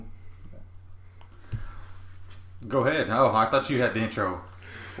Go ahead. Oh, I thought you had the intro.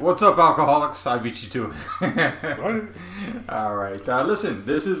 What's up, alcoholics? I beat you to it. All right. Listen,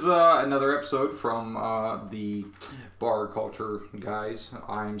 this is another episode from the Bar Culture guys.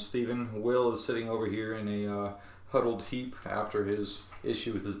 I'm Steven. Will is sitting over here in a huddled heap after his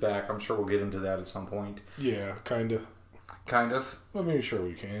issue with his back. I'm sure we'll get into that at some point. Yeah, kind of. Kind of? I mean, sure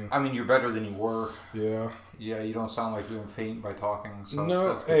we can. I mean, you're better than you were. Yeah. Yeah, you don't sound like you're faint by talking. So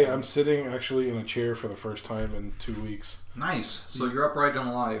no, hey, I'm sitting actually in a chair for the first time in 2 weeks. Nice. So you're upright and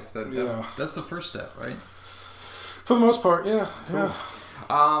alive. That's the first step, right? For the most part, yeah. Cool.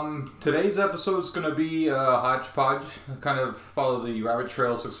 Yeah. Today's episode is going to be hodgepodge. Kind of follow the rabbit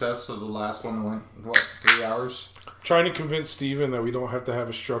trail success of the last one that went, 3 hours? Trying to convince Steven that we don't have to have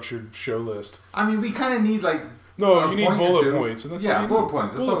a structured show list. I mean, we kind of need No, you need bullet points. And that's all you bullet need.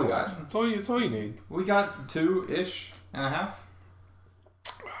 points. That's all we got. That's all you need. We got 2-ish and a half.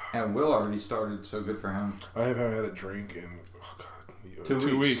 And Will already started, so good for him. I haven't had a drink in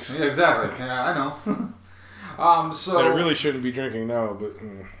 2 weeks. Yeah, exactly. Yeah, I know. So I really shouldn't be drinking now, but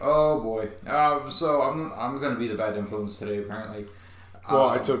oh boy. So I'm going to be the bad influence today, apparently. Well,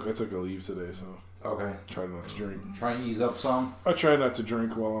 I took a leave today, so okay. Try not to drink. Try and ease up some. I try not to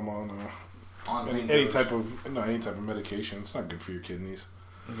drink while I'm on any type of medication. It's not good for your kidneys.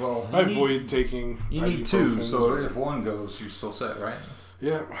 Well, I avoid taking. You need two, so if one goes, you're still set, right?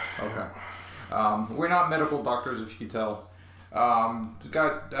 Yeah. Okay. We're not medical doctors, if you can tell.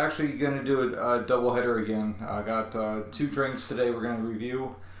 Got actually going to do a double header again. I got 2 drinks today. We're going to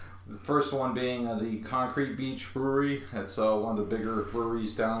review. The first one being the Concrete Beach Brewery. That's one of the bigger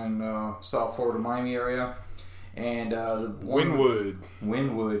breweries down in South Florida, Miami area. And Wynwood,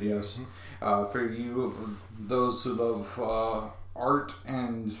 yes. Mm-hmm. For you, those who love art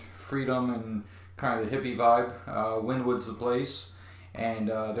and freedom and kind of the hippie vibe, Wynwood's the place. And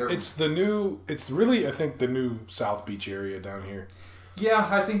it's really, I think, the new South Beach area down here. Yeah,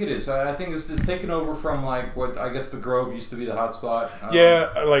 I think it is. I think it's taken over from what I guess the Grove used to be the hot spot.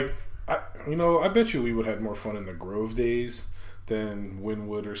 I bet you we would have more fun in the Grove days than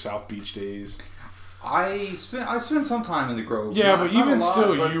Wynwood or South Beach days. I spent some time in the Grove. Yeah, but even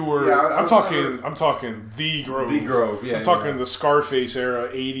still, you were. Yeah, I'm talking the Grove. The Grove. Yeah, I'm talking the Scarface era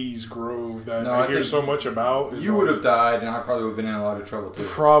 '80s Grove that I hear so much about. You would have died, and I probably would have been in a lot of trouble too.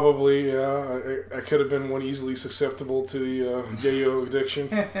 Probably, yeah. I could have been one easily susceptible to the yayo addiction,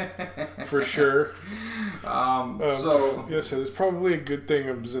 for sure. So yes, it's probably a good thing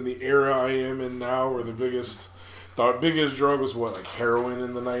I was in the era I am in now, where the biggest drug was heroin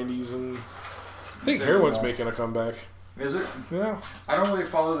in the '90s and. I think heroin's making a comeback. Is it? Yeah. I don't really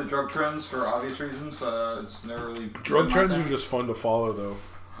follow the drug trends for obvious reasons. It's never really... Drug trends are just fun to follow, though.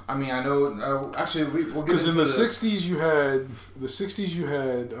 I mean, I know... actually, we'll get into because in the 60s you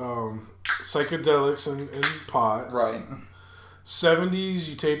had... psychedelics and pot. Right. 70s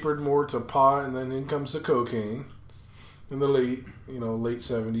you tapered more to pot, and then in comes the cocaine. In the late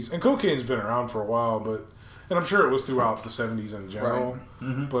 70s. And cocaine's been around for a while, but... And I'm sure it was throughout the 70s in general. Right.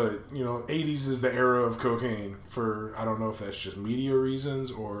 Mm-hmm. But, 80s is the era of cocaine for, I don't know if that's just media reasons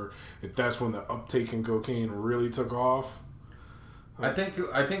or if that's when the uptake in cocaine really took off. I think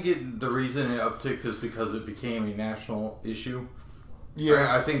the reason it upticked is because it became a national issue.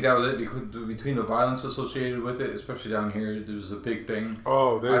 Yeah. I think that was it between the violence associated with it, especially down here. There was a big thing.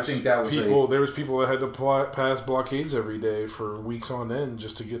 Oh, there was people that had to pass blockades every day for weeks on end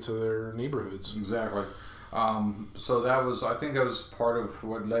just to get to their neighborhoods. Exactly. So I think that was part of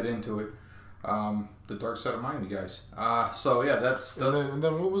what led into it. The Dark Side of Miami guys. So yeah, that's. And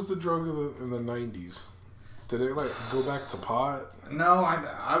then what was the drug in the 90s? Did it go back to pot? No,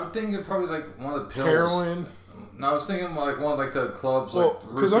 I would think it probably one of the pills. Heroin. No, I was thinking one of the clubs. Well,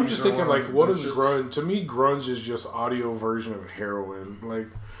 because I'm just thinking what is grunge? To me, grunge is just audio version of heroin.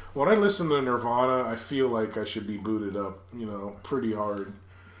 When I listen to Nirvana, I feel like I should be booted up, pretty hard.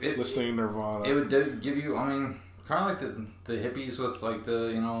 Listening to Nirvana. It would give you, kind of like the hippies with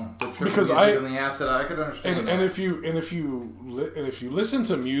the trip music and the acid. I could understand that. And if you listen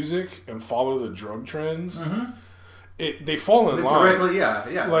to music and follow the drug trends, mm-hmm. They fall in line. Directly, yeah.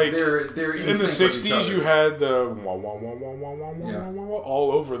 They're in the 60s. You had the wah, wah, wah, wah, wah, wah, wah, wah, wah,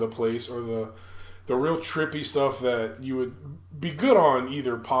 all over the place, or the real trippy stuff that you would be good on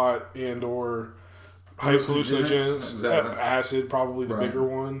either pot and or. Hallucinogens, exactly. Acid, probably the bigger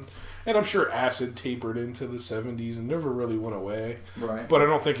one. And I'm sure acid tapered into the 70s and never really went away. Right. But I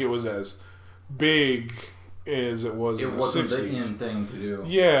don't think it was as big as it was in the 60s. It wasn't the in thing to do.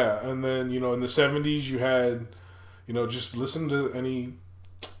 Yeah, and then, in the 70s you had, just listen to any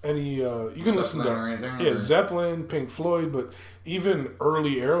you can listen to anything, Zeppelin, Pink Floyd, but even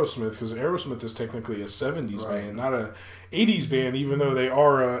early Aerosmith, because Aerosmith is technically a 70s band, not a 80s band, even though they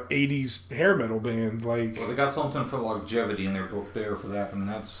are a 80s hair metal band. Like, well, they got something for longevity in their book there for that, and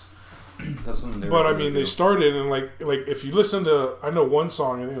that's something. But I mean, they started and like if you listen to, I know one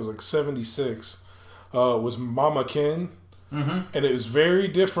song, I think it was like 76, was Mama Ken. Mm-hmm. And it was very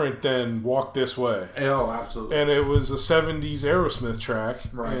different than Walk This Way. Oh, absolutely. And it was a 70s Aerosmith track.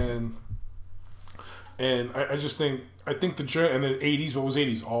 Right. And I just think, and then 80s, what was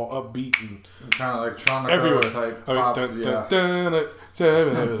 80s? All upbeat and kind of electronic everywhere. Type pop, I mean, it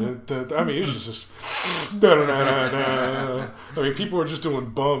was just I mean, people were just doing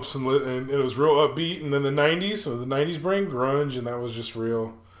bumps and it was real upbeat. And then the 90s, so the 90s bring grunge, and that was just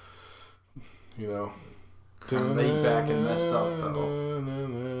real, you know. Kind of laid back and messed up, though.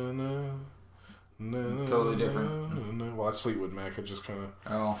 Totally different. Well, that's Fleetwood Mac. I just kind of.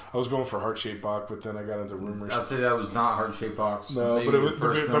 Oh. I was going for Heart Shaped Box, but then I got into Rumors. I'd say that was not Heart Shaped Box. No, maybe but it was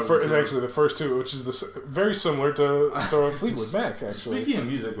actually the first two, which is very similar to Fleetwood Mac. Actually, speaking of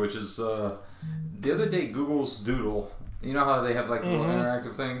music, which is the other day, Google's Doodle. You know how they have like little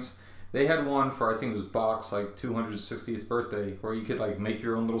interactive things. They had one for, I think it was Bach's like 260th birthday, where you could like make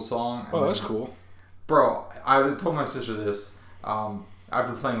your own little song. Oh, that's cool. Bro, I told my sister this. I've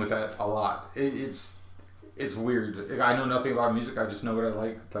been playing with that a lot. It's weird. I know nothing about music. I just know what I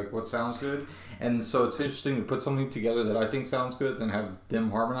like what sounds good. And so it's interesting to put something together that I think sounds good, then have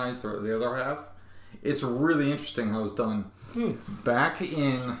them harmonize the other half. It's really interesting how it's done. Back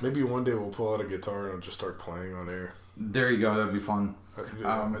in... Maybe one day we'll pull out a guitar and I'll just start playing on air. There you go. That'd be fun.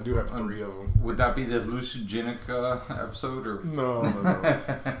 I do have 3 of them. Would that be the hallucinogenic episode? Or No.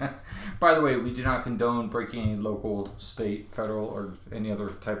 By the way, we do not condone breaking any local, state, federal, or any other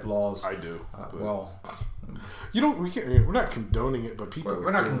type of laws. I do. Well, we're not condoning it, but people.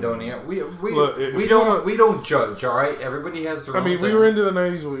 We're not condoning it. We don't. We don't judge. All right, everybody has their own thing. We were into the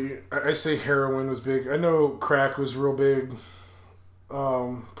 90s. I say heroin was big. I know crack was real big.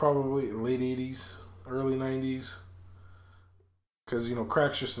 Probably late 80s, early 90s. Because,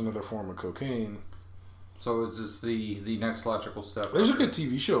 crack's just another form of cocaine. So it's just the next logical step. There's a good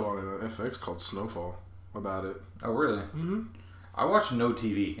TV show on FX called Snowfall about it. Oh, really? Mm-hmm. I watch no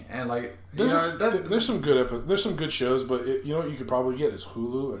TV, and there's some good there's some good shows, but what you could probably get is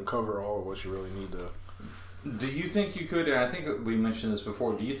Hulu and cover all of what you really need to. Do you think you could? And I think we mentioned this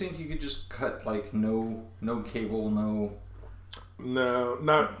before. Do you think you could just cut like no cable, no? No,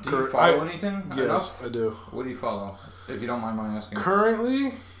 not. Do you follow anything? Yes, enough? I do. What do you follow? If you don't mind my asking.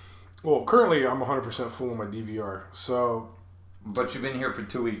 Currently, I'm 100% full on my DVR. So. But you've been here for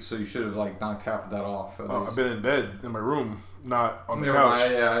 2 weeks, so you should have knocked half of that off. I've been in bed in my room, not on the couch.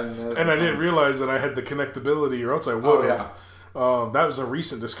 And I didn't realize that I had the connectability, or else I would have. That was a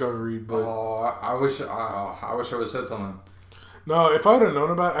recent discovery. But I wish I would have said something. No, if I would have known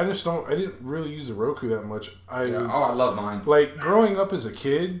about it, I didn't really use the Roku that much. I love mine. Like, growing up as a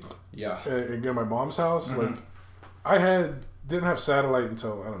kid, in my mom's house, I didn't have satellite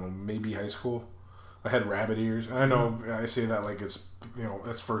until, I don't know, maybe high school. I had rabbit ears. And I know I say that like it's,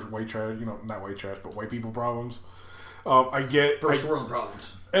 that's first white trash, not white trash, but white people problems. I get... First world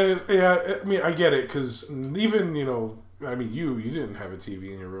problems. And I get it, because even, you didn't have a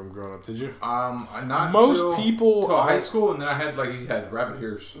TV in your room growing up, did you? Not most people till high school, and then I had you had rabbit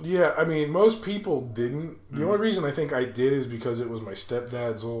ears. Yeah, most people didn't. The only reason I think I did is because it was my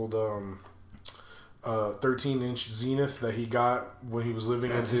stepdad's old 13-inch Zenith that he got when he was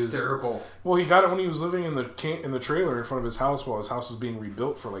living in his. Hysterical. Well, he got it when he was living in the trailer in front of his house while his house was being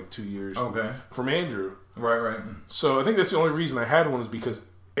rebuilt for 2 years. Okay. From Andrew. Right. So I think that's the only reason I had one is because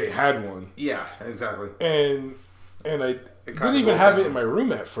it had one. Yeah, exactly. And I didn't even have it in my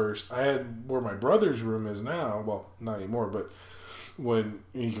room at first. I had where my brother's room is now. Well, not anymore, but when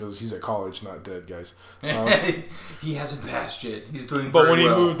he's at college, not dead, guys. He hasn't passed yet. He's doing But very when he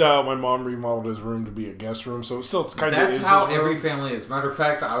well. moved out, my mom remodeled his room to be a guest room, so it still kind of is That's how his room. every family is. Matter of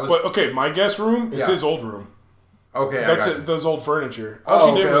fact, I was... But, okay, my guest room is his old room. Okay, That's it. Those old furniture.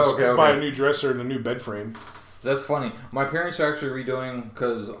 All she did was buy a new dresser and a new bed frame. That's funny. My parents are actually redoing,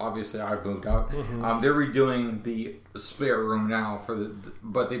 because obviously I moved out. They're redoing the spare room now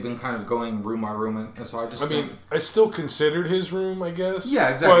but they've been kind of going room by room, and so I just. I still considered his room, I guess.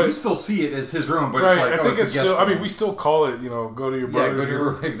 Yeah, exactly. We still see it as his room, but right, it's I think it's still. Room. We still call it, go to your brother's go to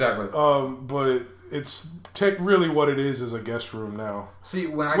your room. Exactly. But it's really what it is a guest room now. See,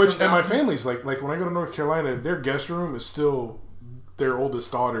 when I and my family's like when I go to North Carolina, their guest room is still their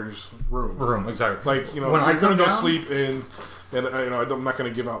oldest daughter's room. Exactly. When I'm going to go sleep in, and I'm not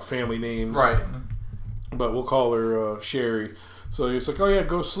going to give out family names. Right. But we'll call her Sherry. So it's like, oh yeah,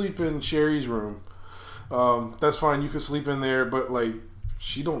 go sleep in Sherry's room. That's fine. You can sleep in there, but like,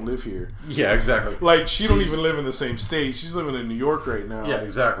 she don't live here. Yeah, exactly. Like, she's don't even live in the same state. She's living in New York right now. Yeah,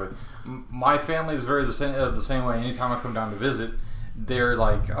 exactly. My family is very the same way. Anytime I come down to visit, they're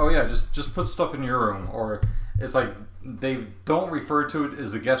like, "Oh yeah, just put stuff in your room," or it's like they don't refer to it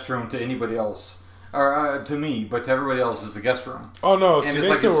as the guest room to anybody else, or to me, but to everybody else is the guest room. Oh no, see, and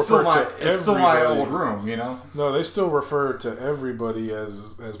they still refer to everybody. It's still my old room, you know. No, they still refer to everybody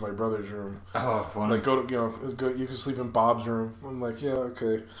as my brother's room. Oh, funny. Like, go to you can sleep in Bob's room. I'm like, yeah,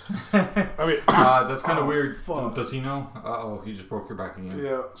 okay. I mean, that's kind of weird. Fuck. Does he know? Oh, he just broke your back again.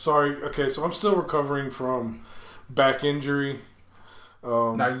 Yeah, sorry. Okay, so I'm still recovering from back injury.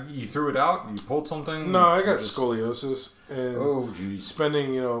 Now you threw it out. You pulled something. No, I got scoliosis, and geez.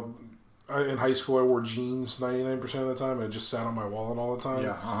 spending in high school I wore jeans 99% of the time. I just sat on my wallet all the time.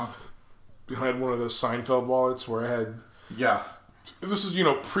 Yeah. I had one of those Seinfeld wallets where I had. Yeah. This is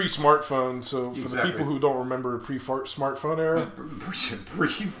pre-smartphone, so for the people who don't remember pre-smartphone era.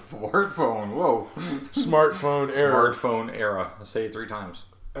 Pre-smartphone, whoa. Smartphone era. Smartphone era. Say it 3 times.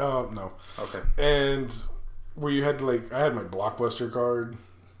 No. Okay. And where you had to I had my Blockbuster card.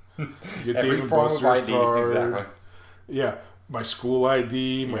 Your Every Dave & form Buster's of ID, card. exactly. Yeah. My school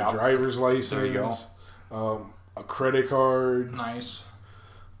ID, my driver's license. There you go. A credit card. Nice.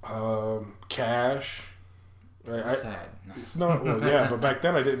 Cash. Sad. But back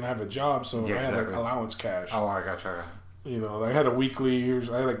then I didn't have a job, so I had allowance cash. Oh, I gotcha. I had a weekly.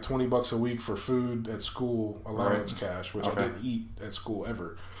 I had like $20 a week for food at school, allowance cash, which I didn't eat at school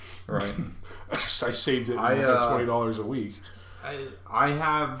ever. Right. I saved it. I had $20 a week.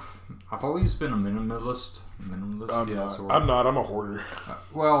 I've always been a minimalist. I'm not. I'm a hoarder.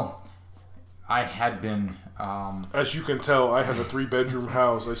 Well, I had been. As you can tell, I have a 3-bedroom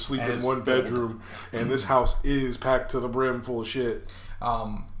house. I sleep in 1 bedroom, and this house is packed to the brim full of shit.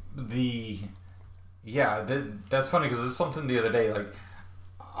 That's funny because it's something the other day. Like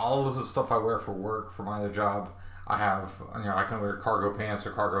all of the stuff I wear for work for my other job, I have. I can wear cargo pants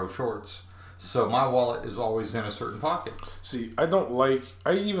or cargo shorts. So my wallet is always in a certain pocket. See, I don't like.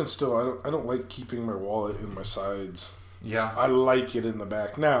 I don't like keeping my wallet in my sides. Yeah, I like it in the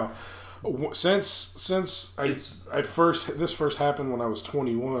back now. Since this first happened when I was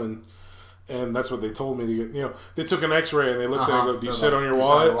 21, and that's what they told me. They took an X-ray and they looked at it and go, "Do you sit on your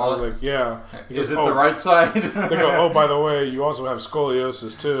wallet?" I was like, "Yeah." Is it the right side? They go, "Oh, by the way, you also have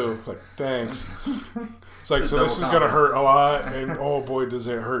scoliosis too." Like, thanks. It's like, so this is gonna hurt a lot, and oh boy, does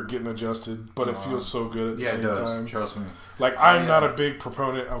it hurt getting adjusted. But it feels so good at the same time. Trust me. Like, I'm not a big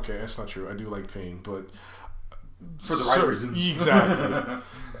proponent. Okay, that's not true. I do like pain, but for the right reasons. Exactly.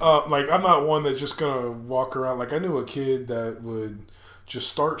 I'm not one that's just gonna walk around. Like, I knew a kid that would just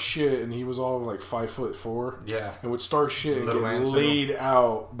start shit, and he was all like 5'4". Yeah. And would start shit and get laid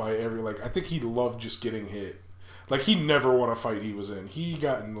out by I think he loved just getting hit. Like, he never won a fight he was in. He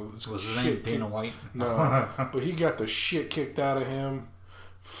got in was his name Dana White? No, but he got the shit kicked out of him.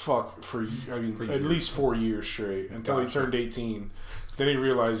 For at least 4 years straight until he turned 18. Then he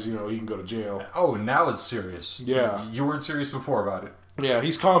realized, he can go to jail. Oh, now it's serious. Yeah. You weren't serious before about it. Yeah,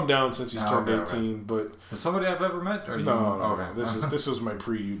 he's calmed down since he's turned 18. But is somebody I've ever met? Or no. This was my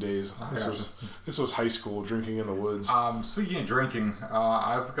pre-U days. This was high school, drinking in the woods. Speaking of drinking,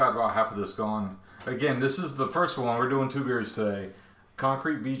 I've got about half of this gone. Again, this is the first one. We're doing 2 beers today.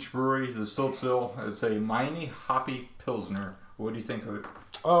 Concrete Beach Brewery, the Stiltsville. It's a Miami Hoppy Pilsner. What do you think of it?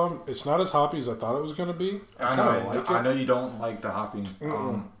 It's not as hoppy as I thought it was going to be. I kind of like it. I know you don't like the hoppy.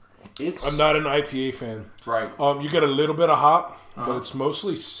 I'm not an IPA fan. Right. You get a little bit of hop, but it's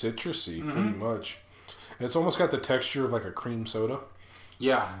mostly citrusy, pretty much. And it's almost got the texture of like a cream soda.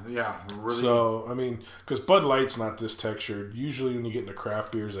 Yeah, really. So, because Bud Light's not this textured. Usually when you get into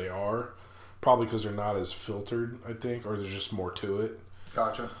craft beers, they are. Probably because they're not as filtered, I think, or there's just more to it.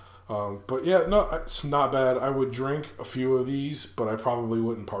 Gotcha. But yeah, no, it's not bad. I would drink a few of these, but I probably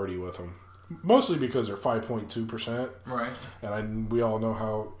wouldn't party with them. Mostly because they're 5.2%. Right. And we all know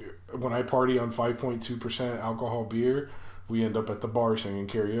how, when I party on 5.2% alcohol beer, we end up at the bar singing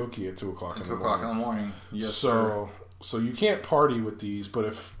karaoke at 2 o'clock in the morning. 2 o'clock in the morning. Yes, so you can't party with these, but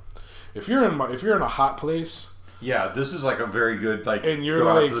if you're in a hot place. Yeah, this is like a very good, and you're go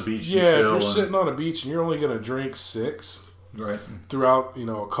out to the beach and chill. If you're sitting on a beach and you're only going to drink 6 throughout,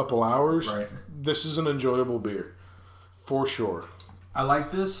 a couple hours, this is an enjoyable beer. For sure. I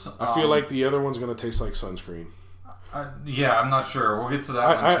like this. I feel like the other one's going to taste like sunscreen. I'm not sure. We'll get to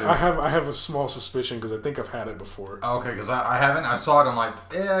that one too. I have a small suspicion because I think I've had it before. Okay, because I haven't. I saw it. I'm like,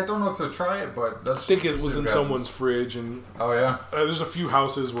 I don't know if I'll try it, but that's. I think it was in someone's fridge, and oh yeah, there's a few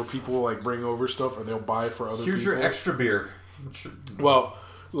houses where people bring over stuff or they'll buy for other people. Here's your extra beer. Well,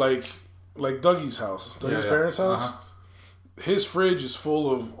 like Dougie's house, Dougie's parents' house. Uh-huh. His fridge is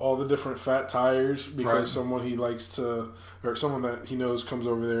full of all the different fat tires because someone he likes to, or someone that he knows comes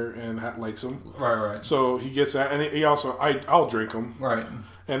over there and likes them. Right. So he gets that, and he also I'll drink them. Right.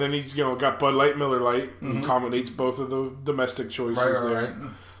 And then he's got Bud Light, Miller Light, and he accommodates both of the domestic choices there. Right.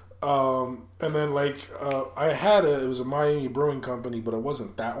 And then I had it was a Miami Brewing Company, but it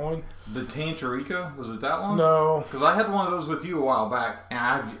wasn't that one. The Tangerica, was it that one? No, because I had one of those with you a while back, and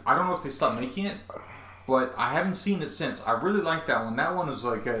I don't know if they stopped making it. But I haven't seen it since. I really like that one. That one was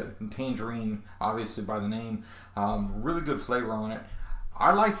like a tangerine, obviously by the name. Really good flavor on it.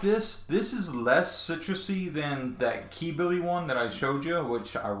 I like this. This is less citrusy than that Key Billy one that I showed you,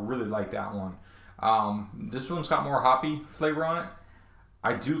 which I really like that one. This one's got more hoppy flavor on it.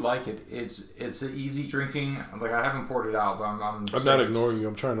 I do like it. It's an easy drinking. Like I haven't poured it out, but I'm not ignoring you.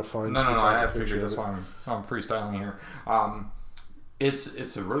 I'm trying to find. No. I have figured. That's why I'm freestyling here.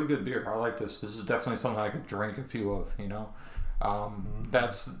 It's a really good beer. I like this. This is definitely something I could drink a few of,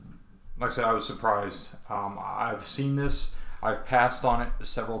 That's, like I said, I was surprised. I've seen this. I've passed on it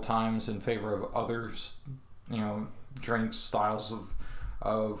several times in favor of other, drinks, styles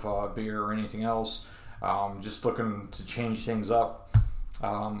of beer or anything else. Just looking to change things up.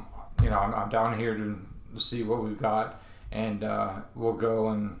 I'm down here to see what we've got, and we'll go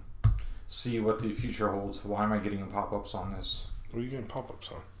and see what the future holds. Why am I getting pop-ups on this? What are you getting pop-ups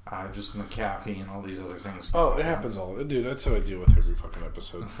on? Just McAfee and all these other things. Oh, it happens dude. That's how I deal with every fucking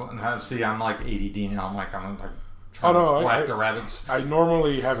episode. See, I'm like ADD now. I'm like trying to whack the rabbits. I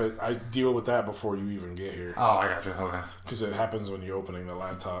normally have it. I deal with that before you even get here. Oh, I got you. Okay. Because it happens when you're opening the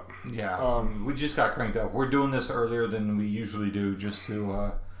laptop. Yeah. We just got cranked up. We're doing this earlier than we usually do, just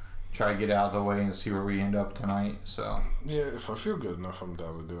to try to get out of the way and see where we end up tonight. So yeah, if I feel good enough, I'm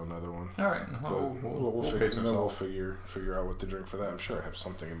down to do another one. All right, we'll figure out what to drink for that. I'm sure I have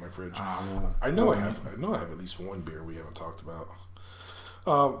something in my fridge. I have at least one beer we haven't talked about.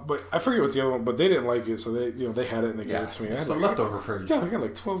 But I forget what the other one. But they didn't like it, so they had it and they gave it to me. It's a leftover fridge. Yeah, I got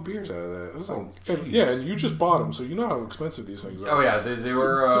like 12 beers out of that. It was and you just bought them, so you know how expensive these things are. Oh yeah, they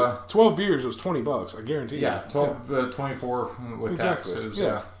were 12 beers was $20. I guarantee. Yeah, 24 with tax. It was,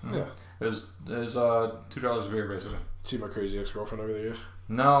 yeah. It was $2 a beer basically. See my crazy ex-girlfriend over there yet?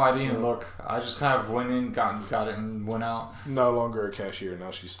 No, I didn't even look. I just kind of went in, got it, and went out. No longer a cashier.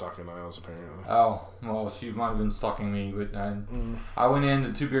 Now she's stocking aisles, apparently. Oh, well, she might have been stalking me, but I went in,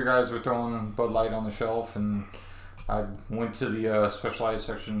 the two beer guys were throwing Bud Light on the shelf, and I went to the specialized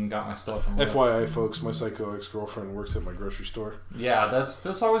section and got my stuff. FYI, folks, my psycho ex-girlfriend works at my grocery store. Yeah,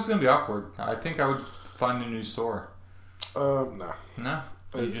 that's always going to be awkward. I think I would find a new store. No. No?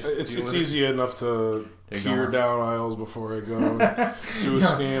 It's easy enough to peer down aisles before I go. Do a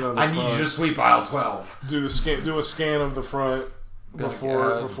scan on the front. I need you to sweep aisle 12. Do a scan of the front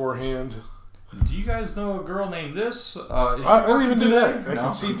beforehand. Do you guys know a girl named this? I don't even do that. I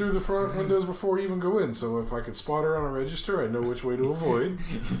can see through the front windows before you even go in. So if I can spot her on a register, I know which way to avoid.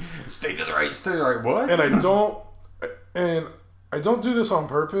 Stay to the right. What? And I don't do this on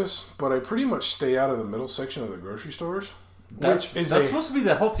purpose, but I pretty much stay out of the middle section of the grocery stores. That's supposed to be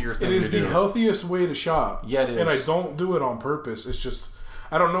the healthier thing to do. It is the healthiest way to shop. Yeah, it is. And I don't do it on purpose. It's just,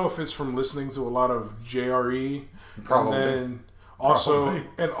 I don't know if it's from listening to a lot of JRE. Probably. And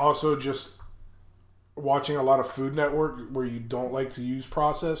then also just watching a lot of Food Network where you don't like to use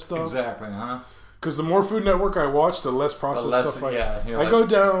processed stuff. Exactly, huh? Because the more Food Network I watch, the less processed stuff I go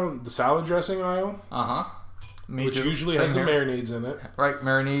down the salad dressing aisle. Uh-huh. Which usually has the marinades in it. Right,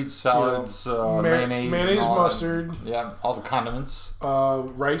 marinades, salads, mayonnaise, mustard. All the condiments.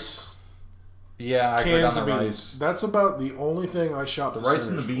 Rice. Yeah, I cans go of down the beans. rice. That's about the only thing I shop. The rice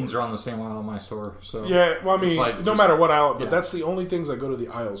and the beans are on the same aisle in my store. So yeah, well, I mean, no matter what aisle, but that's the only things I go to the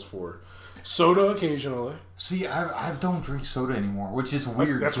aisles for. Soda occasionally. See, I don't drink soda anymore, which is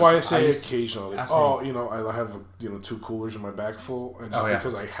weird. That's why I say occasionally. I have 2 coolers in my bag full, and just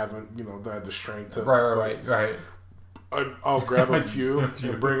because I haven't had the strength to. Right. I'll grab a few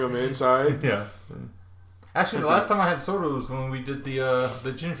and bring them inside. Yeah. Actually, the last time I had soda was when we did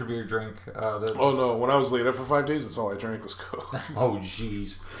the ginger beer drink. Oh no! When I was laid up for 5 days, that's all I drank was Coke. Oh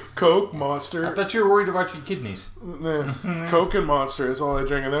jeez. Coke, Monster. I thought you were worried about your kidneys. Coke and Monster is all I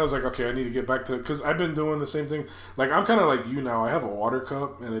drank, and then I was like, okay, I need to get back to, because I've been doing the same thing. Like I'm kind of like you now. I have a water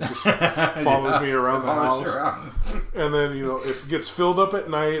cup, and it just follows me around the house. And then if it gets filled up at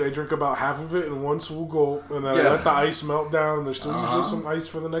night, I drink about half of it in one swoop gulp, and then I let the ice melt down. And there's still usually some ice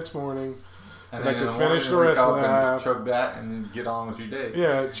for the next morning. And I can finish the rest of that. Chug that and then get on with your day.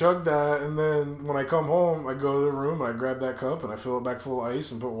 Yeah, chug that, and then when I come home, I go to the room and I grab that cup and I fill it back full of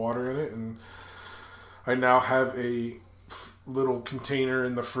ice and put water in it, and I now have a little container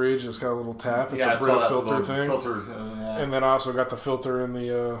in the fridge. It's got a little tap. It's a Brita filter thing. And then I also got the filter in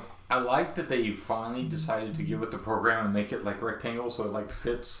the... I like that they finally decided to give it the program and make it like rectangle so it like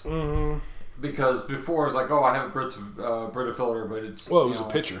fits. Mm-hmm. Because before it was like, oh, I have a Brita filter, but it's... Well, it was a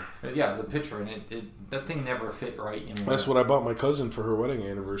pitcher. Yeah, the pitcher, and that thing never fit right anymore. That's what I bought my cousin for her wedding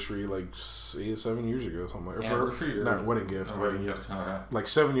anniversary, like 7 years ago, something like that. Anniversary? Not wedding gift. Wedding gift, okay. Like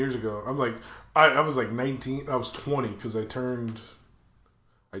 7 years ago. I'm like, I was like 19, I was 20, because I turned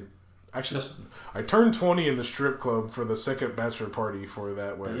 20 in the strip club for the second bachelor party for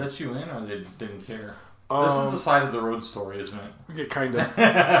that wedding. They let you in, or they didn't care? This is the side of the road story, isn't it? Yeah, kind of.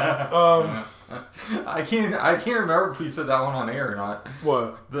 I can't remember if we said that one on air or not.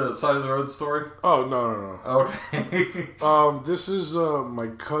 What? The side of the road story? Oh, no. Okay. This is my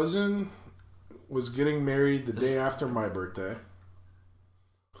cousin was getting married the day after my birthday.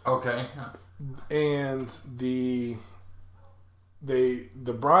 Okay. And the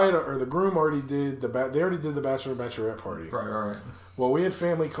bride or the groom already did the bachelor and bachelorette party. Right. Well, we had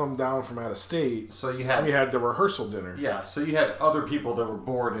family come down from out of state. So we had the rehearsal dinner. Yeah, so you had other people that were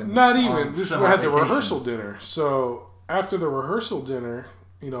bored and not even. We had the rehearsal dinner. So after the rehearsal dinner,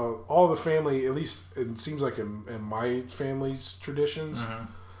 all the family, at least it seems like in my family's traditions,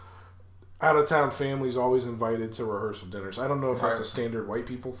 out of town families always invited to rehearsal dinners. I don't know if that's a standard white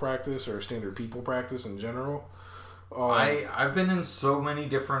people practice or a standard people practice in general. I've been in so many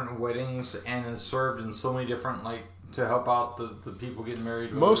different weddings and served in so many different to help out the people getting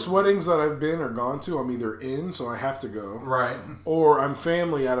married. Most weddings that I've been or gone to, I'm either in, so I have to go. Right. Or I'm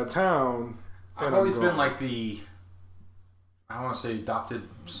family out of town. I've always been like I want to say adopted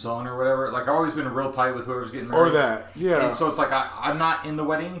son or whatever. Like, I've always been real tight with whoever's getting married. Or that, yeah. And so it's like I'm not in the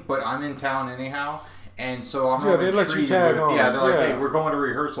wedding, but I'm in town anyhow. And so I'm they let you tag on. Yeah, they're like, hey, we're going to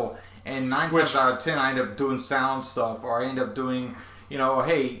rehearsal. And 9 times out of 10, I end up doing sound stuff, or I end up doing...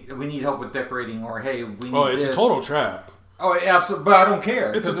 hey, we need help with decorating, or hey, we need it's a total trap. Oh, absolutely, but I don't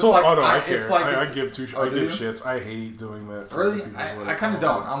care. It's a total... I care. I give shits. I hate doing that. Really? I kind of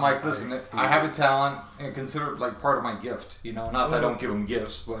don't. I'm like, listen, I have a talent, and consider it part of my gift. Not that I don't give them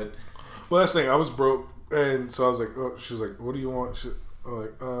gifts, but... Well, that's the thing. I was broke, and so I was like, she was like, what do you want?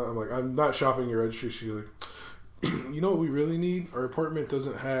 I'm like, I'm not shopping your registry. She's like, you know what we really need? Our apartment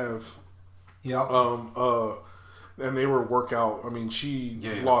doesn't have... Yeah. And they were workout. I mean, she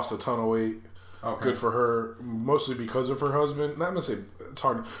lost a ton of weight. Okay. Good for her. Mostly because of her husband. Not gonna say it's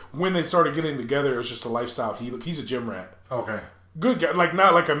hard. When they started getting together, it was just a lifestyle. He's a gym rat. Okay. Good guy.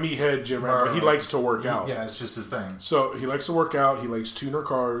 Not like a meathead gym rat, but he likes to work out. Yeah, it's just his thing. So he likes to work out. He likes tuner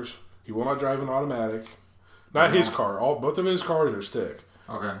cars. He will not drive an automatic. Not his car. Both of his cars are stick.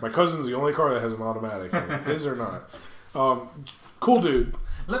 Okay. My cousin's the only car that has an automatic. His are not. Cool dude.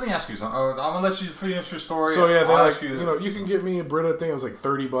 Let me ask you something. I'm gonna let you finish your story. So yeah, you can get me a Brita thing. It was like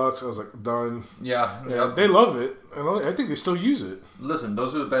 $30. I was like, done. Yeah. They love it, and I think they still use it. Listen,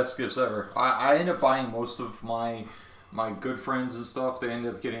 those are the best gifts ever. I end up buying most of my good friends and stuff. They end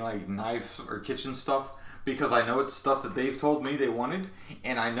up getting knife or kitchen stuff because I know it's stuff that they've told me they wanted,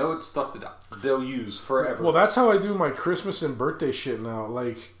 and I know it's stuff that they'll use forever. Well, that's how I do my Christmas and birthday shit now.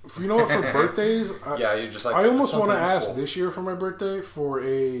 For birthdays, you're just I almost want to ask this year for my birthday for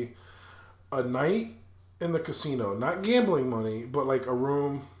a night in the casino, not gambling money, but a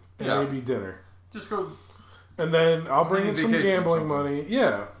room and maybe dinner. Just go, and then I'll bring in some gambling money.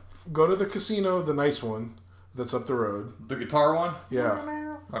 Yeah, go to the casino, the nice one that's up the road. The guitar one. Yeah.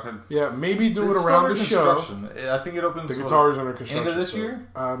 Okay. Yeah, maybe do it around the show. I think it opens. The guitar's under construction. End of this year?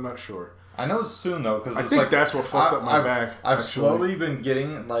 I'm not sure. I know it's soon though, because I think that's what fucked up my back. I've slowly been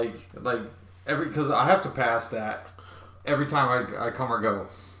getting because I have to pass that every time I come or go.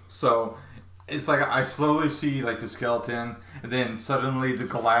 So it's I slowly see the skeleton, and then suddenly the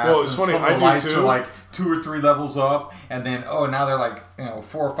glass. Well, it's funny. Some of the lights are 2 or 3 levels up, and then now they're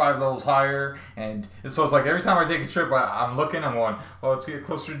 4 or 5 levels higher, and so it's every time I take a trip, I'm looking, I'm going, let's get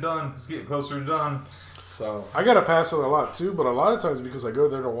closer to done. Let's get closer to done. So I gotta pass it a lot too, but a lot of times because I go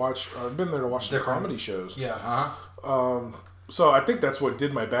there to watch. I've been there to watch the comedy shows. Yeah. So I think that's what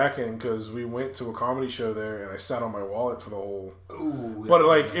did my back in, because we went to a comedy show there and I sat on my wallet for the whole. Ooh. But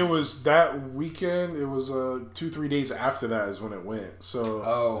it was that weekend. It was 2-3 days after that is when it went.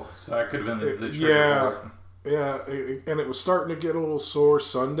 So. So that could have been the trigger. Yeah. And it was starting to get a little sore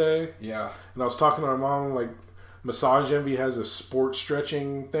Sunday. Yeah. And I was talking to my mom Massage Envy has a sport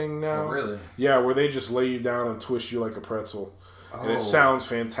stretching thing now. Oh, really? Yeah, where they just lay you down and twist you like a pretzel. and it sounds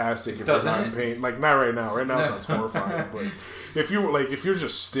fantastic if you're not in pain. Like not right now. Right now it sounds horrifying. But if you're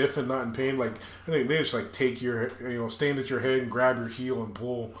just stiff and not in pain, like I think they just like take your stand at your head and grab your heel and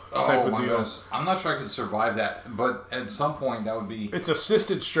pull type of deal. Goodness. I'm not sure I could survive that, but at some point that would be. It's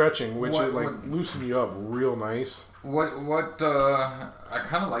assisted stretching, which loosen you up real nice. I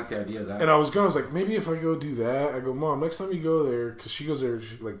kind of like the idea of that. And I was like, maybe if I go do that, I go, Mom, next time you go there, because she goes there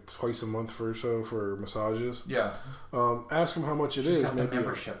like twice a month or so for massages. Yeah. Ask him how much it is. She's got the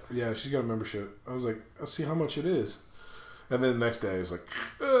membership. Yeah, she's got a membership. I was like, I'll see how much it is. And then the next day, I was like,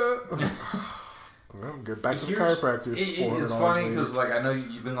 get back to the chiropractor. It's funny because, like, I know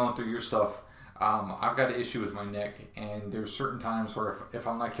you've been going through your stuff. I've got an issue with my neck, and there's certain times where if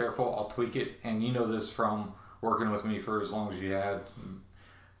I'm not careful, I'll tweak it. And you know this from working with me for as long as you had.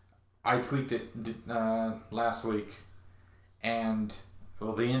 I tweaked it last week, and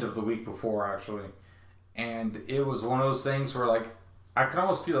the end of the week before actually, and it was one of those things where like I could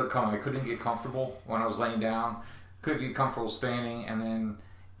almost feel it coming. I couldn't get comfortable when I was laying down. Couldn't get comfortable standing, and then.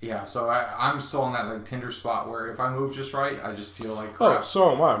 Yeah, so I'm still in that like tender spot where if I move just right, I just feel like crap. Oh,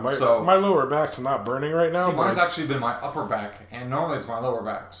 so am I. My lower back's not burning right now. See, mine's actually been my upper back, and normally it's my lower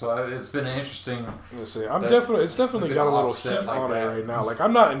back. So it's been an interesting. Let's see. It's definitely got a little heat like on it right now. Like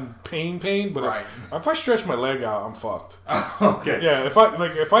I'm not in pain, but if I stretch my leg out, I'm fucked. Okay. Yeah, if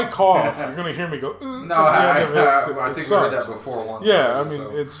I cough, you're gonna hear me go. No, I think we heard that before once. Yeah, I mean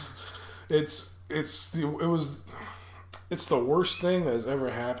it's the worst thing that has ever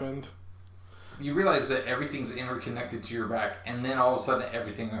happened. You realize that everything's interconnected to your back, and then all of a sudden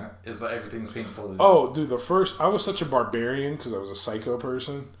everything's painful. Oh, dude, I was such a barbarian because I was a psycho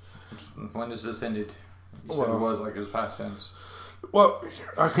person. When does this ended? You said it was past tense. Well,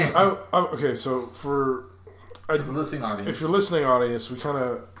 okay, so for the listening audience, if you're listening audience, we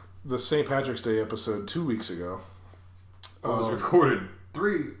the St. Patrick's Day episode 2 weeks ago. It was recorded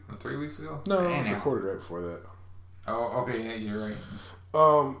 3 weeks ago. No, it was recorded right before that. Oh, okay, yeah, you're right.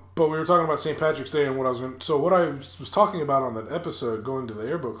 But we were talking about St. Patrick's Day and what I was talking about on that episode, going to the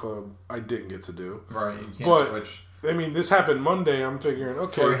Airboat Club, I didn't get to do. Right, you can't switch. I mean, this happened Monday. I'm figuring,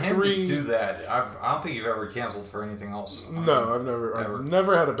 okay, for him to do that, I don't think you've ever canceled for anything else. No, I've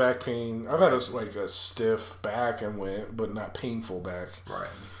never had a back pain. I've had a stiff back and went, but not painful back.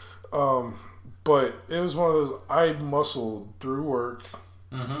 Right. But it was one of those. I muscled through work.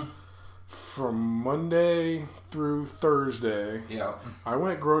 Mm-hmm. From Monday through Thursday. Yeah. I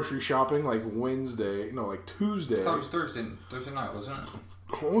went grocery shopping like Tuesday. I thought it was Thursday night, wasn't it?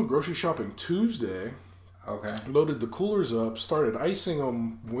 I went grocery shopping Tuesday. Okay. Loaded the coolers up, started icing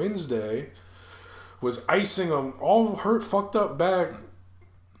them Wednesday. Was icing them all fucked up back,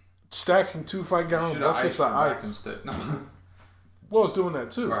 stacking 2 5-gallon buckets of ice. Well, I was doing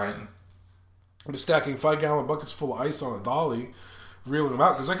that too. Right. I was stacking 5-gallon buckets full of ice on a dolly. Reeling them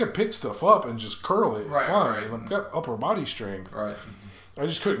out because I could pick stuff up and just curl it. Fine. Right. I've got upper body strength. Right. I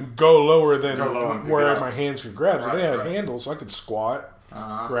just couldn't go lower than where my hands could grab. So they had handles, so I could squat,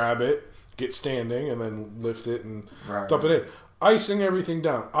 grab it, get standing, and then lift it and dump it in. Icing everything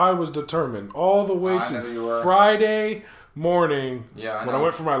down. I was determined all the way to Friday morning when I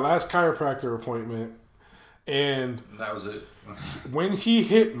went for my last chiropractor appointment. And that was it. When he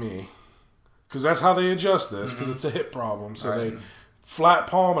hit me, because that's how they adjust this, because it's a hip problem. So they flat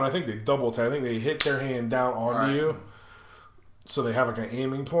palm, and I think they double tap. I think they hit their hand down onto you, so they have like an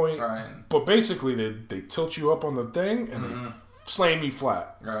aiming point. Right. But basically, they tilt you up on the thing, and they slam me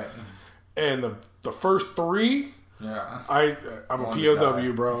flat. Right. And the first 3, I'm a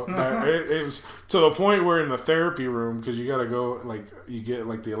POW, bro. It was to the point where in the therapy room, because you got to go, like, you get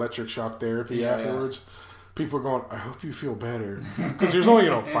like the electric shock therapy afterwards. Yeah. People are going, I hope you feel better. Because there's only,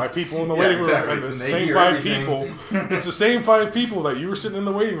 5 people in the waiting room. And the same 5 people. It's the same 5 people that you were sitting in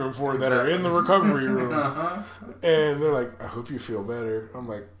the waiting room for that are in the recovery room. And they're like, I hope you feel better. I'm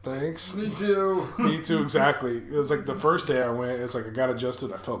like, thanks. Me too. Me too, exactly. It was like the first day I went, it's like I got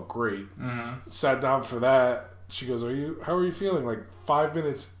adjusted. I felt great. Sat down for that. She goes, how are you feeling? Like 5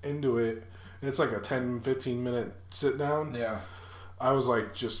 minutes into it. And it's like a 10, 15 minute sit down. Yeah. I was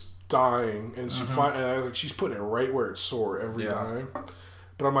like, just dying, and she's putting it right where it's sore every time.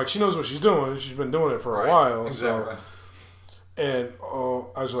 But I'm like, she knows what she's doing. She's been doing it for a while. Exactly. So, and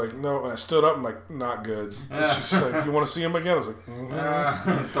I was like, no. And I stood up. I'm like, not good. And she's like, you want to see him again? I was like, and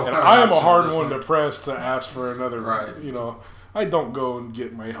I am a hard one to press to ask for another. Right. I don't go and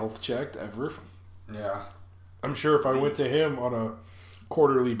get my health checked ever. Yeah. I'm sure if I went to him on a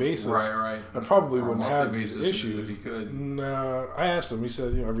quarterly basis, I probably wouldn't have these issues. If you could. Nah, I asked him. He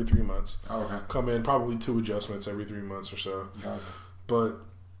said, every 3 months. Oh, okay. Come in, probably 2 adjustments every 3 months or so. Gotcha. But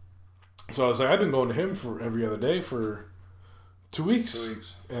so I was like, I've been going to him for every other day for 2 weeks. 2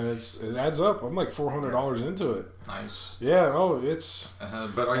 weeks. And it adds up. I'm like $400 into it. Nice. Yeah. Oh, it's.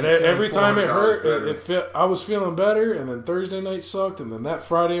 But and every time it hurt, I was feeling better. And then Thursday night sucked. And then that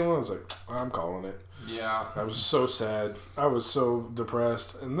Friday one, I was like, I'm calling it. Yeah. I was so sad. I was so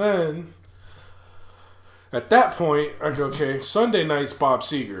depressed. And then at that point, I go, okay, Sunday night's Bob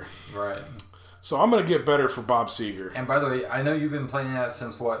Seger. Right. So I'm going to get better for Bob Seger. And by the way, I know you've been playing that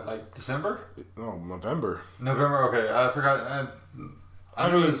since what, like December? Oh, November. November, okay. I forgot. I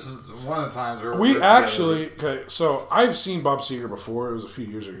mean, it was one of the times where we actually... Okay, so I've seen Bob Seger before. It was a few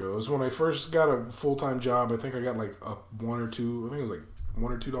years ago. It was when I first got a full-time job. I think I got like a $1 or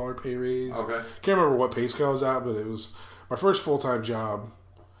 $2 pay raise. Okay. Can't remember what pay scale I was at, but it was my first full-time job.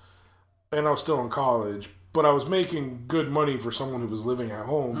 And I was still in college. But I was making good money for someone who was living at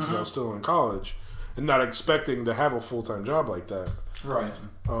home because I was still in college and not expecting to have a full-time job like that. Right.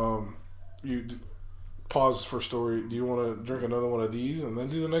 You pause for story. Do you want to drink another one of these and then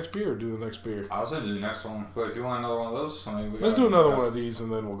do the next beer or do the next beer? I was going to do the next one. But if you want another one of those, let's do another one of these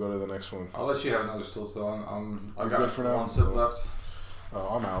and then we'll go to the next one. I'll let you have another still. I've got good for now? one sip left. Oh,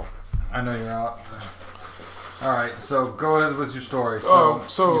 I'm out. I know you're out. All right, so go ahead with your story. So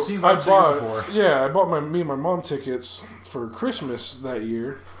you've seen I Bob Seger before. Yeah, I bought me and my mom tickets for Christmas that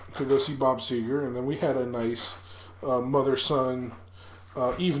year to go see Bob Seger, and then we had a nice mother-son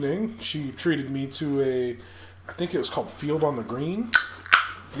evening. She treated me to I think it was called Field on the Green.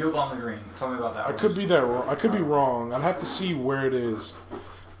 Field on the Green. Tell me about that. I could be wrong. I could be wrong. I'd have to see where it is.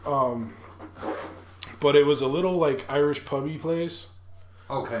 But it was a little like Irish pubby place.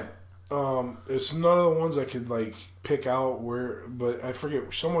 Okay. It's none of the ones I could like pick out where, but I forget.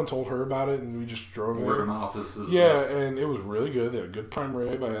 Someone told her about it, and we just drove there. Word of mouth is yeah, and it was really good. They had a good prime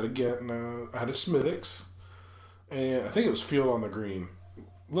rib. I had I had a Smithwick's, and I think it was Field on the Green.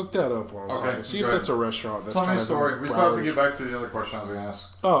 Look that up on time. See if that's a restaurant. That's tell me a story. We still have to get back to the other question I was going to ask.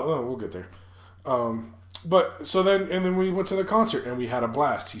 Oh, no, we'll get there. But so then we went to the concert and we had a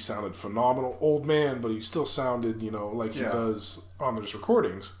blast. He sounded phenomenal, old man, but he still sounded, like he does on those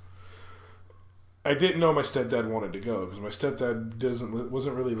recordings. I didn't know my stepdad wanted to go because my stepdad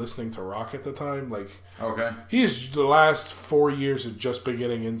wasn't really listening to rock at the time. Like, okay, he's the last 4 years of just been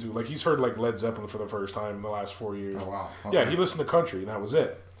getting into like he's heard like Led Zeppelin for the first time in the last 4 years. Oh wow, okay. Yeah, he listened to country and that was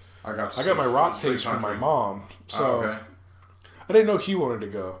it. I got my rock taste from my mom, so I didn't know he wanted to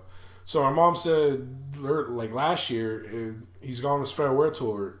go. So my mom said, like last year, he's gone on his farewell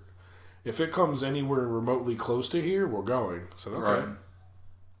tour. If it comes anywhere remotely close to here, we're going. I said, okay. Right.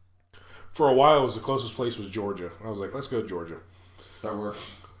 For a while, the closest place was Georgia. I was like, let's go to Georgia. That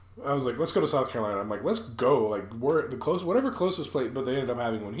works. I was like, let's go to South Carolina. I'm like, let's go. Like, we're the whatever closest place, but they ended up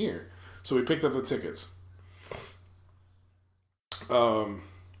having one here. So we picked up the tickets.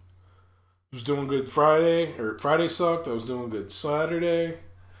 Was doing good Friday sucked. I was doing good Saturday.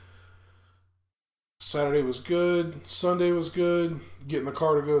 Saturday was good. Sunday was good. Get in the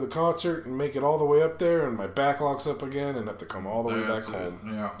car to go to the concert and make it all the way up there, and my back locks up again and have to come all the way back home.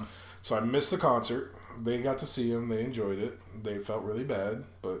 Yeah. So I missed the concert. They got to see him. They enjoyed it. They felt really bad,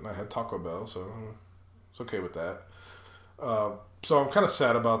 but I had Taco Bell, so it's okay with that. So I'm kind of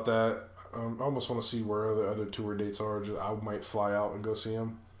sad about that. I almost want to see where the other tour dates are. I might fly out and go see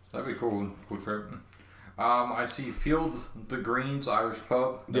him. That'd be cool. Cool trip. I see Field the Greens Irish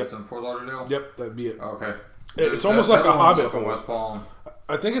Pub. That's in Fort Lauderdale. Yep, that'd be it. Okay. It's almost like a hobbit hole. West Palm.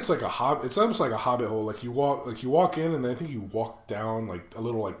 I think it's like a hobbit. It's almost like a hobbit hole. Like you walk in, and then I think you walk down like a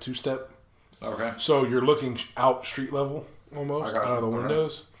little like 2-step. Okay. So you're looking out street level almost out of the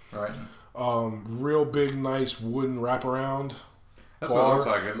windows. Right. Real big, nice wooden wraparound. That's bar. What it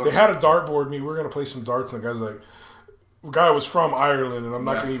looks like. They had a dartboard. We were gonna play some darts, and the guy's like. The guy was from Ireland, and I'm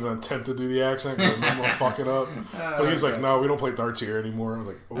not going to even attempt to do the accent because I'm going to fuck it up. But he's like, no, we don't play darts here anymore. I was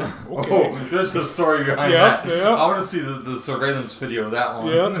like, oh, okay. Oh, there's a story behind that. Yeah. I want to see the surveillance video of that one.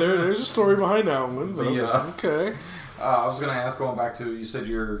 Yeah, there's a story behind that one. But I was like, okay. I was going to ask, going back to, you said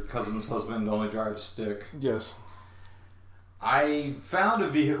your cousin's husband only drives stick. Yes. I found a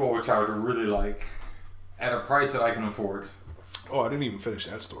vehicle which I would really like at a price that I can afford. Oh, I didn't even finish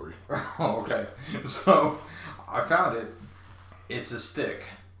that story. Oh, okay. So... I found it. It's a stick.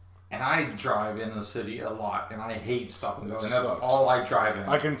 And I drive in the city a lot. And I hate stop and go. And that's all I drive in.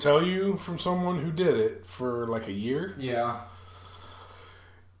 I can tell you from someone who did it for like a year. Yeah.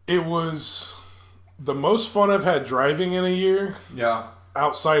 It was the most fun I've had driving in a year. Yeah.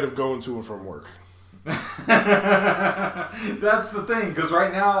 Outside of going to and from work. That's the thing. Because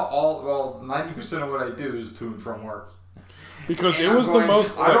right now, 90% of what I do is to and from work. Because it was the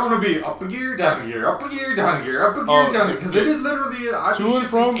most... I don't want to be up a gear, down a gear, up a gear, down a gear, up a gear, down a gear. Because it is literally... I've been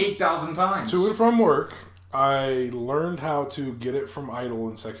shifting 8,000 times. To and from work, I learned how to get it from idle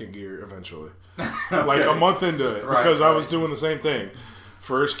in second gear eventually. Okay. Like a month into it. Right, because I was doing the same thing.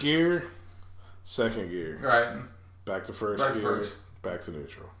 First gear, second gear. Right. Back to first gear. First. Back to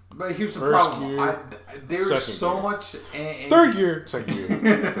neutral. But here's the First problem. gear, there's so gear. much. Third gear, second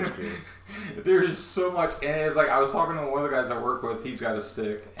gear. First gear. There's so much. And it's like, I was talking to one of the guys I work with. He's got a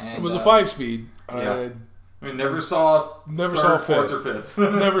stick. And, It was a 5-speed. Yeah. I mean, never saw fifth. fourth, or fifth.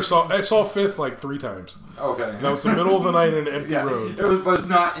 I saw fifth like 3 times. Okay. And that was the middle of the night in an empty road. But it's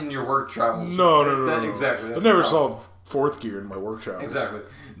not in your work travels. No. Exactly. I never saw fourth gear in my work travels. Exactly.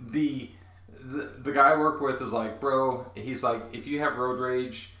 The guy I work with is like, bro, he's like, if you have road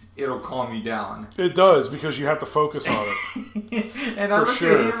rage, it'll calm you down. It does, because you have to focus on it. And I look at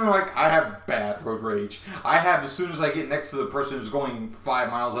him and I'm like, I have bad road rage. I have, as soon as I get next to the person who's going 5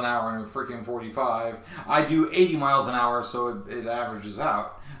 miles an hour in a freaking 45, I do 80 miles an hour, so it averages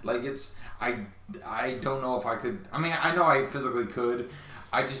out. Like, it's, I don't know if I could, I mean, I know I physically could.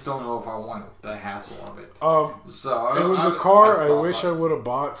 I just don't know if I want the hassle of it. So it was a car I wish I would have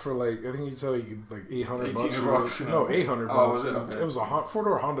bought for like, I think you said like $800. No, $800. Oh, was it? Okay. It was a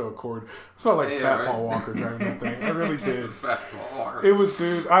 4-door Honda Accord. I felt like Fat Paul Walker driving that thing. I really did. Fat Paul Walker. It was,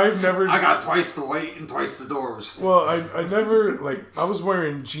 dude. I've never. I got twice the weight and twice the doors. Well, I never I was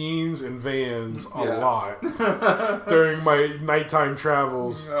wearing jeans and Vans a lot during my nighttime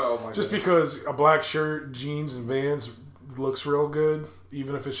travels. Oh my just goodness. because a black shirt, jeans, and Vans looks real good.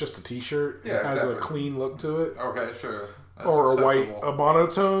 Even if it's just a t-shirt, it has a clean look to it. Okay, sure. That's or acceptable. a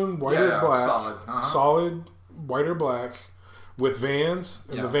monotone, white or black. Solid. Solid, white or black, with Vans.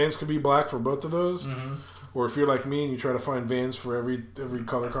 And the Vans could be black for both of those. Mm-hmm. Or if you're like me and you try to find Vans for every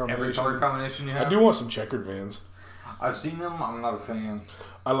color combination. Every color combination you have? I do want some checkered Vans. I've seen them. I'm not a fan.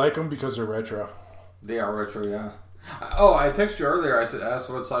 I like them because they're retro. They are retro, yeah. Oh, I texted you earlier. I asked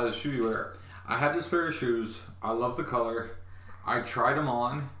what size shoe you wear. I have this pair of shoes. I love the color. I tried them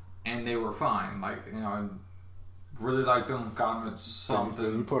on, and they were fine. Like, you know, I really liked them. Got them at something.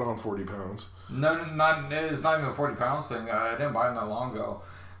 You put on 40 pounds. No, it's not even a 40 pounds thing. I didn't buy them that long ago.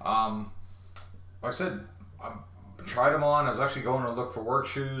 Like I said, I tried them on. I was actually going to look for work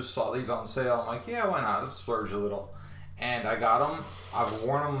shoes. Saw these on sale. I'm like, yeah, why not? Let's splurge a little. And I got them. I've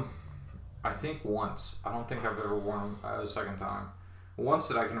worn them, I think, once. I don't think I've ever worn them a second time. Once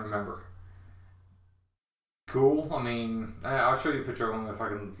that I can remember. Cool. I mean, I'll show you a picture of them if I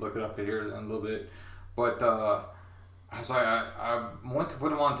can look it up here in a little bit. But I was like, I went to put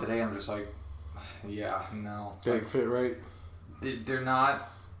them on today. I'm just like, yeah, no. They like, fit right? They're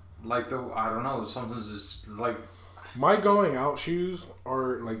not like I don't know. Something's just like. My going out shoes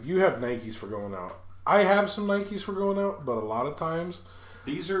are like, you have Nikes for going out. I have some Nikes for going out, but a lot of times.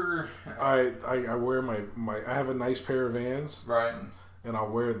 These are. I wear my I have a nice pair of Vans. Right. And I'll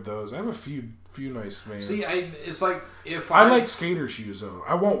wear those. I have a few nice Vans. See, it's like if I like skater shoes though.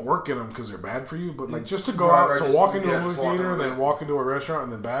 I won't work in them because they're bad for you. But like just to go out to walk into a movie theater, then walk into a restaurant,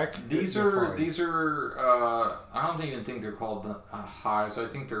 and then back. These are. I don't even think they're called highs. I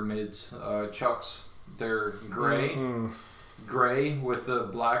think they're mids. Chucks. They're gray, gray with the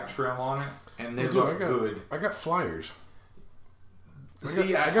black trim on it, and they look good. I got Flyers.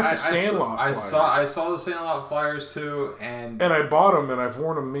 See, I got the Sandlot Flyers. I saw the Sandlot Flyers too, and I bought them, and I've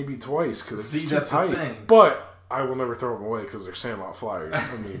worn them maybe twice because it's too tight. The thing. But I will never throw them away because they're Sandlot Flyers.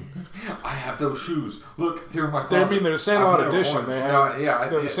 I mean, I have those shoes. Look, they're in my closet. They're the Sandlot edition. They have,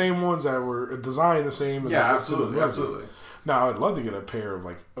 they're the same ones that were designed the same as absolutely. Now, I'd love to get a pair of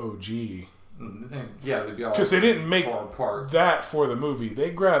like OG. Yeah, they'd be all because they didn't make apart. That for the movie. They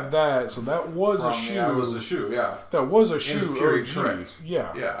grabbed that, so that was a shoe. Yeah, it was a shoe. Yeah, that was a shoe. Correct.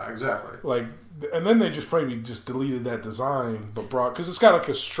 Yeah, yeah, exactly. Like, and then they just probably just deleted that design, but brought because it's got like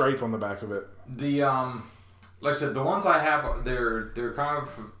a stripe on the back of it. The like I said, the ones I have, they're kind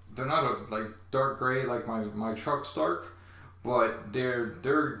of they're not like dark gray like my truck's dark, but they're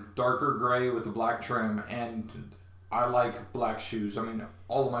darker gray with the black trim and. I like black shoes. I mean,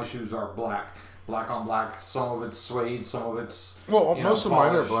 all of my shoes are black on black. Some of it's suede, some of it's most of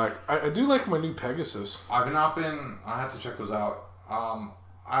mine are black. I do like my new Pegasus. I've not been. I have to check those out.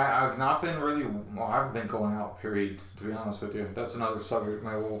 I've not been really. Well, I haven't been going out. Period. To be honest with you, that's another subject.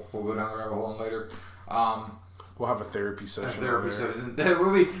 Maybe we'll go down the rabbit hole later. We'll have a therapy session. There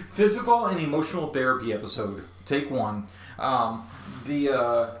will be physical and emotional therapy episode. Take one.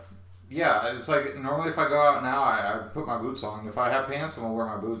 Yeah, it's like normally if I go out now, I put my boots on. If I have pants, I'm gonna wear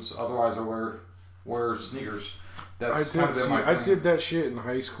my boots. Otherwise, I wear sneakers. I did that shit in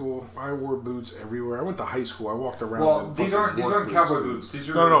high school. I wore boots everywhere. I went to high school. I walked around. Well, these aren't cowboy boots. These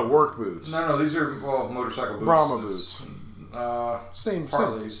are no work boots. No, these are motorcycle boots. Brahma boots. Same.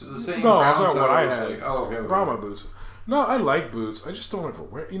 Harleys. The same. No, that's not what I had. Like, okay. Brahma boots. No, I like boots. I just don't ever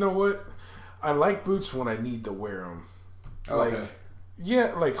wear. You know what? I like boots when I need to wear them. Okay.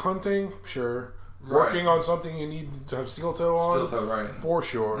 Like hunting, sure. Working on something you need to have steel toe on. Steel toe, right? For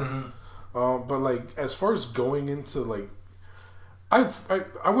sure. Mm-hmm. But like as far as going into like, I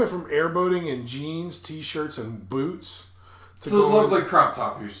went from airboating in jeans, t-shirts, and boots to the lovely crop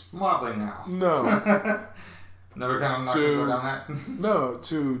top you're modeling now. No. Never kind of not going to go down that. No,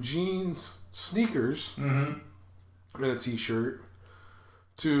 to jeans, sneakers, and a t-shirt,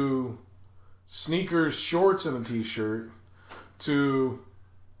 to sneakers, shorts, and a t-shirt, to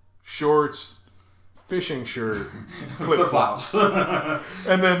shorts, fishing shirt, flip-flops.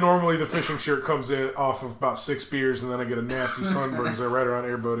 And then normally the fishing shirt comes in off of about 6 beers, and then I get a nasty sunburn because I ride around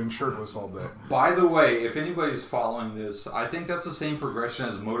airboating shirtless all day. By the way, if anybody's following this, I think that's the same progression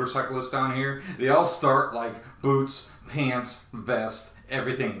as motorcyclists down here. They all start like boots, pants, vest,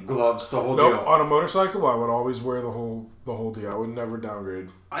 everything, gloves, the whole deal. On a motorcycle, I would always wear the whole deal. I would never downgrade.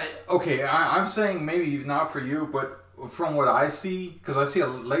 I'm saying maybe not for you, but from what I see, because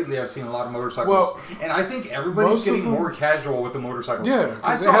lately I've seen a lot of motorcycles, and I think everybody's getting more casual with the motorcycles. Yeah,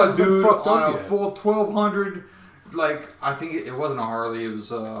 I saw a dude on a full 1200. Like, I think it wasn't a Harley. It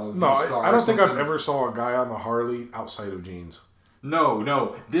was a V-Star. I don't think I've ever saw a guy on the Harley outside of jeans.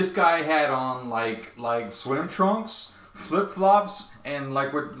 No. This guy had on like swim trunks, flip flops, and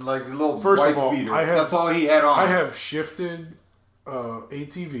like with like little wife beater. That's all he had on. I have shifted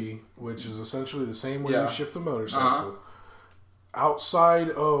ATV, which is essentially the same way you shift a motorcycle. Outside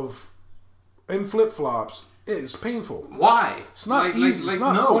of in flip flops, it's painful. Why? It's not easy. It's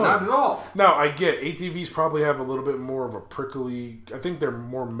not fun. Not at all. Now I get ATVs probably have a little bit more of a prickly. I think they're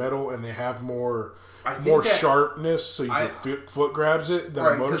more metal and they have more sharpness, so you can foot grabs it than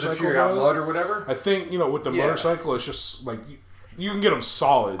a motorcycle if you're out mud or whatever. I think with the motorcycle, it's just like you can get them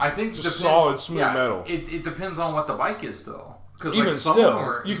solid. I think just solid, smooth metal. It depends on what the bike is, though. Even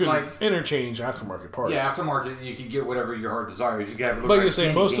still, you can interchange aftermarket parts. Yeah, aftermarket, you can get whatever your heart desires. You can like you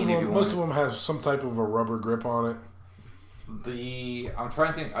say, most of them have some type of a rubber grip on it. I'm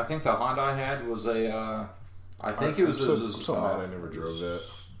trying to think. I think the Honda I had was a. I think it was. So mad I never drove that.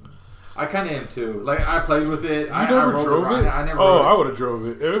 I kind of am too. Like, I played with it. You never drove it? I never. I would have drove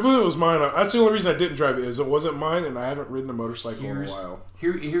it if it was mine. That's the only reason I didn't drive it. Is it wasn't mine, and I haven't ridden a motorcycle in a while.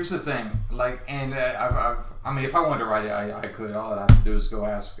 Here's the thing. Like, and I mean, if I wanted to ride it, I could. All I'd have to do is go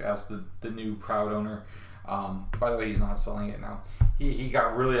ask the new proud owner. By the way, he's not selling it now. He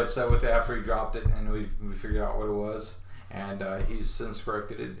got really upset with it after he dropped it, and we figured out what it was, and he's since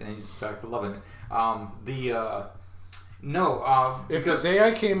corrected it, and he's back to loving it. If the day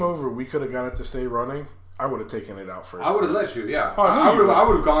I came over, we could have got it to stay running, I would have taken it out first. I would have let you, yeah. I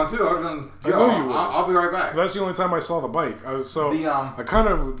would have gone too. I would have been, I'll be right back. That's the only time I saw the bike.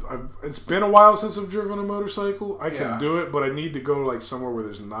 It's been a while since I've driven a motorcycle. I can do it, but I need to go like somewhere where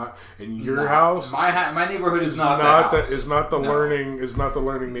there's not. In your house, my neighborhood is not that. It's not the learning. It's not the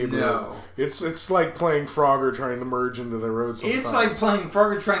learning neighborhood. No. It's like playing Frogger trying to merge into the road. Sometimes. It's like playing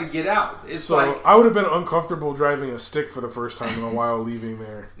Frogger trying to get out. I would have been uncomfortable driving a stick for the first time in a while leaving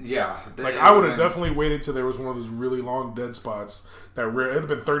there. Yeah, I would have definitely waited till there was one of those really long dead spots that it would have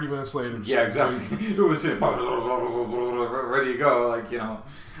been 30 minutes later. Yeah, exactly. It was ready to go,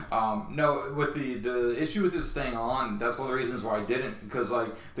 no, with the issue with it staying on, that's one of the reasons why I didn't, because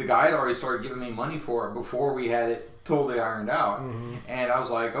the guy had already started giving me money for it before we had it totally ironed out, and I was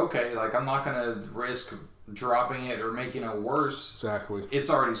like, okay, I'm not gonna risk dropping it or making it worse. Exactly. It's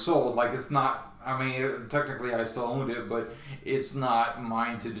already sold. It's not. I mean, technically I still owned it, but it's not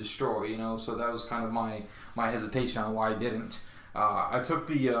mine to destroy, So that was kind of my hesitation on why I didn't. I took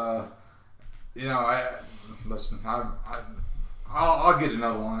the, I'll get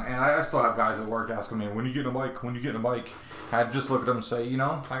another one, and I still have guys at work asking me, when you getting a bike? When you getting a bike? I had to just look at them and say, I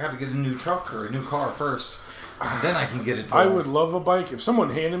got to get a new truck or a new car first. And then I can get it towed. I would love a bike. If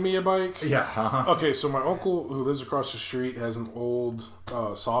someone handed me a bike. Yeah. Okay, so my uncle who lives across the street has an old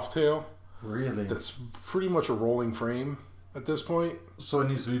Softail. Really? That's pretty much a rolling frame at this point. So it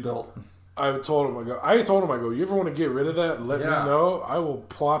needs to be built. I told him, you ever want to get rid of that? Let me know. I will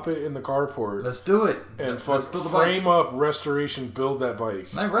plop it in the carport. Let's do it. And frame up, restoration, build that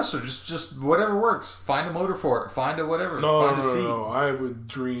bike. Not restore, just whatever works. Find a motor for it. Find a whatever. Find a seat. No. I would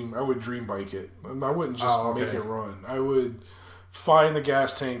dream bike it. I wouldn't just make it run. I would find the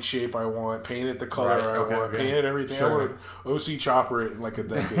gas tank shape I want, paint it the color I want, paint it everything. Sure. I would OC chopper it in like a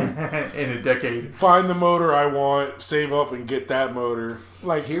decade. In a decade. Find the motor I want, save up and get that motor.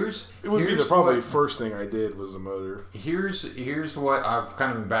 Here's probably first thing I did was the motor. Here's what I've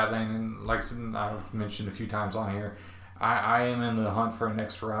kind of been battling, and like I've mentioned a few times on here. I am in the hunt for a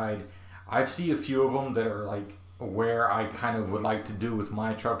next ride. I've seen a few of them that are like where I kind of would like to do with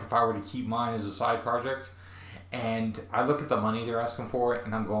my truck if I were to keep mine as a side project. And I look at the money they're asking for it,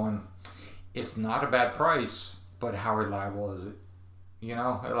 and I'm going, it's not a bad price, but how reliable is it? You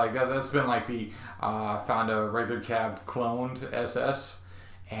know, like that's been like the found a regular cab cloned SS,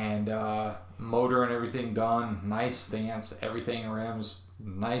 and motor and everything done, nice stance, everything rims,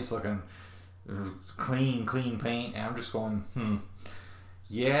 nice looking, clean paint, and I'm just going,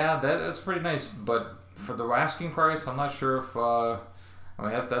 yeah, that's pretty nice, but for the asking price, I'm not sure if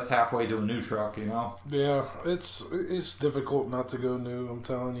that's halfway to a new truck, you know. Yeah, it's difficult not to go new. I'm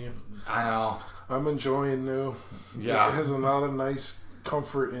telling you. I know. I'm enjoying new. Yeah, it has a lot of nice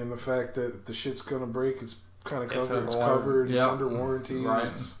comfort in the fact that if the shit's gonna break, it's kind of covered. It's covered. Yep. It's under warranty.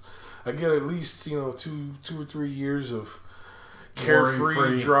 Right. I get at least 2 or 3 years of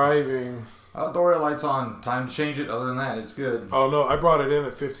carefree driving. The oil light's on. Time to change it. Other than that, it's good. Oh no, I brought it in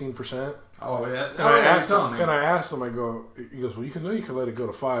at 15%. Oh yeah. And I asked him. I go. He goes, well, you can let it go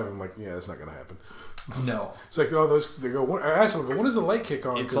to 5. I'm like, yeah, that's not gonna happen. No. It's like, oh, they go. I asked him, when does the light kick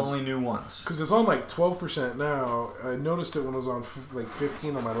on? It's only new ones. Because it's on like 12% now. I noticed it when it was on like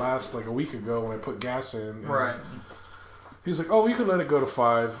 15 on my last, like a week ago when I put gas in. Right. He's like, oh, you can let it go to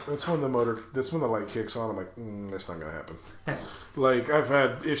 5. That's when the light kicks on. I'm like, that's not gonna happen. Like, I've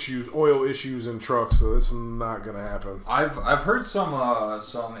had oil issues in trucks, so that's not gonna happen. I've heard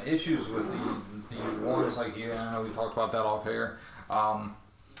some issues with the ones like you. And I know we talked about that off air.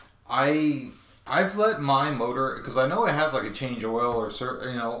 I've let my motor, because I know it has like a change oil or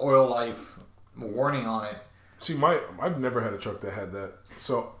oil life warning on it. See, I've never had a truck that had that,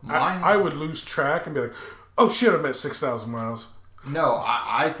 so I would lose track and be like, oh shit, I'm at 6,000 miles. No,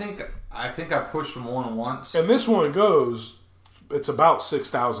 I think I pushed them on once. And this one goes, it's about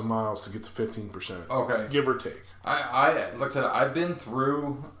 6,000 miles to get to 15%. Okay, give or take. I looked at it. I've been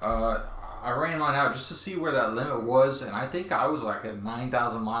through. I ran mine out just to see where that limit was, and I think I was like at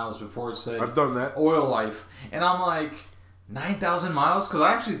 9,000 miles before it said I've done that oil life, and I'm like 9,000 miles because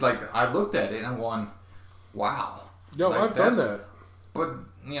I actually I looked at it and I'm going, wow. Yo, like, I've done that. But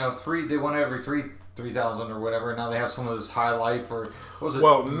they went every 3,000 or whatever. Now they have some of this high life or what was it?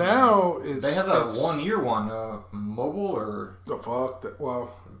 Well, now they have a 1 year one, mobile or the fuck that.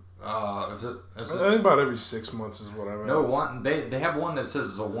 Well. Is it? I think about every 6 months is what I mean. No, one. They have one that says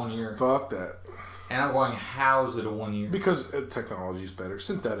it's a 1 year. Fuck that. And I'm going, how is it a 1 year? Because technology is better.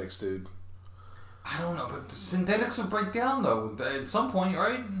 Synthetics, dude. I don't know, but synthetics will break down though at some point,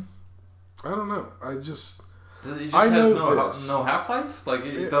 right? I don't know. It just has no half life. Like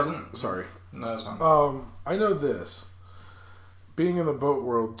it doesn't. Sorry. No, that's fine. I know this. Being in the boat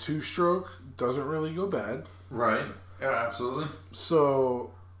world, 2-stroke doesn't really go bad. Right. Yeah, absolutely.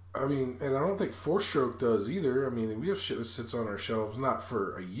 So. I mean, and I don't think 4-stroke does either. I mean, we have shit that sits on our shelves, not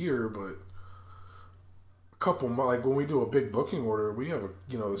for a year, but a couple months. Like when we do a big booking order, we have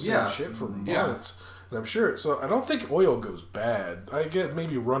the same shit for months. Yeah. And I'm sure. So I don't think oil goes bad. I get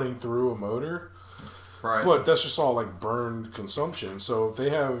maybe running through a motor, right? But that's just all like burned consumption. So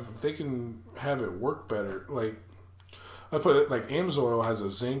if they can have it work better, like I put it like AMSOIL has a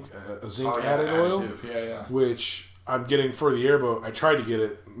zinc added oil, which I'm getting for the airboat. I tried to get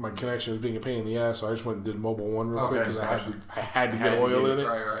it. My connection was being a pain in the ass, so I just went and did Mobile One real quick because I had to get oil in it.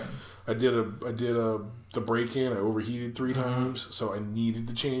 Right. I did the break in. I overheated 3 times, so I needed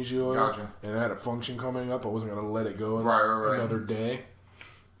to change the oil. Gotcha. And I had a function coming up. I wasn't going to let it go another day.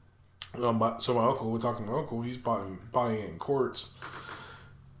 So my uncle, we talked to my uncle. He's buying it in quarts,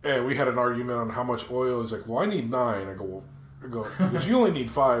 and we had an argument on how much oil. He's like, "Well, I need 9." I go, because you only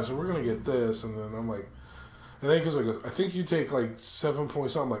need 5, so we're going to get this. And then I'm like. And then he goes, I think you take like 7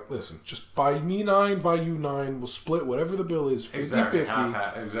 point something. I'm like, listen, just buy me 9, buy you 9. We'll split whatever the bill is,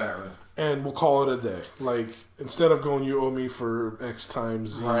 50-50. Exactly. And we'll call it a day. Like, instead of going, you owe me for X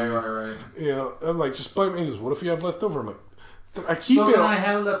times Z. Right. I'm like, just buy me. He goes, what if you have left over? I'm like, I keep it. I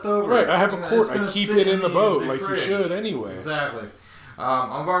have left over. Right, I have a quart. I keep it in the boat like you should anyway. Exactly.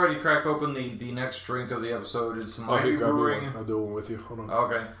 I've already cracked open the next drink of the episode. It's Miami Brewing. I'll do one with you. Hold on.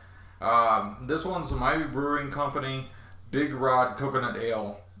 Okay. This one's the Miami Brewing Company Big Rod Coconut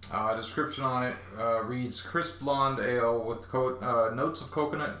Ale. Description on it reads crisp blonde ale with notes of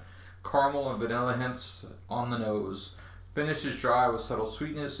coconut, caramel, and vanilla hints on the nose. Finish is dry with subtle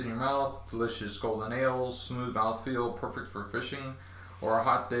sweetness in your mouth. Delicious golden ales, smooth mouthfeel, perfect for fishing or a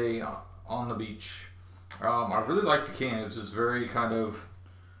hot day on the beach. I really like the can. It's just very kind of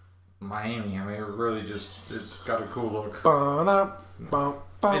Miami. I mean, it really it's got a cool look.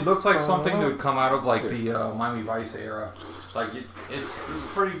 It looks like something that would come out of like the Miami Vice era. Like it's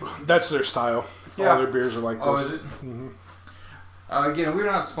pretty. That's their style. Yeah. All their beers are like this. Oh, is it? Mm-hmm. Again, we're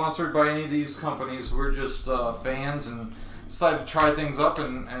not sponsored by any of these companies. We're just fans and decided to try things up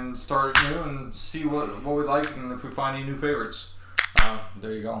and start new and see what we like and if we find any new favorites.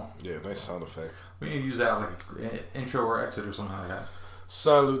 There you go. Yeah, nice sound effect. We need to use that like intro or exit or something like that.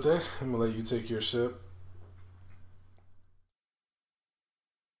 Salute. I'm gonna let you take your sip.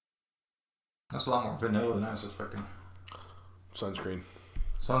 That's a lot more vanilla than I was expecting. Sunscreen.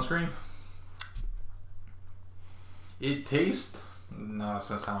 Sunscreen? It tastes... No, it's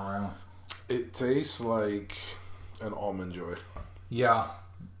gonna sound wrong. It tastes like an Almond Joy. Yeah.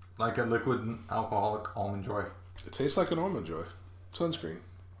 Like a liquid alcoholic Almond Joy. It tastes like an Almond Joy. Sunscreen.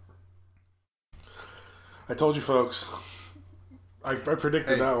 I told you folks. I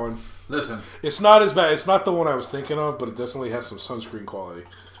predicted that one. Listen. It's not as bad. It's not the one I was thinking of, but it definitely has some sunscreen quality.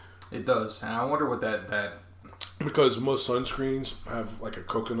 It does. And I wonder what that... Because most sunscreens have like a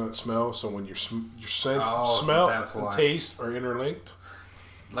coconut smell, so when your scent, smell, and taste are interlinked.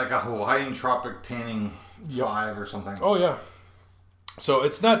 Like a Hawaiian Tropic Tanning 5 or something. Oh, yeah. So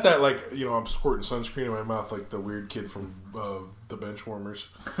it's not that like, I'm squirting sunscreen in my mouth like the weird kid from the Benchwarmers.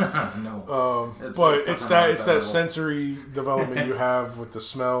 No. But it's that sensory development you have with the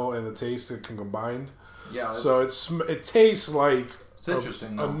smell and the taste that can combine. Yeah. So it tastes like it's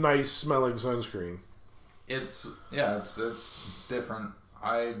interesting, a nice smelling sunscreen. It's different.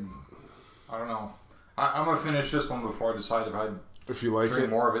 I don't know. I'm gonna finish this one before I decide if you like drink it.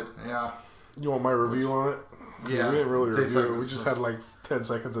 More of it. Yeah. You want my review on it? Yeah. We didn't really review it. We just had like 10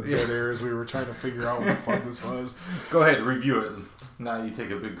 seconds of dead air as we were trying to figure out what the fuck this was. Go ahead, review it. Now you take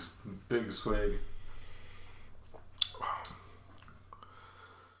a big swig.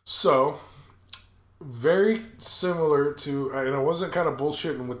 So, very similar to, and I wasn't kind of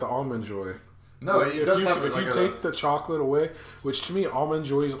bullshitting with the Almond Joy. No, it does have if you take the chocolate away, which to me Almond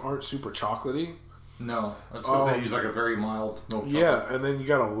Joys aren't super chocolatey. No, that's because they use like a very mild milk chocolate. Yeah, and then you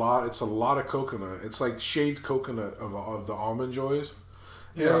got it's a lot of coconut. It's like shaved coconut of the Almond Joys.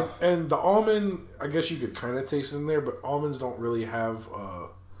 Yeah. And the almond, I guess you could kind of taste in there, but almonds don't really have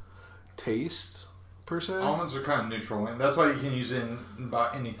taste per se. Almonds are kind of neutral, and that's why you can use it in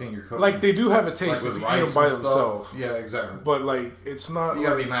about anything you're cooking. Like they do have a taste if you eat them by themselves. Yeah, exactly. But like it's not. You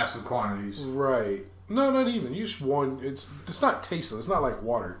gotta be massive quantities, right? No, not even. You just one. It's not tasteless. It's not like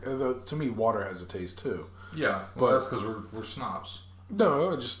water. To me, water has a taste too. Yeah, well, that's because we're snobs.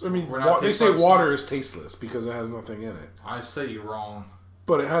 No, they say water is tasteless because it has nothing in it. I say you're wrong.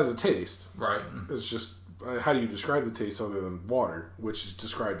 But it has a taste. Right. It's just, how do you describe the taste other than water, which is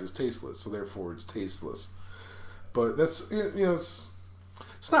described as tasteless, so therefore it's tasteless. But that's, it's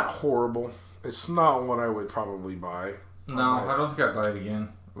not horrible. It's not what I would probably buy. No, I don't think I'd buy it again.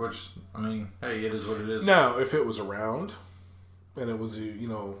 Which, hey, it is what it is. Now, if it was around, and it was,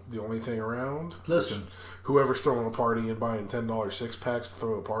 the only thing around. Listen. Whoever's throwing a party and buying $10 6-packs to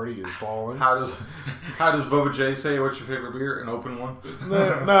throw a party is balling. How does Boba J say, what's your favorite beer? An open one?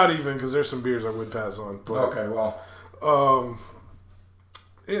 Not even, because there's some beers I would pass on. But, okay, well.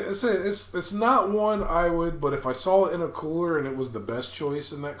 It's not one I would, but if I saw it in a cooler and it was the best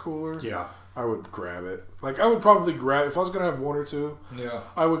choice in that cooler, yeah, I would grab it. Like, I would probably grab, if I was going to have one or two,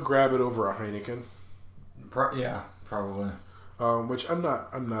 I would grab it over a Heineken. Yeah, probably. Which I'm not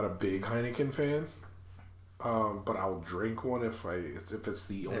a big Heineken fan. But I'll drink one if it's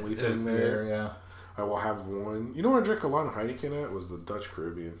the only thing there. Yeah, I will have one. You know where I drank a lot of Heineken at was the Dutch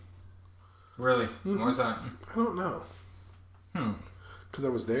Caribbean. Really? Mm-hmm. Why's that? I don't know. Because I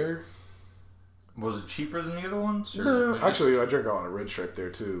was there. Was it cheaper than the other ones? No, actually, I drank a lot of Red Stripe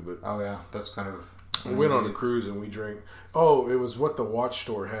there too. But oh yeah, that's kind of. We went on a cruise and we drank. Oh, it was what the watch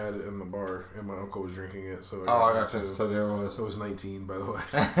store had in the bar, and my uncle was drinking it. So I got you. So there was. So it was 19, by the way.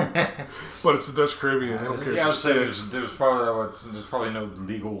 But it's the Dutch Caribbean. They don't care. Yeah, I was saying there's probably no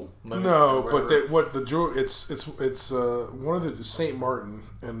legal limit. No, but it's one of the Saint Martin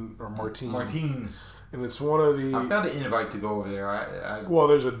or Martine. Martine. And it's one of the. I've got an invite to go over there. Well,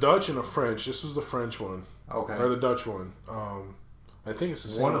 there's a Dutch and a French. This was the French one. Okay. Or the Dutch one. I think it's the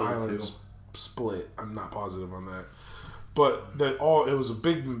same islands split. I'm not positive on that. But it was a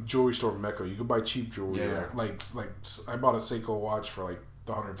big jewelry store mecca. You could buy cheap jewelry there. Like I bought a Seiko watch for like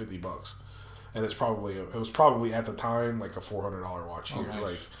 $150, and it was probably at the time like a $400 watch here.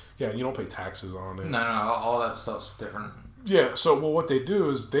 Nice. And you don't pay taxes on it. No, all that stuff's different. Yeah, so what they do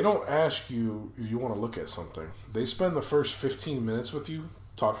is they don't ask you if you want to look at something. They spend the first 15 minutes with you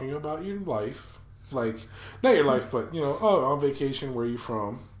talking about your life. Like, not your life, but, on vacation, where are you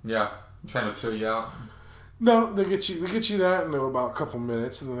from? Yeah, I'm trying to fill you out. No, they get you that in about a couple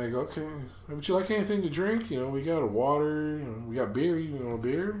minutes, and then they go, okay, would you like anything to drink? We got a water, we got beer. You want a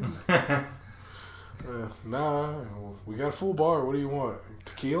beer? Nah, we got a full bar. What do you want?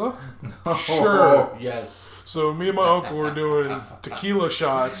 Tequila? Sure. Yes. So me and my uncle were doing tequila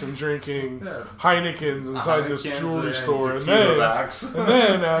shots and drinking Heinekens inside this jewelry store, and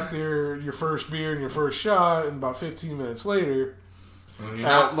then after your first beer and your first shot, and about 15 minutes later. When you're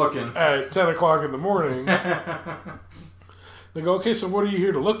not looking. At 10 o'clock in the morning, they go, okay, so what are you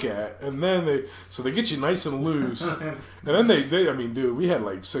here to look at? And then they get you nice and loose. And then they I mean, dude, we had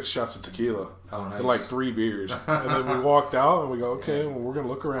like 6 shots of tequila. Oh, nice. And like 3 beers. And then we walked out and we go, okay, well, we're going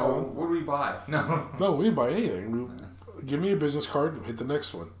to look around. Oh, what do we buy? No, we didn't buy anything. Give me a business card and hit the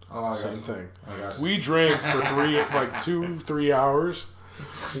next one. Oh, Same thing. I we drank for 2-3 hours,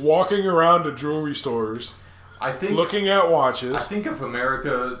 walking around to jewelry stores. Looking at watches. I think if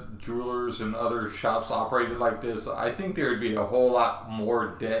America jewelers and other shops operated like this, I think there would be a whole lot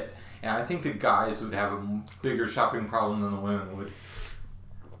more debt, and I think the guys would have a bigger shopping problem than the women would.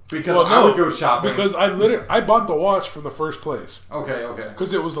 Because I would go shopping. Because I bought the watch from the first place. Okay.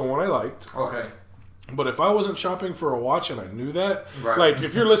 Because it was the one I liked. Okay. But if I wasn't shopping for a watch and I knew that, right. Like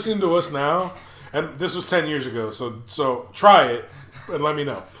if you're listening to us now, and this was 10 years ago, so try it and let me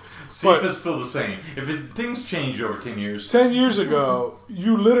know. See if it's still the same. Things change over 10 years. 10 years ago,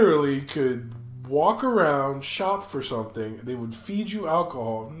 you literally could walk around, shop for something. They would feed you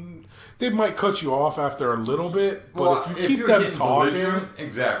alcohol. They might cut you off after a little bit, but if you keep them talking...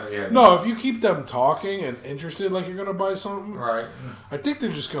 Exactly, yeah. No, if you keep them talking and interested like you're going to buy something, right. I think they're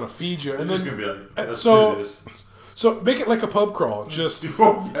just going to feed you. They're just going to be like, let's do this. So make it like a pub crawl. Just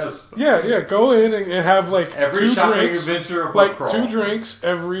yes. Yeah. Go in and have like every 2 shopping drinks, adventure, a pub like crawl. 2 drinks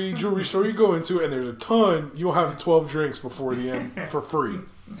every jewelry store you go into, and there's a ton. You'll have 12 drinks before the end for free.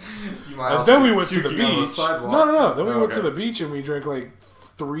 And then we went to the beach. No. Then we went to the beach and we drank like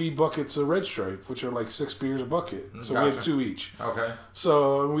 3 buckets of Red Stripe, which are like 6 beers a bucket. So we had 2 each. Okay.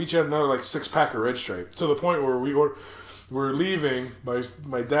 So we each had another like 6-pack of Red Stripe, to the point where we were leaving.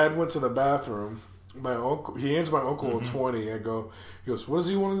 My dad went to the bathroom. My uncle, he hands my uncle a 20. He goes, what does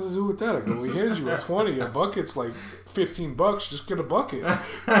he want to do with that? I go, we handed you a 20. A bucket's like $15. Just get a bucket.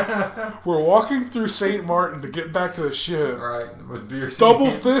 We're walking through St. Martin to get back to the ship. Right. With beer. Double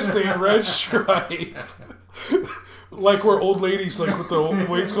fisting Red Stripe. Like we're old ladies, like with the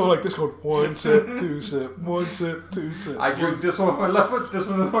weights going like this, going 1 sip, 2 sip, 1 sip, 2 sip. I drink this one with my left foot, this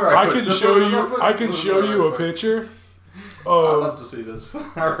one with my right foot. I can show you a picture. I'd love to see this.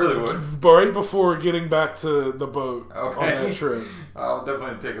 I really would. But right before getting back to the boat on that trip. I'll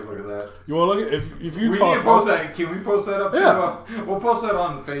definitely take a look at that. You want to look at if you we talk? Need to post that. Can we post that up? Yeah. Too? We'll post that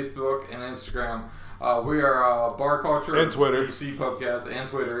on Facebook and Instagram. We are Bar Culture and Twitter. BC Pubcast and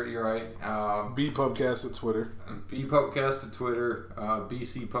Twitter. You're right. B Pubcast at Twitter. B Pubcast at Twitter.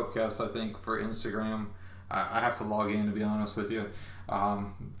 BC Pubcast, I think, for Instagram. I have to log in, to be honest with you.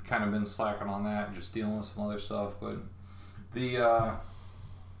 Kind of been slacking on that and just dealing with some other stuff, but.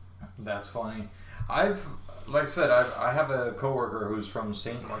 That's funny. Like I said, I have a coworker who's from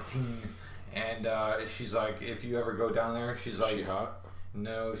Saint Martin, and she's like, if you ever go down there, she's like, she hot?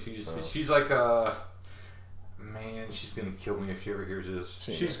 No, she's like man, she's gonna kill me if she ever hears this.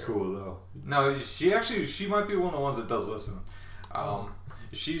 She's cool though. No, she might be one of the ones that does listen. Are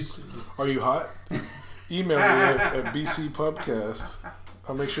you hot? Email me at BC Pubcast.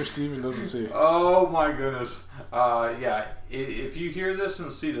 I'll make sure Steven doesn't see it. Oh my goodness. Yeah. If you hear this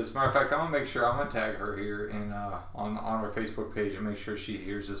and see this, matter of fact, I'm gonna make sure I'm gonna tag her here in on our Facebook page and make sure she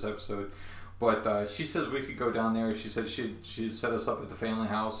hears this episode. But she says we could go down there. She said she'd set us up at the family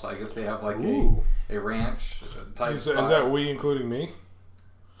house. I guess they have like a ranch type. Is that we including me?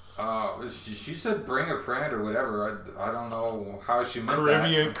 She said bring a friend or whatever. I don't know how she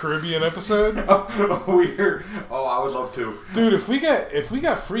meant Caribbean episode. Weird. Oh, I would love to, dude. If we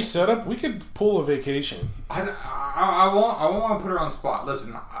got free setup, we could pull a vacation. I won't want to put her on spot.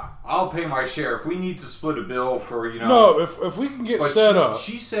 Listen, I'll pay my share if we need to split a bill for No, if we can get set up.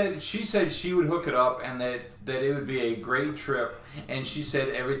 She said she would hook it up and that it would be a great trip. And she said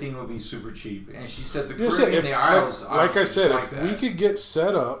everything would be super cheap. And she said the Caribbean, the Isles. Like I said, if we could get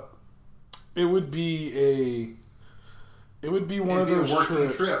set up. It would be one of those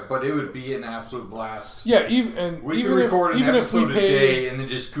trips. Trip, but it would be an absolute blast. Yeah, even if we paid and then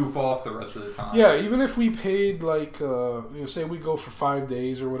just goof off the rest of the time. Yeah, even if we paid like say we go for 5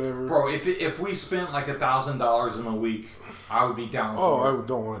 days or whatever. Bro, if we spent like $1,000 in a week, I would be down. I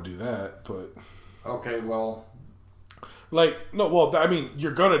don't want to do that, but okay, well. Like no, well I mean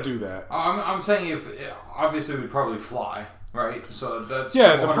you're gonna do that. I'm saying if obviously we'd probably fly. Right, so that's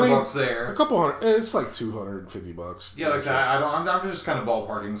yeah, the $100 there. A couple hundred. It's like $250. Yeah, like I'm just kind of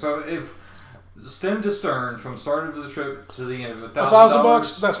ballparking. So if stem to stern from start of the trip to the end of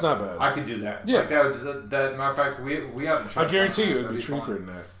 $1,000, that's not bad. I could do that. Yeah, like that. Matter of fact, we have to try. I guarantee you it'd be cheaper than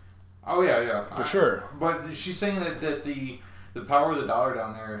that. Oh yeah, for sure. But she's saying that the power of the dollar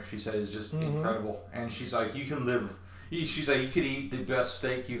down there, she said, is just incredible. And she's like, you can live. She's like, you could eat the best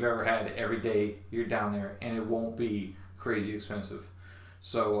steak you've ever had every day you're down there, and it won't be crazy expensive.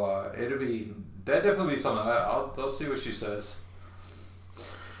 So that definitely be something. I'll see what she says.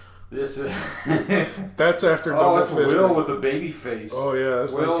 This is that's after double it's fisting. Will with a baby face. Oh yeah,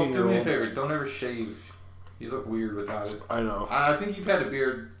 that's Will. 19-year-old. Do me a favor. Don't ever shave. You look weird without it. I know. I think you've had a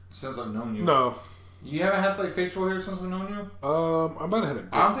beard since I've known you. No. You haven't had like facial hair since I've known you. I might have had a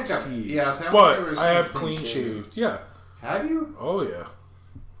good I don't think I've. Yeah, but I have clean shaved. Yeah. Have you? Oh yeah.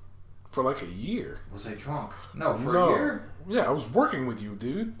 For like a year. Was I drunk? No, for a year. Yeah, I was working with you,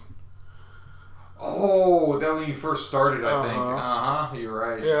 dude. Oh, that when you first started, I think. You're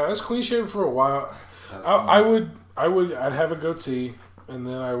right. Yeah, I was clean shaven for a while. I'd have a goatee, and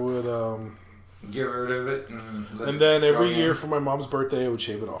then I would get rid of it, and then every year for my mom's birthday, I would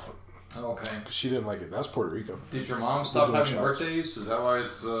shave it off. Okay. Because she didn't like it. That's Puerto Rico. Did your mom stop having birthdays? Is that why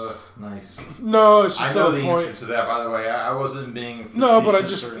it's nice? No, it's just I know the answer to that, by the way. I wasn't being but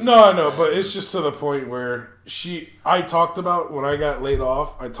I know, but it's just to the point where I talked about, when I got laid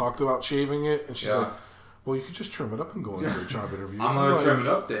off, I talked about shaving it, and she's like, well, you could just trim it up and go into a job interview. I'm going to trim it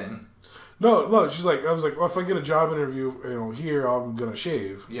up then. No, she's like, I was like, well, if I get a job interview, here, I'm gonna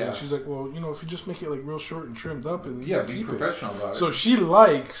shave. Yeah. And she's like, well, if you just make it like real short and trimmed up, and be professional about it. So she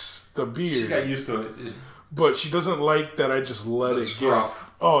likes the beard. She got used to it, but she doesn't like that I just let it scruff. Get.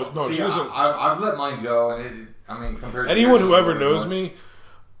 Oh no, she doesn't. I've let mine go, and compared to anyone who ever knows me,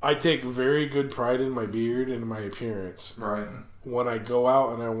 I take very good pride in my beard and my appearance. Right. When I go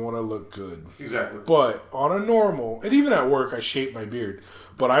out and I want to look good. Exactly. But on a normal, and even at work, I shape my beard.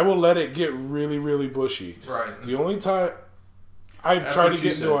 But I will let it get really, really bushy. Right. The only time I've tried to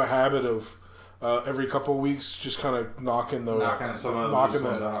get into a habit of every couple of weeks, just kind of knocking the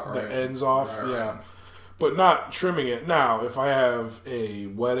ends off. Right. Yeah. But not trimming it. Now, if I have a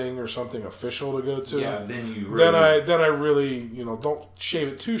wedding or something official to go to, then I really don't shave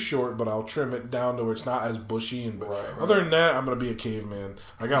it too short, but I'll trim it down to where it's not as bushy. And other than that, I'm gonna be a caveman.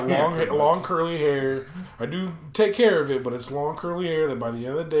 I got long curly hair. I do take care of it, but it's long curly hair that by the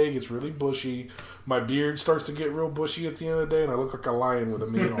end of the day it gets really bushy. My beard starts to get real bushy at the end of the day, and I look like a lion with a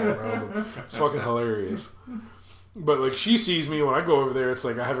mane all around him. It's fucking hilarious. But like, she sees me when I go over there, it's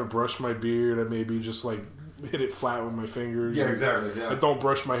like I haven't brushed my beard. I maybe just like hit it flat with my fingers. Yeah, exactly. Yeah. I don't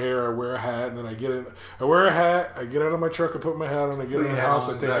brush my hair. I wear a hat, and then I wear a hat. I get out of my truck. I put my hat on. I get in the house.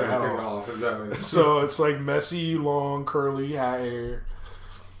 I take my hat off. Exactly. So it's like messy, long, curly hat hair,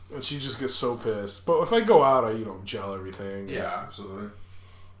 and she just gets so pissed. But if I go out, I gel everything. Yeah, absolutely.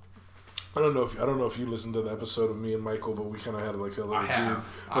 I don't know if you listened to the episode of me and Michael, but we kind of had like a little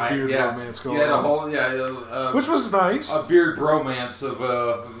beard romance going on. Which was nice. A beard romance of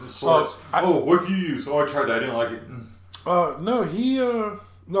sorts. What do you use? I tried that. I didn't like it.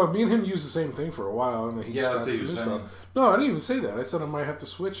 Me and him used the same thing for a while, and then he got some new stuff. No, I didn't even say that. I said I might have to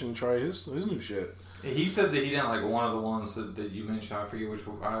switch and try his new shit. He said that he didn't like one of the ones that you mentioned. I forget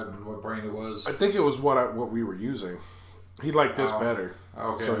what brand it was. I think it was what we were using. He liked this better.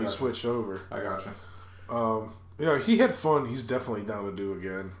 Okay. So he switched over. I gotcha. He had fun. He's definitely down to do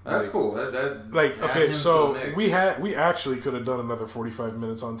again. That's cool. We actually could have done another 45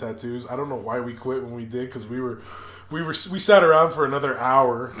 minutes on tattoos. I don't know why we quit when we did, because we sat around for another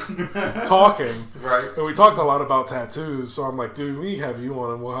hour talking. Right. And we talked a lot about tattoos. So I'm like, dude, we have you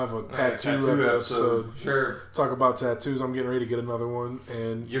on and we'll have a tattoo episode. Sure. Talk about tattoos. I'm getting ready to get another one.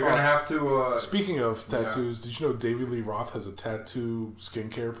 And you're going to have to... speaking of tattoos, did you know David Lee Roth has a tattoo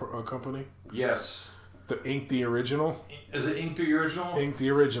skincare company? Yes. The Ink the Original. Is it Ink the Original? Ink the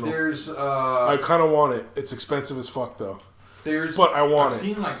Original. There's... I kind of want it. It's expensive as fuck, though. But I want it. I've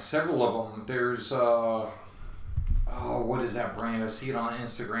seen like several of them. There's... what is that brand? I see it on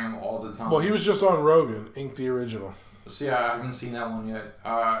Instagram all the time. Well, he was just on Rogan, Ink the Original. See, I haven't seen that one yet.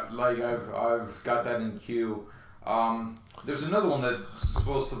 I've got that in queue. There's another one that's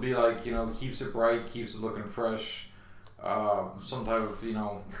supposed to be like, keeps it bright, keeps it looking fresh. Some type of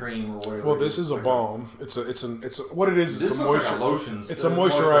cream or whatever. Well, this is a balm. It's what it is. This looks like a lotion. It's a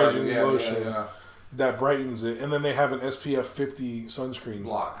moisturizing lotion that brightens it, and then they have an SPF 50 sunscreen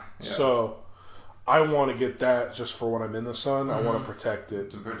block. Yeah. So I want to get that just for when I'm in the sun. I want to protect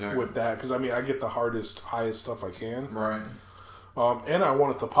it with that, because I get the highest stuff I can. Right. And I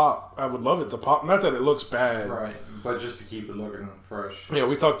want it to pop. I would love it to pop. Not that it looks bad. Right. But just to keep it looking fresh. Yeah,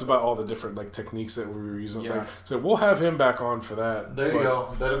 we talked about all the different like techniques that we were using. Yeah. Like, so we'll have him back on for that. There you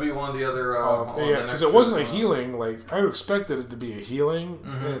go. That'll be one of the other... yeah, because it wasn't a healing. Like, I expected it to be a healing.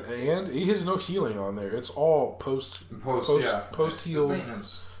 Mm-hmm. And he has no healing on there. It's all post-heal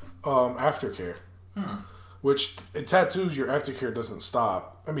maintenance. Aftercare. Which, in tattoos, your aftercare doesn't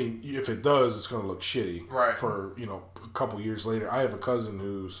stop. I mean, if it does, it's going to look shitty. Right. For, a couple years later. I have a cousin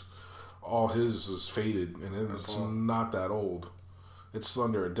who's... all his is faded, and it's not that old. It's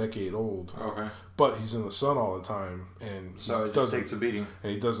under a decade old. Okay. But he's in the sun all the time, and so it just takes a beating.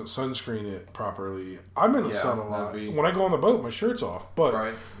 And he doesn't sunscreen it properly. I'm in the sun a lot. When I go on the boat, my shirt's off, but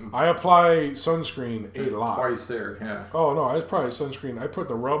I apply sunscreen a lot. Twice there, yeah. Oh no, I probably sunscreen. I put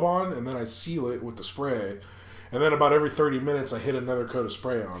the rub on, and then I seal it with the spray. And then about every 30 minutes, I hit another coat of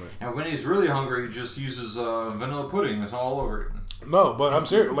spray on it. And when he's really hungry, he just uses vanilla pudding. It's all over it. No, but I'm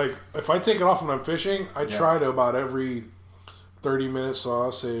serious. Like, if I take it off when I'm fishing, I try to about every 30 minutes, so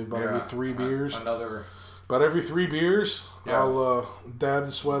I'll say about every 3 beers. About every 3 beers, I'll dab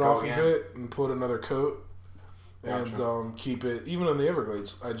the sweat off of it and put another coat. Gotcha. And keep it, even in the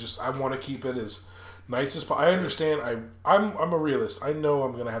Everglades, I want to keep it as nice as possible. I understand, I'm a realist. I know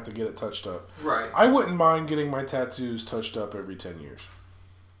I'm going to have to get it touched up. Right. I wouldn't mind getting my tattoos touched up every 10 years.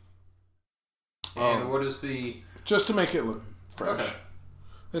 And what is the... Just to make it look fresh. Okay.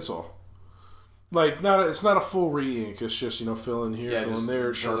 That's all. Like, it's not a full re-ink. It's just, fill in here, fill in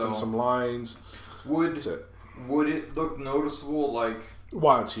there, sharpen some lines. Would it look noticeable, like...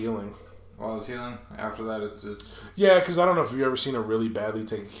 While it's healing. While it's healing? After that, it's... Yeah, because I don't know if you've ever seen a really badly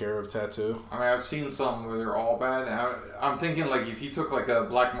taken care of tattoo. I mean, I've seen some where they're all bad. I'm thinking, like, if you took, like, a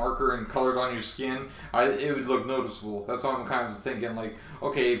black marker and colored on your skin, it would look noticeable. That's what I'm kind of thinking, like,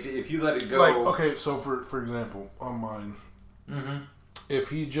 okay, if you let it go... Like, okay, so for example, on mine... Mm-hmm. If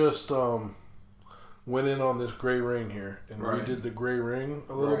he just went in on this gray ring here and redid the gray ring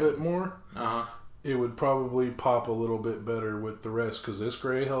a little bit more, it would probably pop a little bit better with the rest, because this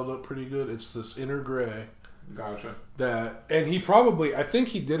gray held up pretty good. It's this inner gray. Gotcha. And he probably, I think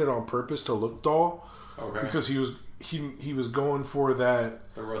he did it on purpose to look dull. Okay. Because he was going for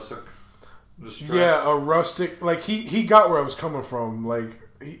that. The rustic. The stress. Yeah, a rustic. Like he got where I was coming from. Like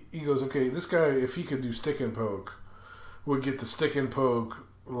he goes, okay, this guy, if he could do stick and poke, would get the stick and poke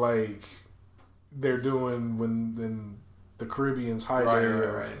like they're doing in the Caribbean's high day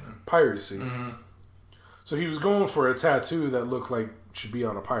of piracy. Mm-hmm. So he was going for a tattoo that looked like should be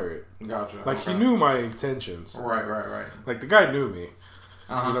on a pirate. Gotcha. Like he knew my intentions. Right. Like the guy knew me.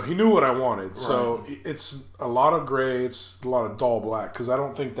 He knew what I wanted. Right. So it's a lot of gray. It's a lot of dull black, because I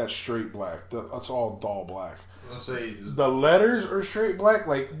don't think that's straight black. That's all dull black. Let's say the letters are straight black,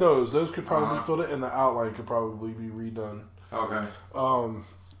 like those could probably be filled in, and the outline could probably be redone. Okay.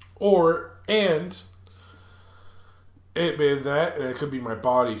 It made that, and it could be my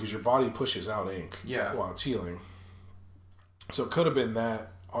body, because your body pushes out ink while it's healing. So it could have been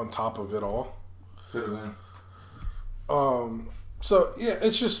that on top of it all. Could have been. So yeah,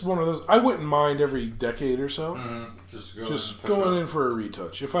 it's just one of those. I wouldn't mind every decade or so. Mm-hmm. Just going in for a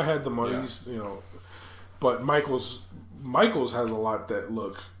retouch if I had the monies, But Michael's has a lot that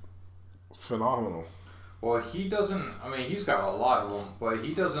look phenomenal. Well, he doesn't. I mean, he's got a lot of them, but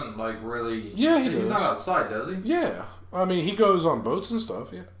he doesn't like really. Yeah, he's not outside, does he? Yeah, I mean, he goes on boats and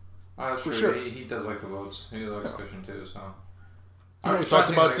stuff. Yeah, for sure. He does like the boats. He likes fishing too. So. We talked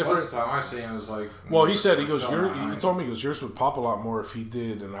about different. Most of the time I see him is like. Well, he said he told me yours would pop a lot more if he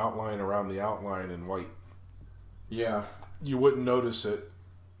did an outline around the outline in white. Yeah. You wouldn't notice it.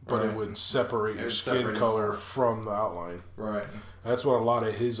 But it would separate your skin color from the outline. Right. That's what a lot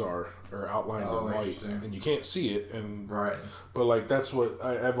of his are outlined in white. And you can't see it. But like that's what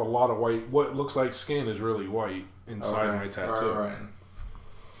I have a lot of white. What looks like skin is really white inside my tattoo. Right.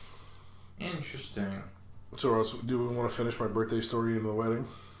 Interesting. So else, do we want to finish my birthday story in the wedding?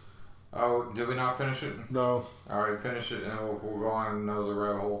 Oh, did we not finish it? No. All right, finish it, and we'll go on another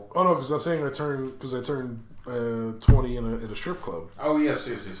rabbit hole. Oh no, because I'm saying I turned 20 at a strip club. Oh yes.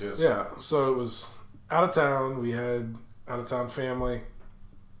 Yeah, so it was out of town. We had out of town family,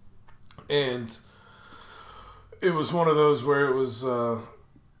 and it was one of those where it was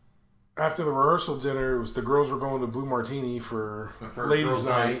after the rehearsal dinner. It was the girls were going to Blue Martini for ladies'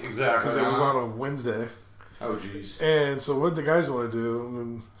 night, exactly, because it was on a Wednesday. Oh jeez. And so what the guys want to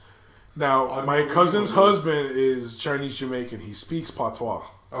do? Now my cousin's husband is Chinese Jamaican. He speaks patois.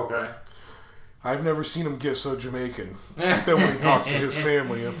 Okay. I've never seen him get so Jamaican than when he talks to his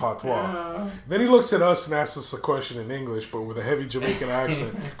family in patois. Yeah. Then he looks at us and asks us a question in English, but with a heavy Jamaican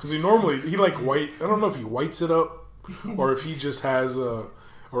accent. Because he like white. I don't know if he whites it up or if he just has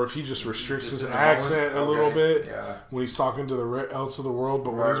or if he just restricts his accent a little bit when he's talking to the rest of the world,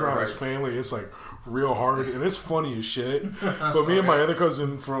 but when he's around his family, it's like real hard, and it's funny as shit. But me and my other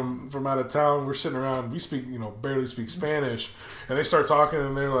cousin from out of town, we're sitting around, we speak, barely speak Spanish, and they start talking,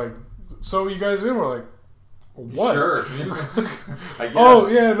 and they're like, "So you guys in?" We're like, "What?" Sure. I guess. Oh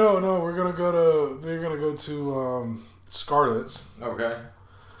yeah, no, they're gonna go to Scarlett's. Okay.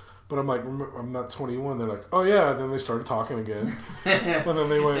 But I'm like, I'm not 21. They're like, oh yeah. Then they started talking again, and then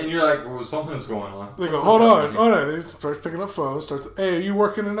they went. And you're like, well, something's going on. They go, hold on. They start picking up phones. Hey, are you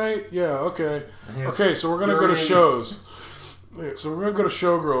working tonight? Yeah, okay. Okay, so we're gonna go to shows. Yeah, so we're gonna go to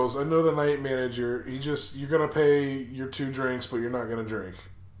Showgirls. I know the night manager. You're gonna pay your 2 drinks, but you're not gonna drink.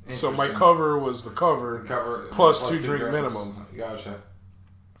 So my cover was the cover plus 2 drink minimum. Gotcha.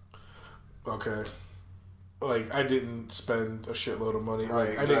 Okay. Like, I didn't spend a shitload of money.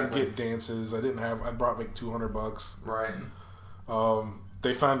 Right, exactly. I didn't get dances. I brought like $200. Right.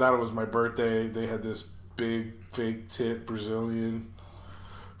 They found out it was my birthday. They had this big fake tit Brazilian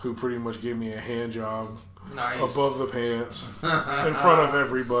who pretty much gave me a hand job above the pants in front of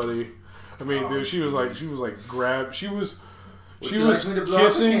everybody. I mean, dude, she was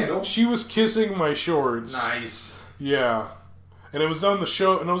kissing my shorts. Nice. Yeah. And it was on the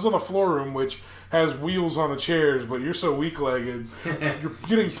show, and it was on the floor room, which has wheels on the chairs, but you're so weak-legged, you're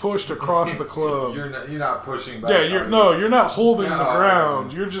getting pushed across the club. You're not pushing back. Yeah, you're not holding the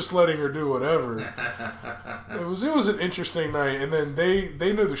ground. You're just letting her do whatever. It was an interesting night, and then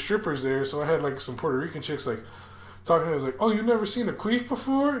they knew the strippers there, so I had like some Puerto Rican chicks like talking to me. I was like, "Oh, you've never seen a queef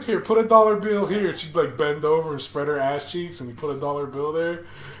before? Here, put a dollar bill here." She'd like bend over and spread her ass cheeks, and you put a dollar bill there,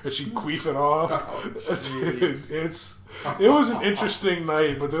 and she'd queef it off. Oh, it was an interesting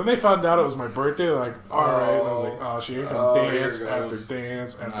night, but then they found out it was my birthday. They're like, all right. And I was like, oh, she ain't gonna dance after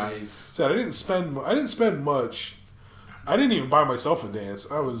dance after. Nice. So I didn't spend much. I didn't even buy myself a dance.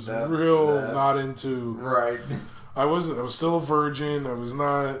 I was not into. Right. I was still a virgin. It was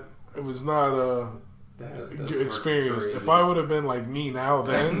not a good experience. Crazy. If I would have been like me now,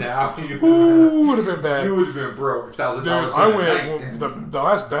 then would have been bad. You would have been broke. $1,000. Dude, I went the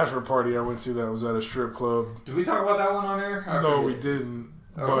last bachelor party I went to that was at a strip club. Did we talk about that one on air? No, we didn't.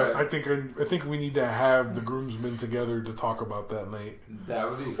 Okay. But I think we need to have the groomsmen together to talk about that night. That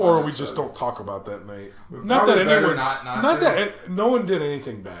would be fun. Or we just don't talk about that night. Not that anyone. Not that no one did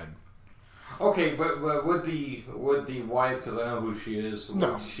anything bad. Okay, but would the wife? Because I know who she is.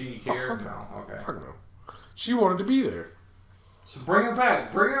 Would she care? No. Okay. Fuck no. She wanted to be there. So bring her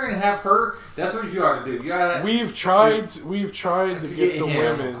back. Bring her and have her. That's what you ought to do. You gotta. We've tried to get the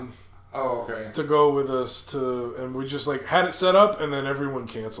women. Oh, okay. To go with us and we just like had it set up, and then everyone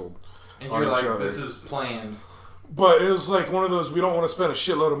canceled. And you're like, this is planned. But it was like one of those, we don't want to spend a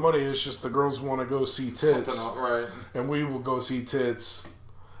shitload of money. It's just the girls want to go see tits, right? And we will go see tits,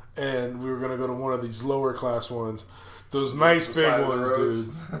 and we were gonna go to one of these lower class ones, those nice big ones,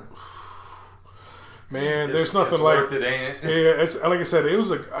 dude. Man, there's nothing like worth it, ain't it? Yeah, it's like I said. It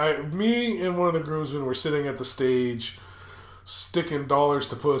was like me and one of the groomsmen were sitting at the stage, sticking dollars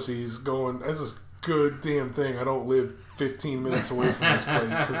to pussies, going, "That's a good damn thing. I don't live 15 minutes away from this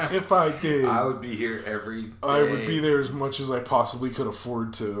place. Because if I did, I would be here every day. I would be there as much as I possibly could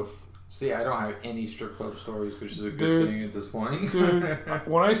afford to." See, I don't have any strip club stories, which is a good thing at this point. Dude,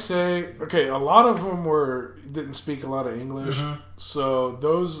 when I say, okay, a lot of them didn't speak a lot of English, so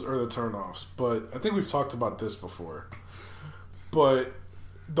those are the turnoffs. But I think we've talked about this before. But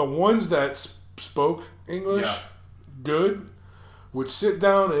the ones that spoke English, good, would sit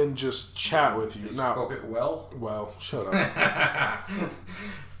down and just chat with you. They spoke it well? Well, shut up.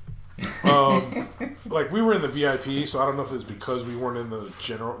 Like we were in the VIP, so I don't know if it's because we weren't in the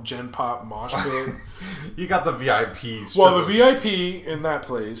Gen Pop mosh pit. You got the VIP. Well, the VIP in that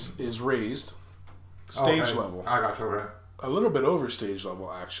place is raised stage level. I got you. Okay. A little bit over stage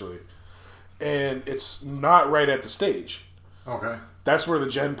level, actually, and it's not right at the stage. Okay. That's where the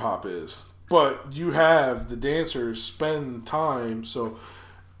Gen Pop is, but you have the dancers spend time. So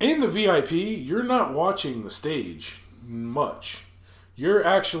in the VIP, you're not watching the stage much. You're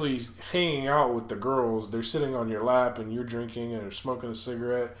actually hanging out with the girls. They're sitting on your lap and you're drinking and smoking a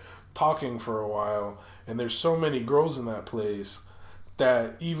cigarette, talking for a while. And there's so many girls in that place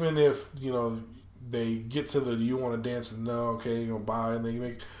that even if, they get to the you want to dance and no, okay, bye,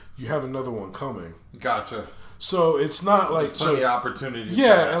 and you have another one coming. Gotcha. So it's not like there's plenty of opportunities.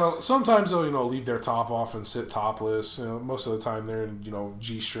 Yeah, and sometimes they'll leave their top off and sit topless. Most of the time they're in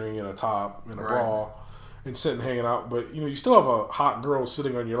G-string and a top and a bra. And sitting hanging out, but you still have a hot girl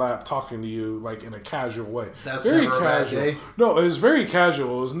sitting on your lap talking to you like in a casual way. That's very casual. A bad day. No, it was very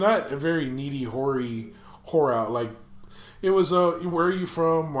casual. It was not a very needy, hoary whore out. Like, it was where are you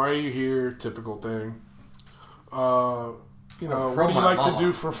from? Why are you here? Typical thing. You know, what do you like to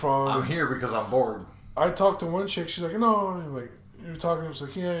do for fun? I'm here because I'm bored. I talked to one chick. She's like, no, I'm like, you're talking. She's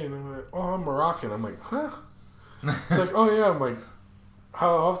like, yeah, you know, like, oh, I'm Moroccan. I'm like, huh? It's like, oh yeah. I'm like, how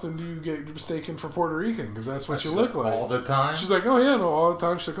often do you get mistaken for Puerto Rican? Because that's what you look like all the time. She's like, oh yeah, no, all the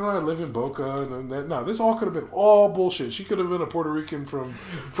time. She's like, oh, I live in Boca, and that. No, this all could have been all bullshit. She could have been a Puerto Rican from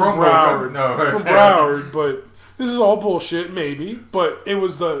Broward, from Broward, but. This is all bullshit, maybe, but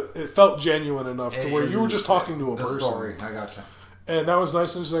it felt genuine enough to where you were just talking to a person. Story. I gotcha. And that was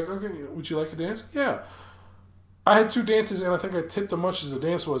nice. And she's like, okay, would you like a dance? Yeah. I had 2 dances, and I think I tipped as much as the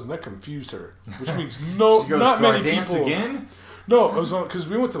dance was, and that confused her. Which means not many people. Dance again? No, it was because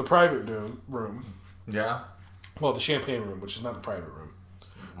we went to the private room. Yeah. Well, the champagne room, which is not the private room.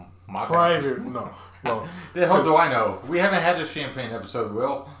 My private, no. Well, the hell do I know? We haven't had a champagne episode,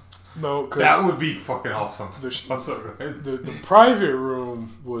 Will. No, that would be fucking awesome. The private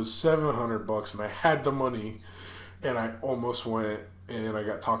room was $700, and I had the money, and I almost went, and I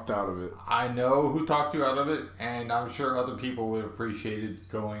got talked out of it. I know who talked you out of it, and I'm sure other people would have appreciated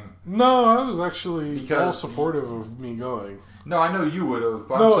going. No, I was actually all supportive of me going. No, I know you would have.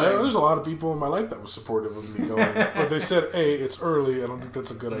 No, there's a lot of people in my life that was supportive of me going, but they said, "Hey, it's early. I don't think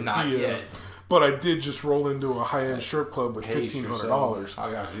that's a good idea." Not yet. But I did just roll into a high-end strip club with $1,500.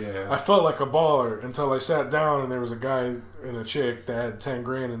 I got you, yeah. I felt like a baller until I sat down and there was a guy and a chick that had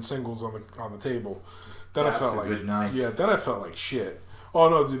 $10,000 in singles on the table. Then I felt like good night. Yeah, then I felt like shit. Oh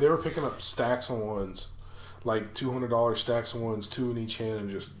no, dude, they were picking up stacks of ones, like $200 stacks of ones, 2 in each hand, and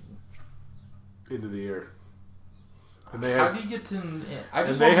just into the air. And they had, how do you get to? I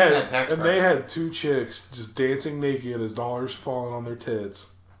just want that tax. And they had 2 chicks just dancing naked as dollars falling on their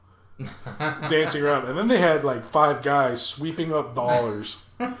tits. Dancing around, and then they had like 5 guys sweeping up dollars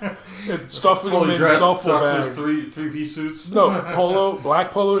and stuffing them in duffel bags. Three-piece suits. No, black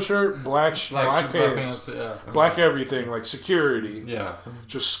polo shirt, black pants, yeah. Black everything, like security. Yeah,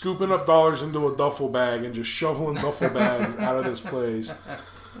 just scooping up dollars into a duffel bag and just shoveling duffel bags out of this place.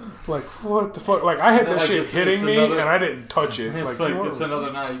 Like, what the fuck? Like, I had that shit hitting me, and I didn't touch it. It's like it's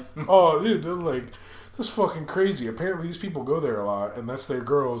another night. Oh, dude, they're like. That's fucking crazy. Apparently these people go there a lot, and that's their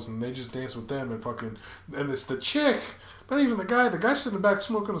girls, and they just dance with them and it's the chick, not even the guy. The guy's sitting back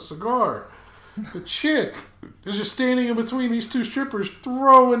smoking a cigar. The chick is just standing in between these 2 strippers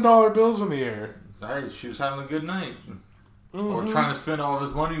throwing dollar bills in the air. Right, she was having a good night. Or trying to spend all of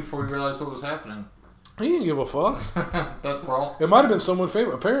his money before he realized what was happening. He didn't give a fuck. That's wrong. It might have been someone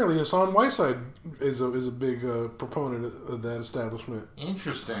famous. Apparently Hassan Whiteside is a big proponent of that establishment.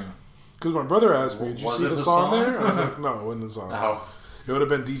 Interesting. Because my brother asked me, did you see the song there? I was like, no, it wasn't the song. Oh. It would have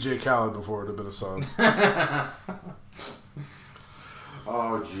been DJ Khaled before it would have been a song.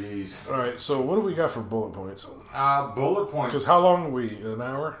 Oh, jeez. All right, so what do we got for bullet points? Bullet points. Because how long are we? An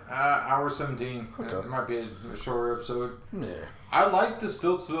hour? Hour 17. Okay. It might be a shorter episode. Yeah. I like the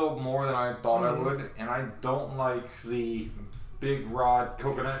Stiltsville more than I thought I would, and I don't like the Big Rod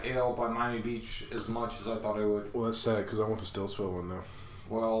Coconut Ale by Miami Beach as much as I thought I would. Well, that's sad because I want the Stiltsville one now.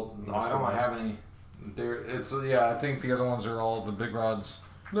 Well, I don't have any. I think the other ones are all the Big Rods.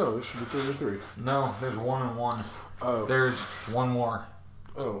 No, there should be 3 or 3. No, there's 1 and 1. Oh. There's 1 more.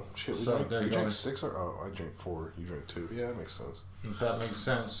 Oh, shit. We drank 6 or... Oh, I drank 4. You drank 2. Yeah, that makes sense. That makes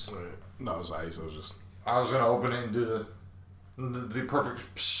sense. Right. No, it was ice. I was just... I was going to open it and do the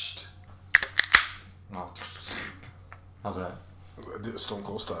perfect... Psst. Oh. How's that? I did Stone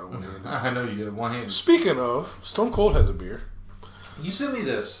Cold style one-handed. I know you did one-handed. Speaking of, Stone Cold has a beer. You sent me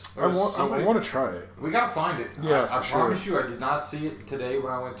this. I want to try it. We gotta find it. Yeah, I promise you, I did not see it today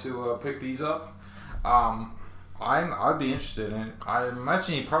when I went to pick these up. I'd be interested in it. I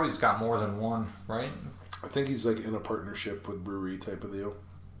imagine he probably has got more than one, right? I think he's like in a partnership with brewery type of deal.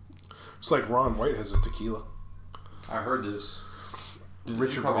 It's like Ron White has a tequila. I heard this.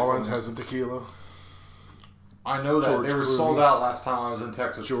 Richard Rollins has a tequila. I know that they were sold out last time I was in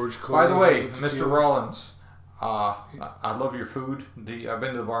Texas. George Clooney. By the way, Mr. Rollins. I love your food. I've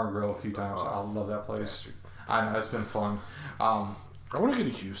been to the Bar and Grill a few times. I love that place. Bastard. I know, it's been fun. I want to go to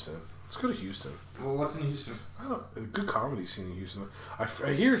Houston. Let's go to Houston. Well, what's in Houston? I don't know. A good comedy scene in Houston. I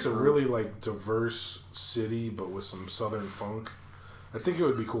hear it's a really like diverse city, but with some southern funk. I think it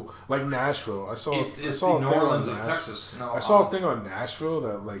would be cool. Like Nashville. I saw the New Orleans of Texas. No, I saw a thing on Nashville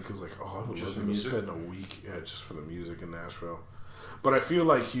that like was like, oh, I would love to spend a week just for the music in Nashville. But I feel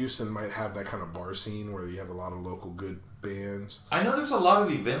like Houston might have that kind of bar scene where you have a lot of local good bands. I know there's a lot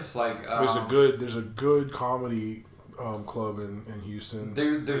of events like there's a good comedy club in Houston.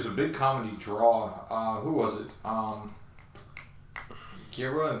 There's a big comedy draw. Who was it?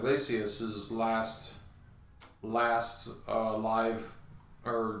 Guillermo Iglesias' last last live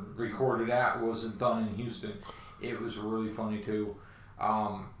or recorded at was done in Houston. It was really funny too.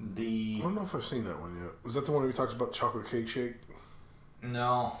 I don't know if I've seen that one yet. Was that the one where he talks about chocolate cake shake?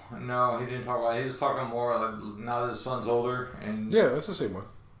 No, he didn't talk about it. He was talking more like now that his son's older and yeah, that's the same one.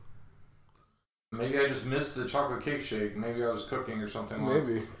 Maybe I just missed the chocolate cake shake. Maybe I was cooking or something.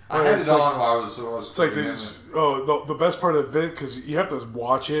 Maybe I had it on while I was. It's like the best part of it because you have to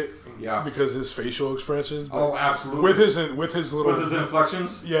watch it. Yeah. Because his facial expressions. Oh, absolutely. With his little. With his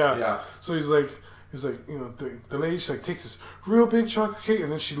inflections. Yeah. Yeah. So he's like, the lady just like takes this real big chocolate cake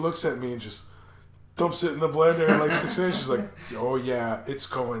and then she looks at me and just dumps it in the blender and like sticks it in. She's like, oh yeah, it's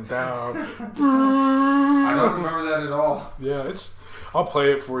going down. I don't remember that at all. Yeah, I'll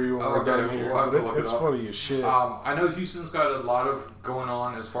play it for you when we're done here. We'll it's funny as shit. I know Houston's got a lot of going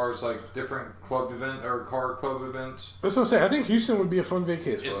on as far as like different club event or car club events. That's what I'm saying. I think Houston would be a fun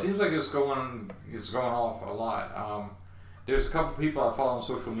vacation. It seems like it's going off a lot. There's a couple people I follow on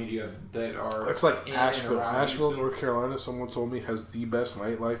social media that are. It's like Asheville, Houston. North Carolina. Someone told me has the best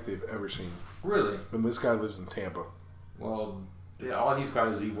nightlife they've ever seen. Really? And this guy lives in Tampa. Well, yeah, all these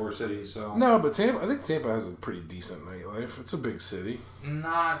guys eat war cities, so. No, but I think Tampa has a pretty decent nightlife. It's a big city.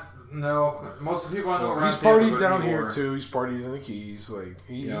 No. Most of the people I know around he's partied down here too. He's partied in the Keys. Like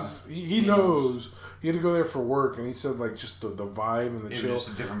he knows. He had to go there for work, and he said like just the vibe and the chill.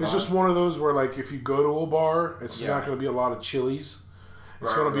 It's just one of those where like if you go to a bar, it's not going to be a lot of Chili's.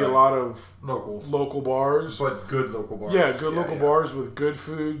 It's going to be a lot of local bars. But good local bars. Yeah, good local bars with good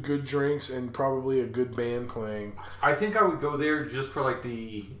food, good drinks, and probably a good band playing. I think I would go there just for like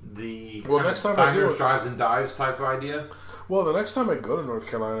the next time I do drives and dives type of idea. Well, the next time I go to North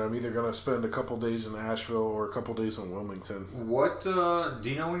Carolina, I'm either going to spend a couple days in Asheville or a couple days in Wilmington. What, do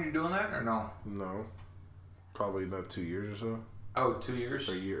you know when you're doing that or no? No. Probably not 2 years or so. Oh, 2 years?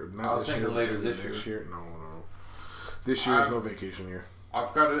 A year. Not I was thinking later this next year. No. This year is no vacation year.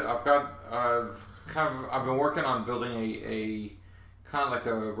 I've been working on building a kind of like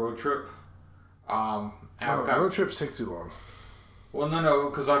a road trip. Road trips take too long. Well, no,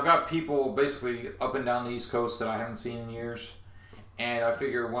 because I've got people basically up and down the East Coast that I haven't seen in years, and I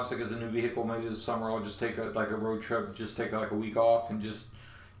figure once I get the new vehicle, maybe this summer I'll just take a road trip, just take like a week off and just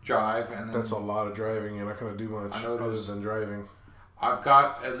drive. And then, that's a lot of driving. You're not going to do much other than driving. I've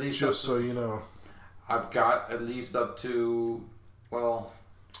got at least so you know. I've got at least up to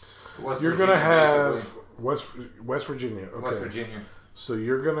you're going to have West Virginia. Okay. West Virginia. So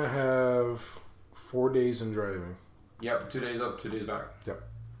you're going to have 4 days in driving. Yep, 2 days up, 2 days back. Yep.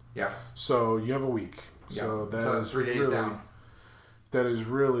 Yeah. So you have a week. Yep. So that's 3 days really, down. That is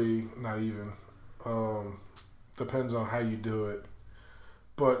really not even. Depends on how you do it.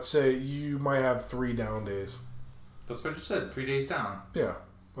 But say you might have 3 down days. That's what you said, 3 days down. Yeah.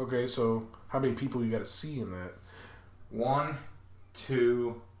 Okay, so how many people you got to see in that? 1,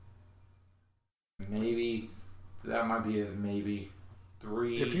 2, maybe. That might be maybe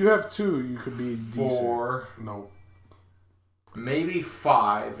 3. If you have 2, you could be decent. 4. No. Maybe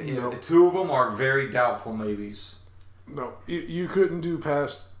 5. No. 2 of them are very doubtful maybes. No, you couldn't do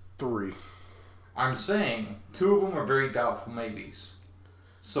past 3. I'm saying 2 of them are very doubtful maybes.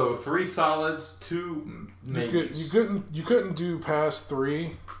 So 3 solids, 2 maybes. You couldn't do past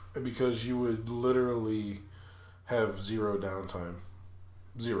 3 because you would literally have 0 downtime.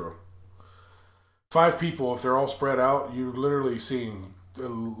 0. 5 people, if they're all spread out, you're literally seeing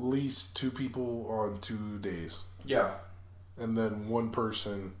at least 2 people on 2 days. Yeah. And then 1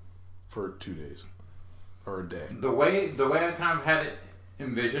 person for 2 days. Or a day. The way I kind of had it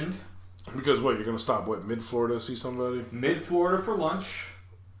envisioned. Because what, you're going to stop, mid-Florida to see somebody? Mid-Florida for lunch.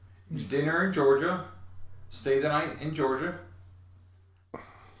 Dinner in Georgia. Stay the night in Georgia.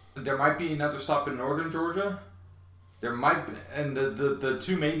 There might be another stop in northern Georgia. There might be, and the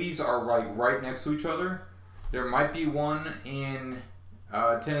 2 maybes are like right next to each other. There might be one in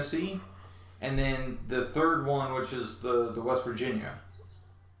Tennessee, and then the third one, which is the West Virginia.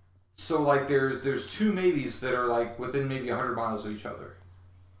 So like there's 2 maybes that are like within maybe 100 miles of each other.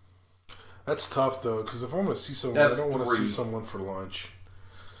 That's tough though, because if I'm going to see someone, I don't want to see someone for lunch.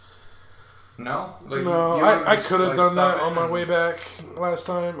 No, I could have done that on my way back last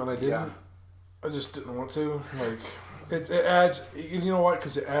time, and I didn't. Yeah. I just didn't want to. Like it adds. You know what?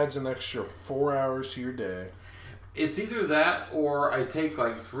 Because it adds an extra 4 hours to your day. It's either that or I take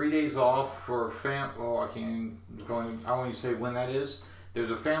like 3 days off for Well, I can't go. I won't even say when that is.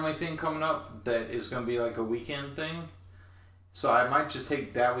 There's a family thing coming up that is going to be like a weekend thing. So I might just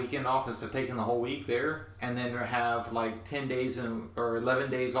take that weekend off instead of taking the whole week there, and then have like 10 days or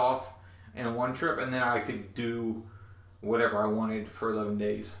 11 days off in one trip, and then I could do whatever I wanted for 11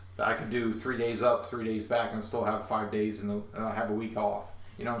 days. I could do 3 days up, 3 days back, and still have 5 days and have a week off.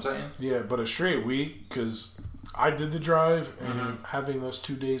 You know what I'm saying? Yeah, but a straight week, because I did the drive, and having those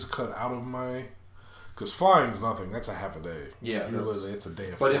 2 days cut out of my... Because flying's nothing. That's a half a day. Yeah. It's a day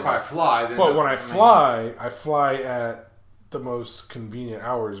of But if I fly... Then but when I fly at the most convenient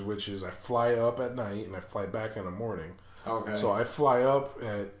hours, which is I fly up at night and I fly back in the morning. Okay. So I fly up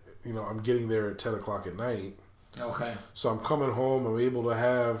at... I'm getting there at 10 o'clock at night. Okay. So I'm coming home. I'm able to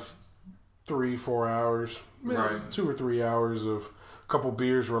have 3-4 hours, right. 2 or 3 hours of a couple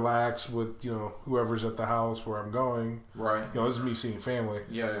beers, relax with whoever's at the house where I'm going. Right. This is me seeing family.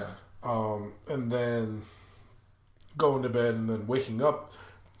 Yeah. And then going to bed and then waking up,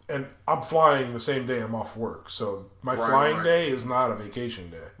 and I'm flying the same day I'm off work. So my flying day is not a vacation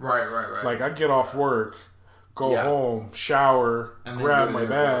day. Right. Like I get off work, go home, shower, grab my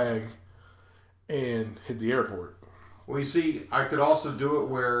bag, and hit the airport. Well, you see, I could also do it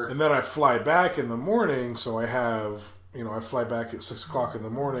where... And then I fly back in the morning, so I have, I fly back at 6 o'clock in the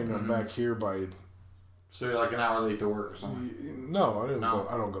morning. I'm back here by... So you're like an hour late to work or something? No, I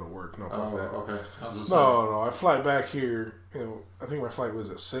don't go to work. No, fuck that. Okay. No, I fly back here, I think my flight was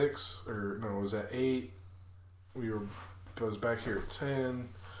at 6, or no, it was at 8. I was back here at 10.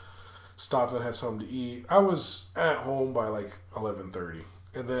 Stopped and had something to eat. I was at home by like 11:30.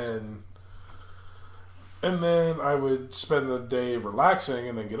 And then I would spend the day relaxing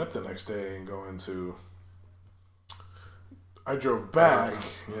and then get up the next day and go into... I drove back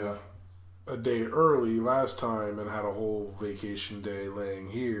a day early last time and had a whole vacation day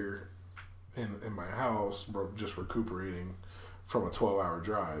laying here in my house, just recuperating from a 12-hour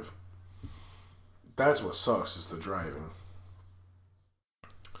drive. That's what sucks, is the driving.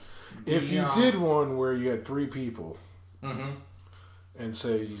 If you did one where you had 3 people and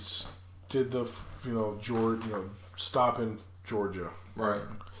say you did the... stop in Georgia. Right.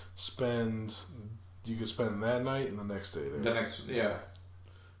 You could spend that night and the next day there.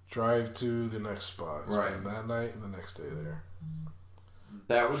 Drive to the next spot. Right. Spend that night and the next day there.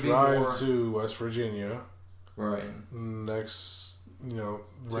 That would Drive to West Virginia. Right. Next,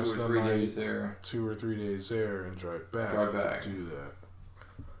 rest of the night, 2 or 3 days there. 2 or 3 days there and drive back. Do that.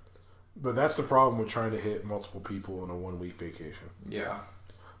 But that's the problem with trying to hit multiple people in a 1-week vacation. Yeah.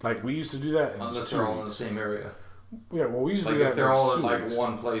 Like, we used to do that in Unless they're all in the same area. Yeah, well, we used to do that if they're all in, like,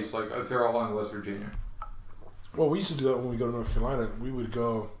 one place, like, if they're all in West Virginia. Well, we used to do that when we go to North Carolina. We would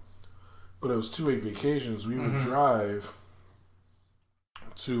go, but it was 2-week vacations. We would drive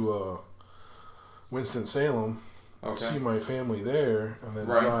to Winston-Salem, see my family there, and then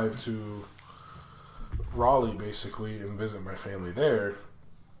drive to Raleigh, basically, and visit my family there,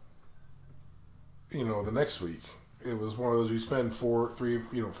 the next week. It was one of those, we spend 3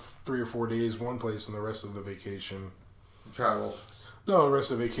 or 4 days one place and the rest of the vacation travels. No, the rest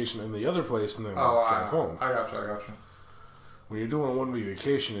of the vacation in the other place and then drive home. I got you. When you're doing a 1-week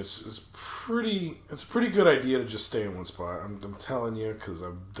vacation, it's a pretty good idea to just stay in one spot. I'm telling you, because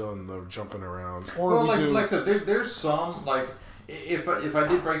I've done the jumping around. Or like I said, there's some, like, if I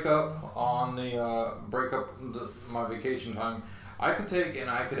did break up my vacation time, I could take and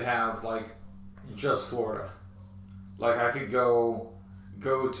I could have like just Florida. Like, I could go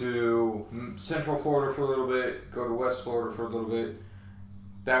to Central Florida for a little bit, go to West Florida for a little bit.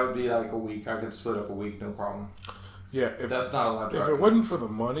 That would be like a week. I could split up a week, no problem. Yeah, that's not a lot. If it wasn't for the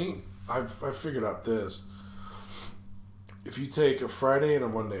money, I've figured out this. If you take a Friday and a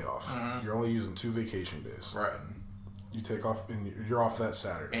Monday off, you're only using 2 vacation days. Right. You take off, and you're off that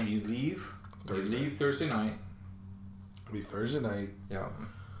Saturday. And you leave Thursday. You leave Thursday night. Leave Thursday night. Yeah.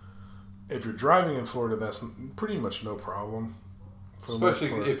 If you're driving in Florida, that's pretty much no problem. Especially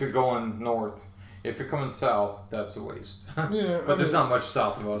if you're going north. If you're coming south, that's a waste. Yeah, but there's not much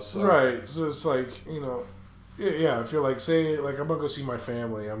south of us. So. Right. So it's like, yeah, if you're like, say, like, I'm going to go see my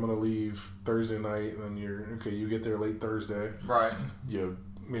family, I'm going to leave Thursday night, and then you get there late Thursday. Right. You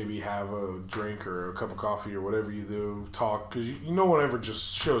maybe have a drink or a cup of coffee or whatever you do, talk, because no one ever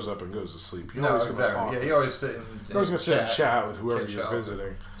just shows up and goes to sleep. You're always going to talk. Yeah, you always sit and chat with whoever you're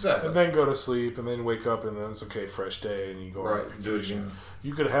visiting. Exactly. And then go to sleep, and then wake up, and then it's okay, fresh day, and you go on vacation.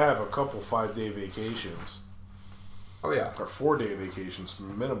 You could have a couple 5-day vacations. Oh, yeah. Or 4-day vacations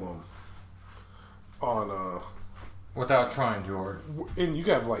minimum on without trying, George. And you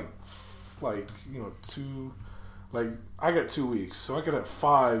got like 2, like, I got 2 weeks, so I could have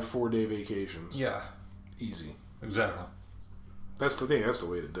 5 4-day vacations. Yeah. Easy. Exactly. That's the thing. That's the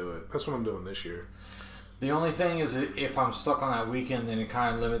way to do it. That's what I'm doing this year. The only thing is, if I'm stuck on that weekend, then it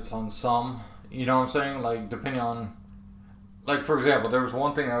kind of limits on some. You know what I'm saying? Like, depending on like for example, there was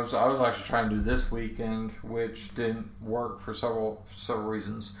one thing I was actually trying to do this weekend, which didn't work for several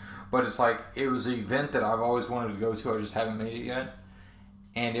reasons. But it's like it was an event that I've always wanted to go to. I just haven't made it yet,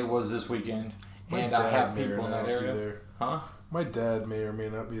 and it was this weekend. And I have people in that area. Huh? My dad may or may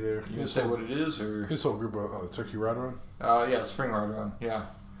not be there. You gonna say what it is, or his whole group of the Turkey Ride Run? Yeah, Spring Ride Run. Yeah.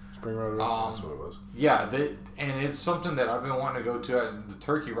 Spring Ride Run. That's what it was. Yeah, and it's something that I've been wanting to go to at the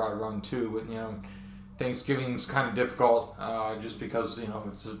Turkey Ride Run too. But Thanksgiving's kind of difficult, just because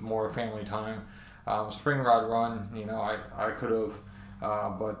it's more family time. Spring Ride Run, I could have,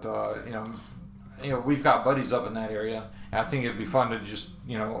 but we've got buddies up in that area. And I think it'd be fun to just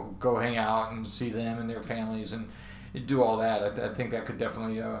go hang out and see them and their families and do all that. I think that could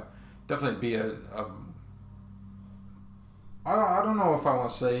definitely be a I don't know if I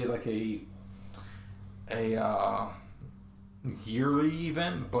want to say like a yearly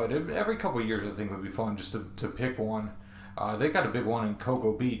event, but every couple of years I think would be fun just to pick one. They got a big one in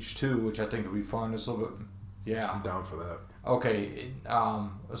Cocoa Beach too, which I think would be fun. It's a little bit, yeah. I'm down for that. Okay,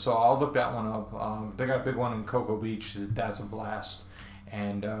 so I'll look that one up. They got a big one in Cocoa Beach. That's a blast,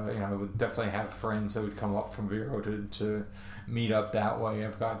 and I would definitely have friends that would come up from Vero to meet up that way.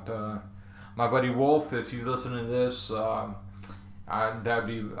 I've got my buddy Wolf. If you listen to this, that'd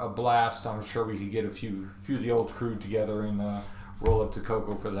be a blast. I'm sure we could get a few of the old crew together and roll up to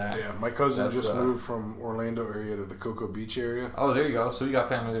Cocoa for that. Yeah, my cousin just moved from Orlando area to the Cocoa Beach area. Oh, there you go. So you got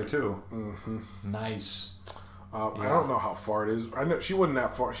family there too. Mm-hmm. Nice. I don't know how far it is. I know she wasn't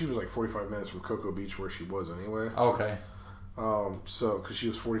that far. She was like 45 minutes from Cocoa Beach where she was anyway. Okay. So, because she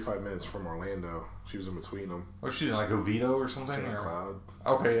was 45 minutes from Orlando. She was in between them. Was she in like Oviedo or something? St. Cloud.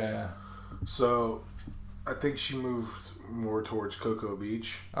 Okay, yeah. So, I think she moved more towards Cocoa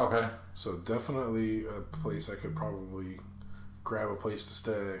Beach. Okay. So, definitely a place I could probably grab a place to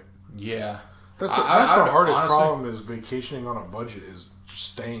stay. Yeah. That's the hardest honestly, problem is vacationing on a budget is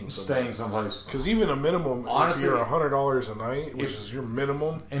staying someplace. Because even a minimum, honestly, if you're $100 a night, which is your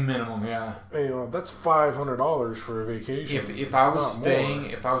minimum. Yeah. That's $500 for a vacation. If I was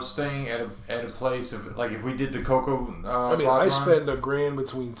staying at a place, if we did the Cocoa, I spend $1,000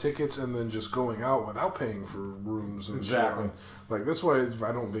 between tickets and then just going out without paying for rooms and exactly. Shit. Like that's why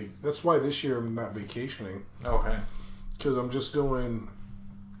that's why this year I'm not vacationing. Okay. Because I'm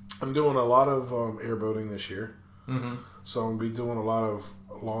doing a lot of airboating this year. Mm-hmm. So I'm going to be doing a lot of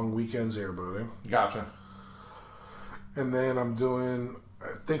long weekends airboating. Gotcha. And then I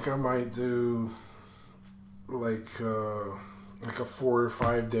think I might do like a 4 or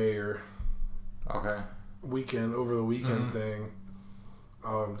 5 day or weekend over the weekend thing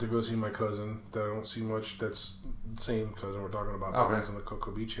to go see my cousin that I don't see much. That's the same cousin we're talking about. That lives in the Cocoa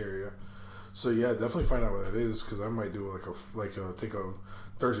Beach area. So yeah, definitely find out what that is because I might do take a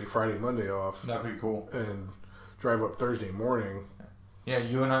Thursday, Friday, Monday off. That'd be cool. And drive up Thursday morning. Yeah,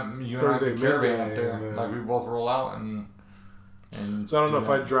 you and I Thursday caravan up there. Like we both roll out and. So I don't know if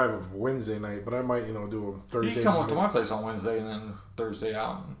I'd drive a Wednesday night, but I might do a Thursday. You can come up to my place on Wednesday and then Thursday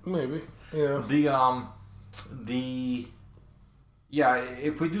out. Maybe. Yeah.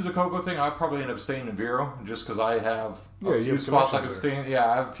 If we do the Cocoa thing, I'd probably end up staying in Vero just because I have a few have spots I could stay in.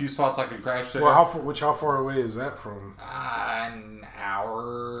 Yeah, I have a few spots I could crash there. Well, how far away is that from? An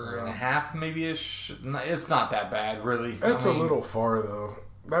hour and a half, maybe-ish. It's not that bad, really. That's a little far, though.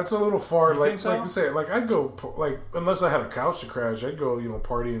 That's a little far. Like I say, I'd go unless I had a couch to crash, I'd go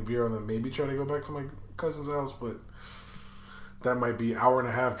party in Vero and then maybe try to go back to my cousin's house, but. That might be hour and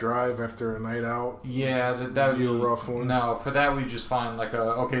a half drive after a night out. Yeah, that would be a rough one. No, for that we just find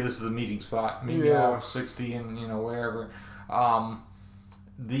this is a meeting spot. Meet me off 60 and wherever.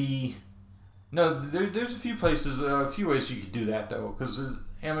 There's a few places, a few ways you could do that though, because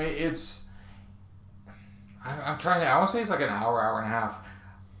it's. I'm trying to. I want to say it's like an hour and a half.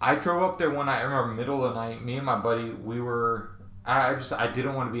 I drove up there one night. I remember middle of the night. Me and my buddy, we were. I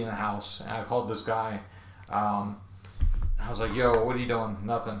didn't want to be in the house, and I called this guy. I was like, yo, what are you doing?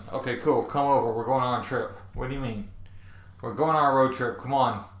 Nothing. Okay, cool. Come over. We're going on a trip. What do you mean? We're going on a road trip. Come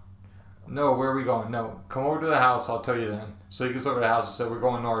on. No, where are we going? No. Come over to the house. I'll tell you then. So he gets over to the house and said, we're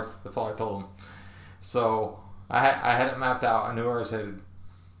going north. That's all I told him. So I had it mapped out. I knew where I was headed.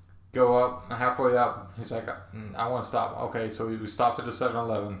 Go up. Halfway up. He's like, I want to stop. Okay, so we stopped at a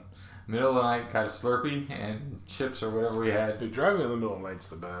 7-Eleven. Middle of the night, got a Slurpee and chips or whatever we had. Dude, driving in the middle of the night's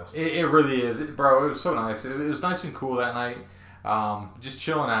the best. It really is. Bro, it was so nice. It was nice and cool that night. Just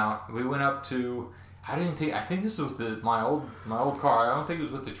chilling out. We went up to... I think this was with my old car. I don't think it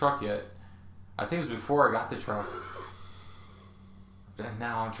was with the truck yet. I think it was before I got the truck. And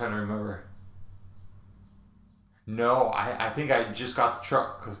now I'm trying to remember. No, I think I just got the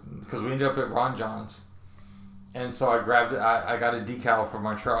truck because we ended up at Ron John's. and so I grabbed it. I got a decal for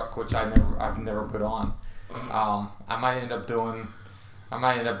my truck, which I've never put on. I might end up throwing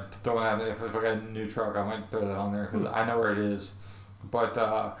that if I got a new truck. I might throw that on there because I know where it is. But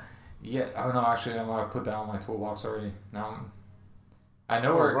yeah, oh no, actually, I'm gonna put that on my toolbox already. Now I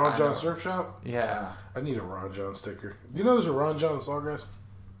know where Ron John Surf Shop. Yeah, I need a Ron John sticker. Do you know there's a Ron John in Sawgrass?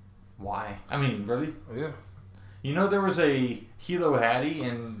 Why? I mean, really? Yeah. You know there was a Hilo Hattie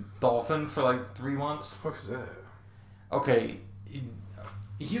in Dolphin for like 3 months? What the fuck is that? Okay,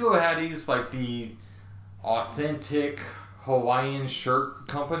 Hilo Hattie's like the authentic Hawaiian shirt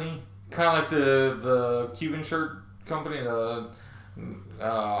company. Kind of like the Cuban shirt company.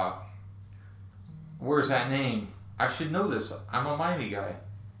 Where's that name? I should know this. I'm a Miami guy.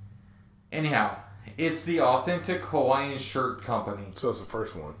 Anyhow, it's the authentic Hawaiian shirt company. So it's the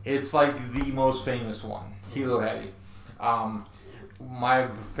first one. It's like the most famous one, Hilo Hattie. My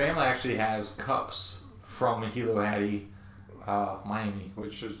family actually has cups from Hilo Hattie, Miami,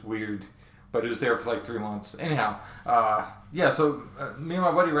 which is weird, but it was there for like 3 months. Anyhow, yeah. So me and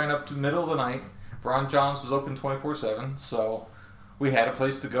my buddy ran up to the middle of the night. Ron John's was open 24/7, so we had a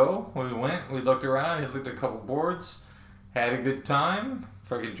place to go. We went. We looked around. He looked at a couple boards. Had a good time.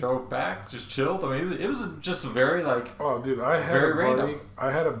 Fucking drove back. Just chilled. I mean, it was just a very like. Oh, dude, I had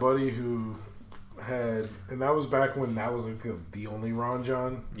a buddy who had, and that was back when that was like the only Ron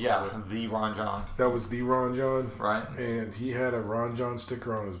John. Yeah, the Ron John. That was the Ron John. Right. And he had a Ron John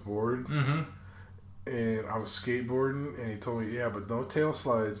sticker on his board. Mm-hmm. And I was skateboarding, and he told me, yeah, but no tail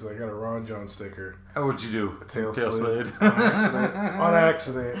slides. I got a Ron John sticker. Oh, what'd you do? A tail slid. On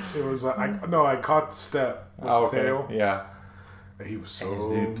accident. It was, I caught the step with the tail. Yeah. And he was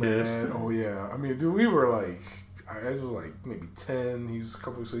so pissed. Oh, yeah. I mean, dude, we were like, I was like maybe 10. He was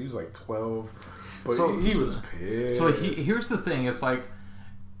so he was like 12. But so, he was pissed. So here's the thing. It's like,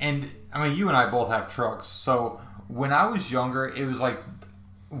 and I mean, you and I both have trucks. So when I was younger, it was like,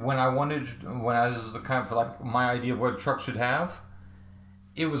 when I was the kind of like my idea of what a truck should have,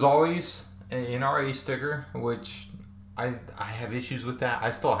 it was always an NRA sticker, which I have issues with that.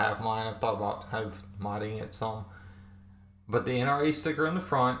 I still have mine. I've thought about kind of modding it some. But the NRA sticker in the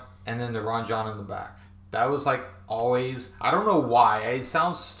front and then the Ron John in the back. That was like always. I don't know why. It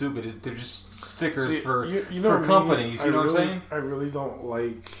sounds stupid. They're just stickers for companies. You know what I'm saying? I really don't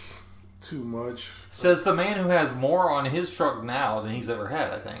like too much. Says the man who has more on his truck now than he's ever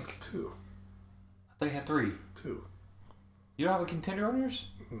had, I think. 2. I thought he had 3. 2. You don't have a contender on yours?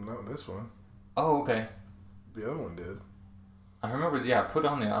 No, this one. Oh, okay. The other one did. I remember, yeah, I put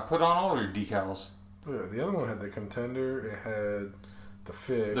on all your decals. Yeah, the other one had the contender, it had the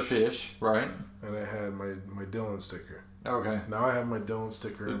fish. The fish, right. And it had my Dylan sticker. Okay. Now I have my Dylan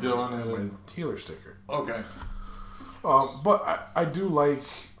sticker and my Healer sticker. Okay. But I do like...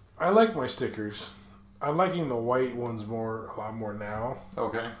 I like my stickers. I'm liking the white ones a lot more now.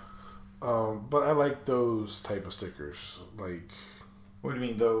 Okay. But I like those type of stickers. Like, what do you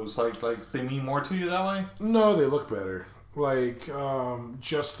mean those? Like they mean more to you that way? No, they look better. Like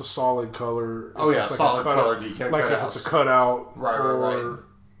just the solid color. Oh yeah, solid color decal. Like if it's a cutout, right.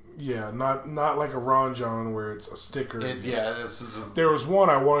 Yeah, not like a Ron John where it's a sticker. There was one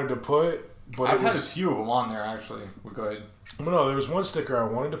I wanted to put, but I've had a few of them on there actually. Well, go ahead. No, there was one sticker I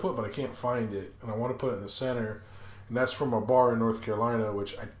wanted to put, but I can't find it, and I want to put it in the center, and that's from a bar in North Carolina,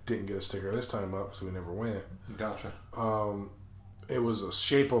 which I didn't get a sticker this time up, so we never went. Gotcha. It was a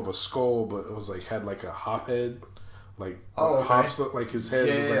shape of a skull, but it was like had like a hop head, like hops, like his head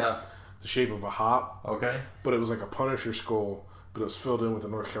was like the shape of a hop. Okay. But it was like a Punisher skull, but it was filled in with the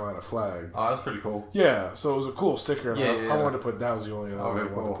North Carolina flag. Oh, that's pretty cool. Yeah, so it was a cool sticker. And I wanted to put that was the only other one I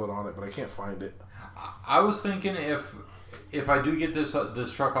wanted to put on it, but I can't find it. I was thinking if I do get this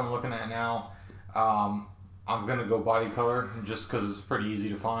truck I'm looking at now, I'm gonna go body color just because it's pretty easy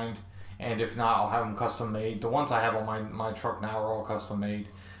to find, and if not, I'll have them custom made. The ones I have on my truck now are all custom made.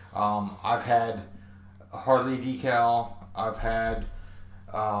 I've had a Harley decal. I've had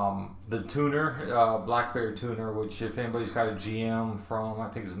the tuner, Black Bear tuner, which if anybody's got a GM from I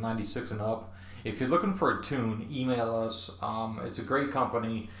think it's 96 and up. If you're looking for a tune, email us. It's a great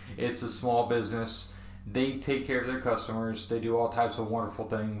company. It's a small business. They take care of their customers. They do all types of wonderful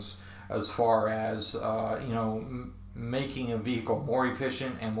things as far as making a vehicle more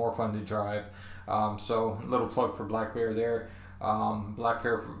efficient and more fun to drive. So a little plug for Black Bear there. Black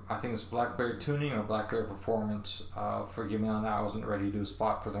Bear, I think it's Black Bear Tuning or Black Bear Performance. Forgive me on that. I wasn't ready to do a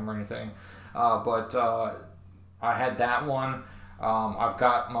spot for them or anything. But I had that one. I've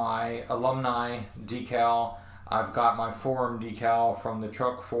got my alumni decal. I've got my forum decal from the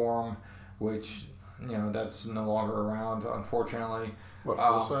truck forum, which that's no longer around, unfortunately. What,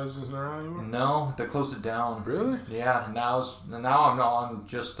 full size isn't around anymore? No, they closed it down. Really? Yeah. Now I'm on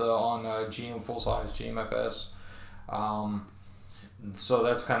just on GM full size GMFS. So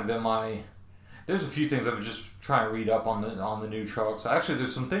that's kind of been my. There's a few things I'm just trying to read up on the new trucks. Actually,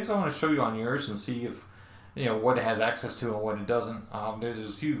 there's some things I want to show you on yours and see if what it has access to and what it doesn't. There's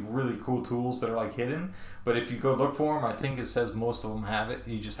a few really cool tools that are like hidden, but if you go look for them, I think it says most of them have it.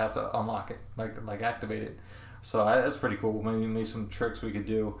 You just have to unlock it, like activate it. So that's pretty cool. Maybe some tricks we could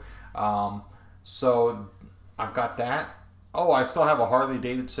do. So I've got that. Oh, I still have a Harley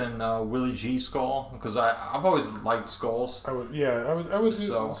Davidson Willie G skull because I've always liked skulls. I would do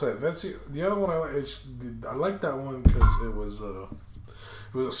say that's the other one I like. I like that one because it was a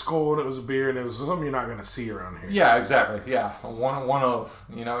skull and it was a beer and it was something you're not going to see around here. Yeah, exactly. Yeah, one of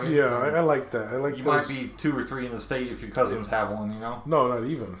Yeah, I like that. I like. You might be 2 or 3 in the state if your cousins have one. No, not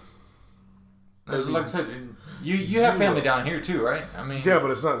even. Like I said, you have family down here too, right? I mean, yeah,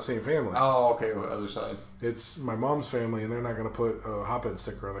 but it's not the same family. Oh, okay, other side. It's my mom's family, and they're not going to put a hotbed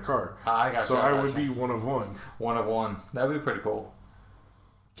sticker on the car. I got you. So I would be one of one. One of one. That'd be pretty cool.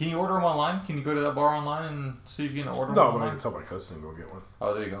 Can you order them online? Can you go to that bar online and see if you can order them online? No, but I can tell my cousin to go get one.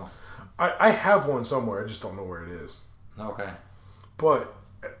 Oh, there you go. I have one somewhere. I just don't know where it is. Okay. But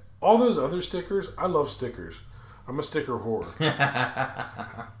all those other stickers, I love stickers. I'm a sticker whore.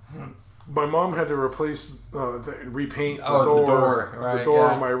 My mom had to repaint the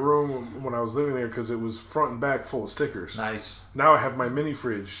door in my room when I was living there because it was front and back full of stickers. Nice. Now I have my mini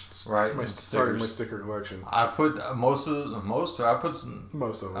fridge. Right. Starting my sticker collection. I put a majority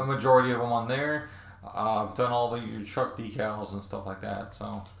of them on there. I've done all your truck decals and stuff like that.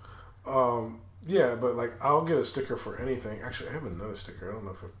 So. Yeah, but I'll get a sticker for anything. Actually, I have another sticker. I don't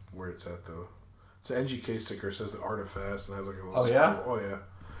know where it's at though. It's an NGK sticker. It says the Art of Fast and has a little. Oh yeah. Oh yeah.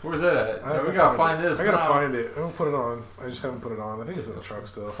 Where's that at? We gotta find this. I gotta find it. I'm gonna put it on. I just haven't put it on. I think it's in the truck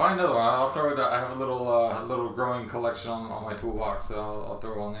still. Find another one. I'll throw it. I have a little growing collection on my toolbox, so I'll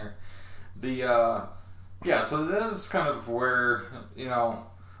throw it on there. So this is kind of where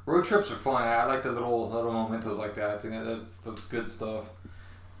road trips are fun. I like the little mementos like that. I think that's good stuff.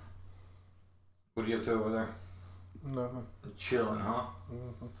 What are you up to over there? Nothing. Chilling, huh?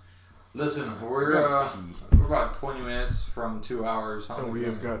 Mm-hmm. Listen, we're about 20 minutes from 2 hours. And we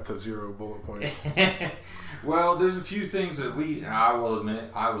have got to 0 bullet points. Well, there's a few things that I will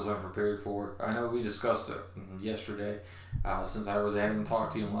admit, I was unprepared for. I know we discussed it yesterday, since I really haven't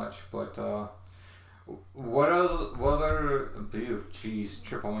talked to you much. But what other?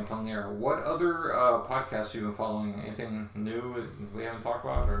 Trip on my tongue there. What other podcasts you been following? Anything new we haven't talked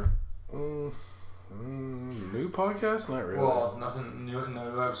about, or? New podcast? Not really. Well, nothing new.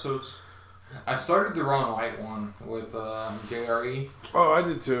 No episodes. I started the Ron White one with JRE. Oh, I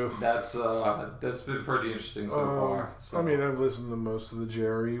did too. That's been pretty interesting so far. So. I mean, I've listened to most of the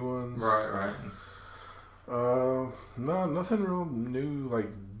JRE ones. Right. No, nothing real new.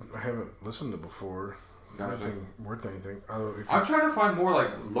 I haven't listened to before. Gotcha. Nothing worth anything. I'm trying to find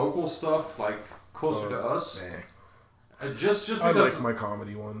more local stuff, closer to us. Just because I like my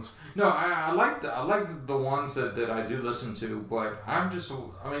comedy ones. No, I like the ones that I do listen to, but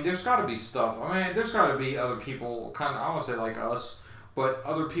there's got to be stuff. There's got to be other people, kind of, I want to say like us, but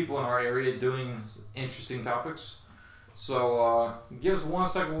other people in our area doing interesting topics. So give us 1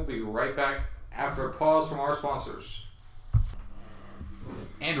 second. We'll be right back after a pause from our sponsors.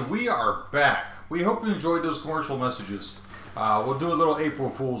 And we are back. We hope you enjoyed those commercial messages. We'll do a little April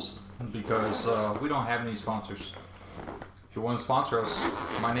Fool's because we don't have any sponsors. If you want to sponsor us,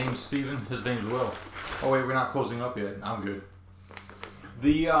 my name's Steven, his name's Will. Oh wait, we're not closing up yet. I'm good.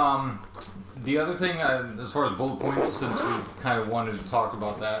 The other thing, as far as bullet points, since we kind of wanted to talk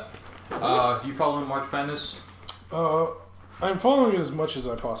about that, you following March Madness? I'm following it as much as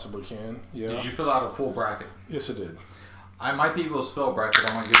I possibly can. Yeah. Did you fill out a full bracket? Yes, I did. I might be able to spell bracket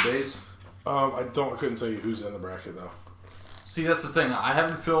on my good days. I couldn't tell you who's in the bracket though. See, that's the thing. I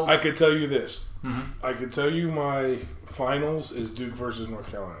haven't filled. I could tell you this. Mm-hmm. I could tell you my finals is Duke versus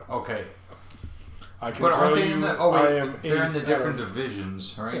North Carolina. Okay. I can tell you they're in the different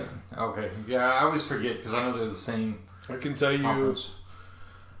divisions, right? Yeah. Okay. Yeah, I always forget because I know they're the same. I can tell you. Conference.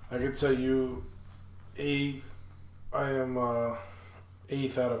 I can tell you, I am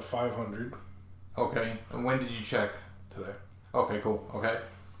 8th out of 500. Okay. And when did you check? Today. Okay. Cool. Okay.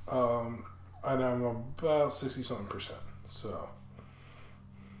 And I'm about 60-something%. So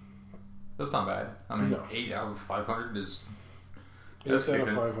that's not bad. No. 8 out of 500 is. 8 out of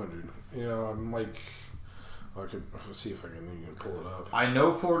 500. I'm I could see if I can even pull it up. I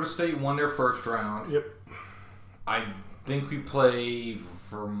know Florida State won their first round. Yep. I think we play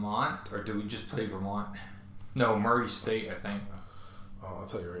Vermont, or did we just play Vermont? No, Murray State, I think. Oh, I'll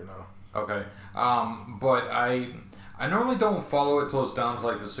tell you right now. Okay. But I normally don't follow it till it's down to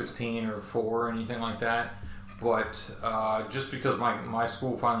like the 16 or 4 or anything like that. But just because my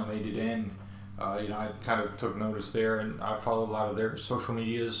school finally made it in, I kind of took notice there, and I follow a lot of their social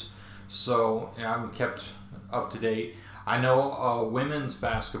medias. So I'm kept up to date. I know women's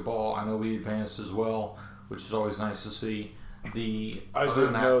basketball, I know we advanced as well, which is always nice to see. I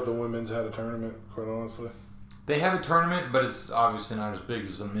didn't know the women's had a tournament, quite honestly. They have a tournament, but it's obviously not as big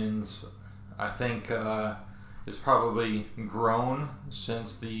as the men's. I think it's probably grown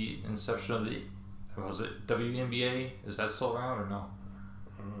since the inception of the, WNBA? Is that still around or no?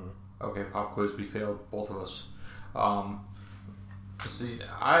 Okay, pop quiz, we failed, both of us. See,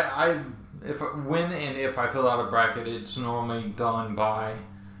 when and if I fill out a bracket, it's normally done by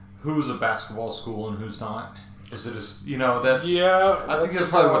who's a basketball school and who's not. Is it just, that's... Yeah. I think that's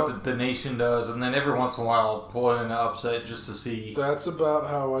probably what the nation does, and then every once in a while I'll pull in an upset just to see... That's about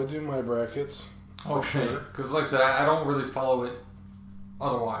how I do my brackets. Okay, because like I said, I don't really follow it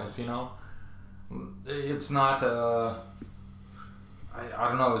otherwise, It's not, I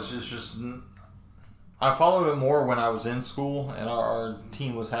don't know, it's just... I followed it more when I was in school, and our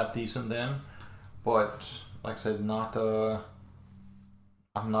team was half decent then, but like I said,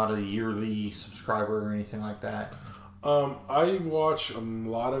 I'm not a yearly subscriber or anything like that. I watch a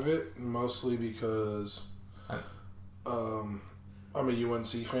lot of it, mostly because I'm a UNC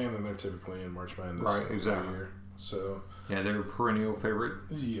fan, and they're typically in March Madness every year. So yeah, they're a perennial favorite.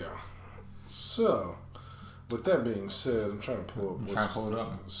 Yeah. So, with that being said, I'm trying to pull it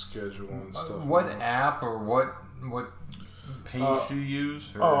up. Schedule and stuff. What app or what page do you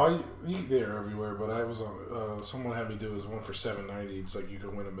use? They're everywhere. But I was on. Someone had me do this one for $7.90. It's like you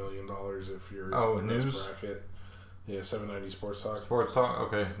can win $1 million if you're in this bracket. Yeah, $7.90 Sports Talk. Sports Talk.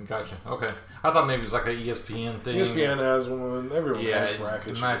 Okay, gotcha. Okay, I thought maybe it was like a ESPN thing. ESPN has one. Everyone has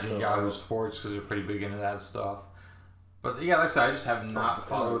brackets. Imagine Yahoo Sports because they're pretty big into that stuff. But yeah, like I said, I just have not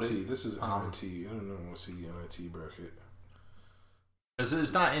followed it. This is NIT. I don't know what's the NIT bracket.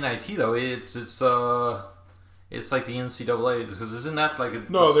 It's not NIT though. It's like the NCAA because isn't that like a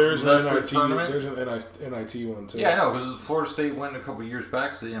there's an NIT tournament? There's an NIT one too. Yeah, I know because Florida State went a couple years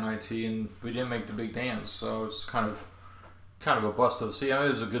back to the NIT and we didn't make the big dance, so it's kind of a bust of. See, I mean,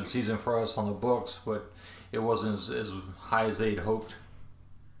 it was a good season for us on the books, but it wasn't as high as they'd hoped.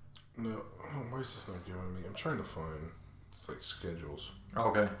 No, why is this not giving me? I'm trying to find. It's like schedules.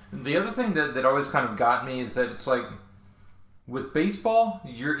 Okay. The other thing that always kind of got me is that it's like with baseball,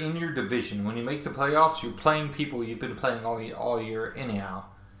 you're in your division. When you make the playoffs, you're playing people you've been playing all year anyhow.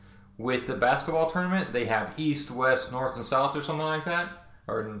 With the basketball tournament, they have East, West, North, and South or something like that.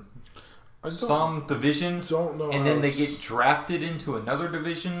 Or some division. Don't know. And then they get drafted into another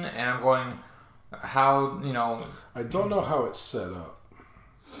division. And I'm going, how, I don't know how it's set up.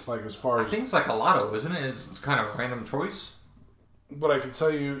 Like as far as I think it's like a lotto, isn't it? It's kind of a random choice. But I can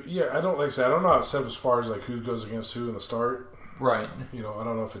tell you, I don't know how it's set as far as like who goes against who in the start. Right. I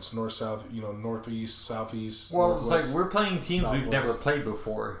don't know if it's north, south, northeast, southeast. Well, it's like we're playing teams we've never played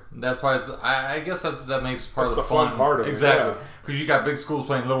before. That's why I guess that makes part of the fun part of it. Exactly. Because you got big schools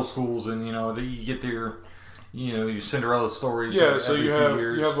playing little schools, and you get their your Cinderella stories. Yeah. So you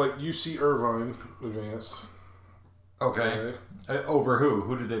have like UC Irvine advanced. Okay. Over who?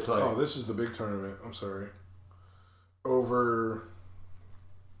 Who did they play? Oh, this is the big tournament. I'm sorry. Over.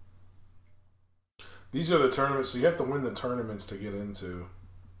 These are the tournaments, so you have to win the tournaments to get into.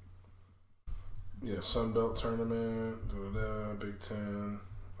 Yeah, Sun Belt tournament, Big Ten.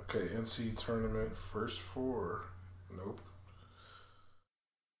 Okay, NC tournament, first 4. Nope.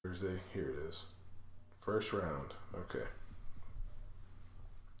 Thursday, here it is. First round. Okay.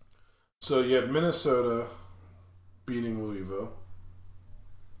 So you have Minnesota beating Louisville.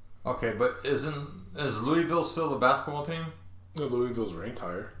 Okay, but is Louisville still the basketball team? No, Louisville's ranked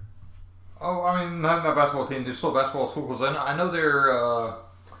higher. Oh, I mean, not basketball team. They're still a basketball school because I know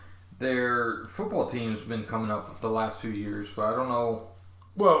their football team's been coming up the last few years, but I don't know.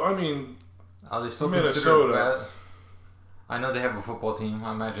 Well, I mean, are they still Minnesota? I know they have a football team.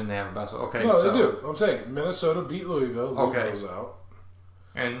 I imagine they have a basketball. Okay, no, they do. I'm saying Minnesota beat Louisville. Louisville's out.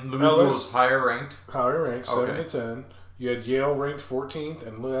 And Louisville's higher ranked. 7-10. You had Yale ranked 14th,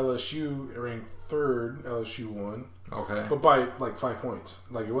 and LSU ranked 3rd. LSU won. Okay. But by like 5 points.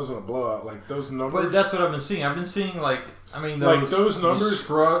 Like it wasn't a blowout. Like those numbers. But that's what I've been seeing. I've been seeing those numbers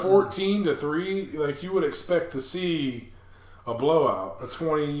 14-3. Like you would expect to see a blowout, a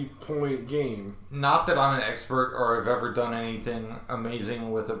 20-point game. Not that I'm an expert or have ever done anything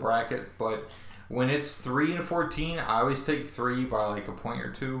amazing with a bracket, but when it's 3 and 14, I always take 3 by like a point or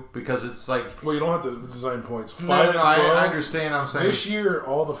 2 because it's like. Well, you don't have to design points. 5 no, and 12, I understand. I'm saying this year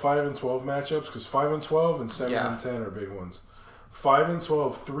all the 5 and 12 matchups because 5 and 12 and 7 and 10 are big ones. 5 and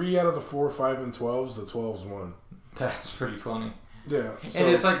 12, 3 out of the 4 5 and 12s, the 12s won. That's pretty funny. Yeah, so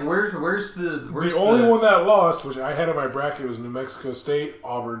and it's like where's the only one that lost, which I had in my bracket, was New Mexico State.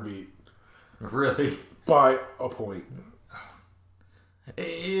 Auburn beat really by a point.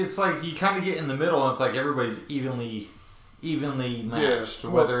 It's like you kind of get in the middle, and it's like everybody's evenly matched,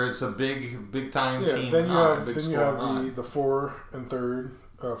 whether it's a big time team. Then you or have big then you have the 4 and 3rd,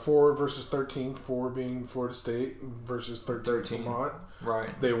 4 versus 13th, 4 being Florida State versus 13 Vermont.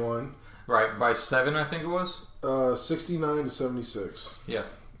 Right, they won. Right by 7, I think it was. 69 to 76. Yeah.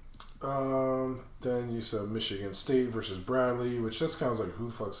 Then you saw Michigan State versus Bradley, which just kind of like, who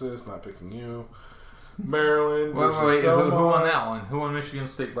the fuck's this? Not picking you. Maryland versus wait, Belmont. Who won that one? Who won Michigan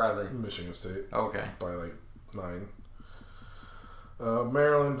State Bradley? Michigan State. Okay. By like 9.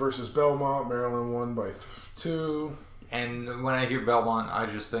 Maryland versus Belmont. Maryland won by 2. And when I hear Belmont, I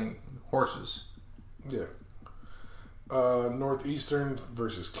just think horses. Yeah. Northeastern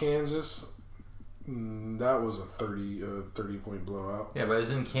versus Kansas. That was a 30 point blowout. Yeah, but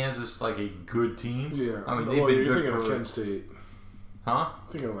isn't Kansas like a good team? Yeah. I mean, they've been good thinking for... of Kent State. Huh?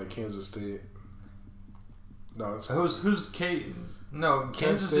 Thinking of like Kansas State. No, that's who's K? No,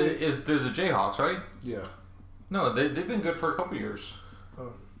 Kansas is there's the Jayhawks, right? Yeah. No, they've been good for a couple years.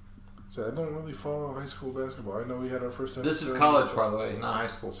 Oh. So I don't really follow high school basketball. I know we had our first episode. This is college, by the way, not high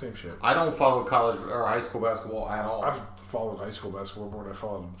school. Same shit. I don't follow college or high school basketball at all. I've followed high school basketball more than I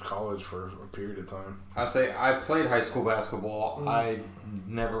followed college for a period of time. I say I played high school basketball. I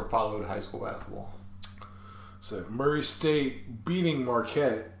never followed high school basketball. So Murray State beating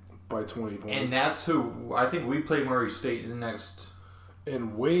Marquette by 20 points. And that's who I think we played Murray State the next.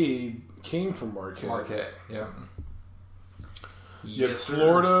 And Wade came from Marquette. Marquette, yeah. You had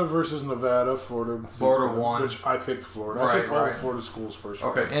Florida versus Nevada. Florida won. Which I picked Florida. Right, I picked all the Florida schools first.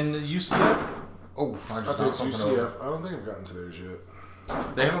 Okay, and UCF? Oh, I just picked UCF. I don't think I've gotten to theirs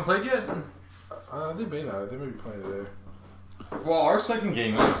yet. They haven't played yet? They may not. They may be playing today. Well, our second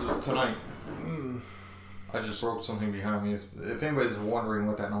game is tonight. I just broke something behind me. If anybody's wondering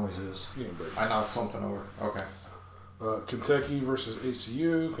what that noise is, I knocked something over. Okay. Kentucky versus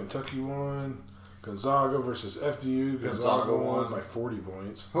ACU. Kentucky won. Gonzaga versus FDU. Gonzaga won by 40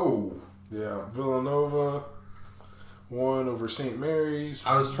 points. Oh. Yeah. Villanova won over St. Mary's.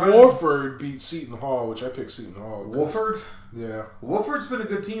 I was trying. Wofford beat Seton Hall, which I picked Seton Hall. Wofford? Yeah. Wofford's been a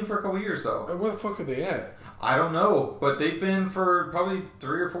good team for a couple years, though. Where the fuck are they at? I don't know, but they've been for probably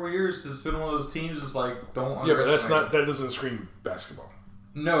 3 or 4 years. It's been one of those teams that's like, don't. Yeah, but that doesn't scream basketball.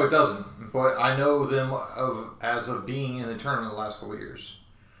 No, it doesn't. But I know them as of being in the tournament the last couple of years.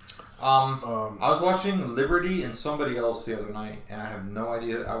 I was watching Liberty and somebody else the other night, and I have no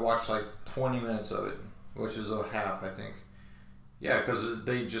idea. I watched like 20 minutes of it, which is a half, I think. Yeah, because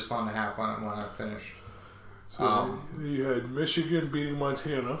they just found a half when I finished. So you had Michigan beating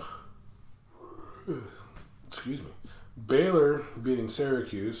Montana. Excuse me. Baylor beating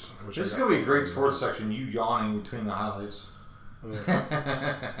Syracuse. This is going to be a great sports section, you yawning between the highlights.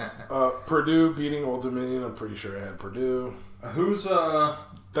 Yeah. Purdue beating Old Dominion. I'm pretty sure I had Purdue. Who's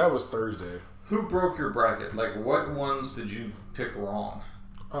That was Thursday. Who broke your bracket? Like, what ones did you pick wrong?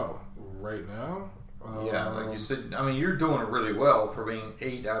 Oh, right now? Yeah, like you said. I mean, you're doing it really well for being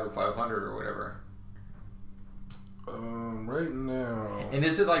 8 out of 500 or whatever. Right now. And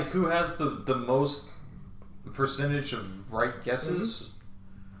is it like who has the most percentage of right guesses?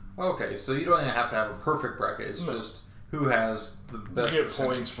 Mm-hmm. Okay, so you don't even have to have a perfect bracket. It's just who has the best. You get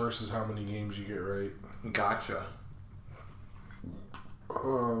points versus how many games you get right. Gotcha.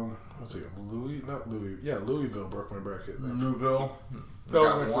 What's it? Louisville broke my bracket. Louisville. That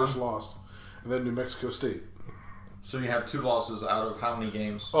was my first loss, and then New Mexico State. So you have 2 losses out of how many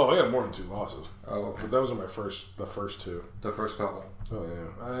games? Oh, I got more than 2 losses. Oh, okay. But that was the first 2. The first couple. Oh yeah,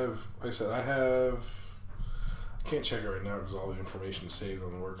 I can't check it right now because all the information is saved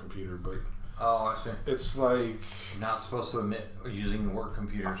on the work computer, but. Oh, I see. It's like... You're not supposed to admit using the work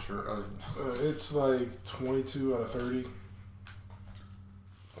computers for... it's like 22 out of 30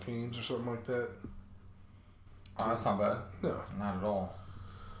 games or something like that. Oh, that's not bad. No. Not at all.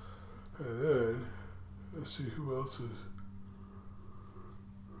 And then, let's see who else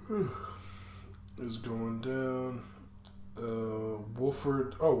is going down.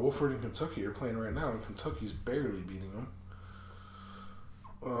 Wofford and Kentucky are playing right now, and Kentucky's barely beating them.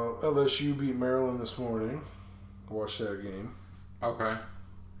 LSU beat Maryland this morning. Watch that game. Okay.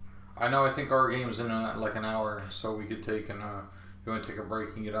 I know. I think our game's in like an hour, so we could take you want to take a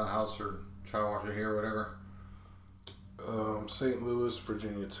break and get out of the house, or try to watch it here or whatever. St. Louis,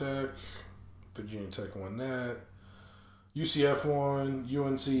 Virginia Tech. Virginia Tech won that. UCF won.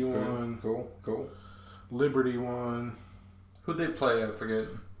 UNC won. Cool. Liberty won. Who'd they play? I forget.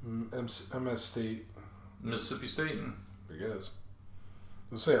 MS State. Mississippi State? I guess.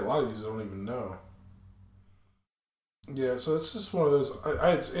 I'll say a lot of these I don't even know. Yeah, so it's just one of those.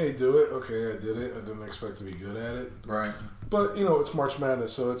 I do it. Okay, I did it. I didn't expect to be good at it. Right. But, it's March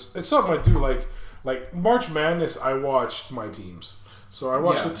Madness, so it's something I do like. Like, March Madness, I watched my teams. So I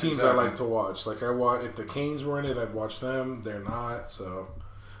watch the teams I like to watch. Like, if the Canes were in it, I'd watch them. They're not, so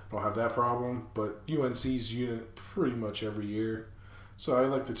I don't have that problem. But UNC's unit pretty much every year. So I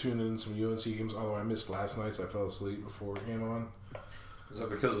like to tune in some UNC games, although I missed last night's. I fell asleep before it came on. Is that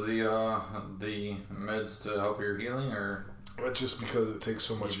because of the meds to help your healing, or? Just because it takes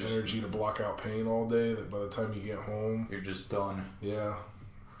so much energy to block out pain all day that by the time you get home... You're just done. Yeah.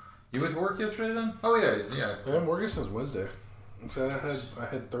 You went to work yesterday then? Oh, yeah. I'm working since Wednesday. So I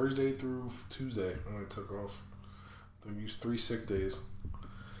had Thursday through Tuesday, and I took off. I used 3 sick days.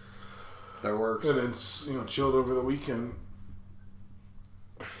 That works. And then, chilled over the weekend.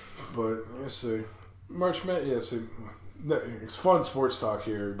 But, let's see. March Madness, it's fun sports talk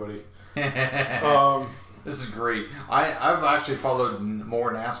here, everybody. This is great. I've actually followed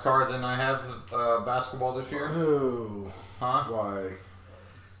more NASCAR than I have basketball this year. Oh. Huh? Why?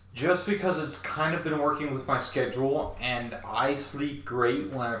 Just because it's kind of been working with my schedule, and I sleep great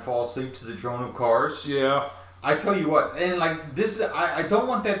when I fall asleep to the drone of cars. Yeah. I tell you what, and like this, I don't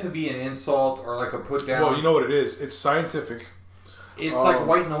want that to be an insult or like a put down. Well, you know what it is. It's scientific. It's like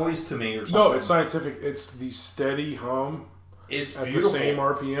white noise to me or something. No, it's scientific. It's the steady hum. It's at beautiful. the same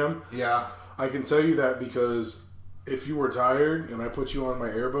RPM. Yeah. I can tell you that because if you were tired and I put you on my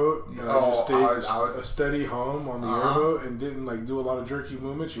airboat and I just stayed a steady hum on the airboat and didn't like do a lot of jerky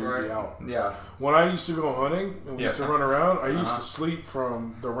movements, you'd be out. Yeah. When I used to go hunting and we used to run around, I used to sleep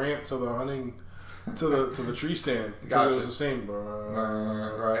from the ramp to the hunting to the tree stand because it was the same.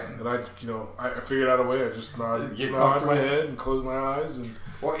 Right. And I figured out a way. I just nod my head and close my eyes and.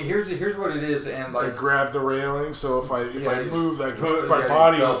 Well, here's what it is, and like I grab the railing, so if I move, my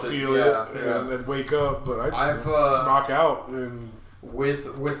body would feel it, and I'd wake up. But I'd knock out. And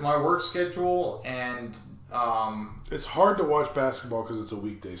with my work schedule, and it's hard to watch basketball because it's a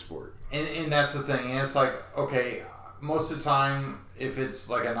weekday sport. And that's the thing. And it's like, okay, most of the time, if it's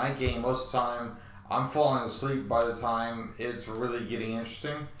like a night game, most of the time I'm falling asleep by the time it's really getting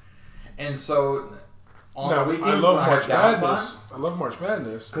interesting, and so. On the weekends, I love March Madness. I love March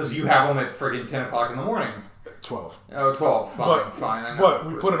Madness. Because you have them at friggin' 10 o'clock in the morning. 12. Oh, 12. Fine. I know. But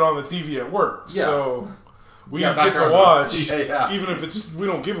we put it on the TV at work. Yeah. So we get to watch. Even if we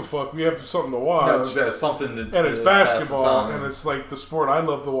don't give a fuck, we have something to watch. No, there's something to and it's basketball, and it's like the sport I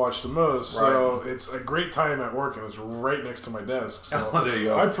love to watch the most. Right. So it's a great time at work, and it's right next to my desk. So there you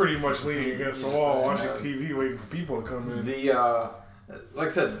go. I'm pretty much leaning against the wall watching TV, waiting for people to come in. Like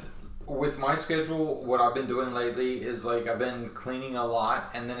I said, with my schedule, what I've been doing lately is like I've been cleaning a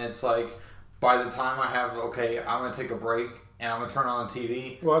lot, and then it's like by the time I have I'm gonna take a break and I'm gonna turn on the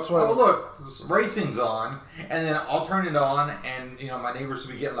TV. Well, that's why. Oh look, racing's on, and then I'll turn it on, and my neighbors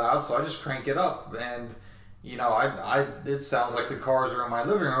will be getting loud, so I just crank it up, and it sounds like the cars are in my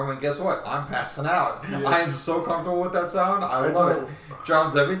living room, and guess what? I'm passing out. Yeah. I am so comfortable with that sound. I love it.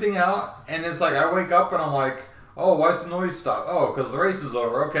 Drowns everything out, and it's like I wake up and I'm like. Oh, why's the noise stop? Oh, because the race is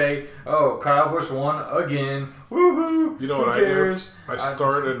over. Okay. Oh, Kyle Busch won again. Woohoo! You know what I do? I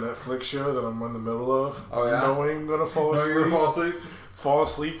start a Netflix show that I'm in the middle of. Oh, yeah? Knowing I'm going to fall asleep. You're going to fall asleep? Fall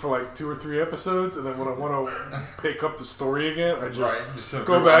asleep for like 2 or 3 episodes, and then when I want to pick up the story again, I just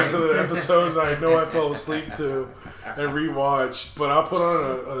go back to the episodes I know I fell asleep to and rewatch. But I'll put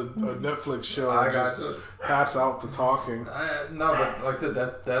on a Netflix show and just pass out to talking. No, but like I said,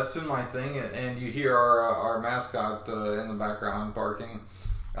 that's been my thing, and you hear our mascot in the background barking.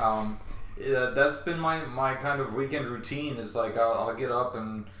 That's been my kind of weekend routine. Is like I'll get up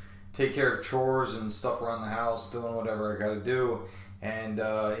and take care of chores and stuff around the house, doing whatever I got to do. And,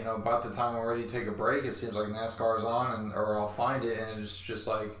 about the time I'm ready to take a break, it seems like NASCAR's on, or I'll find it, and it's just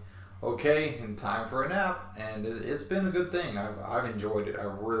like, okay, and time for a nap. And it's been a good thing. I've enjoyed it. I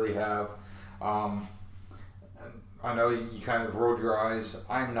really have. I know you kind of rolled your eyes.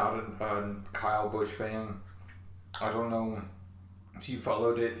 I'm not a Kyle Busch fan. I don't know if you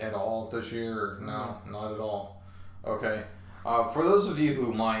followed it at all this year. Or no, not at all. Okay. For those of you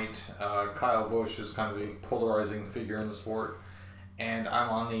who might, Kyle Busch is kind of a polarizing figure in the sport. And I'm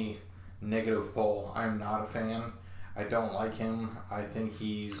on the negative pole. I'm not a fan. I don't like him. I think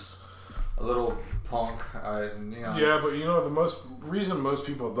he's a little punk. Yeah, but the reason most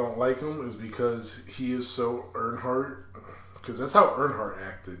people don't like him is because he is so Earnhardt. Because that's how Earnhardt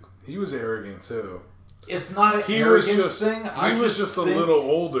acted. He was arrogant too. It's not an arrogance thing. He was just a little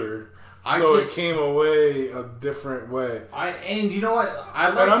older, so it came away a different way. And you know what?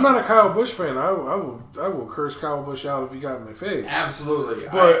 And I'm not a Kyle Busch fan. I will curse Kyle Busch out if he got in my face. Absolutely.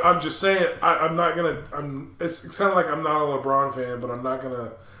 But I'm just saying, I'm not gonna. It's kind of like I'm not a LeBron fan, but I'm not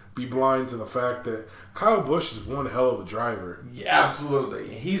gonna be blind to the fact that Kyle Busch is one hell of a driver. Yeah,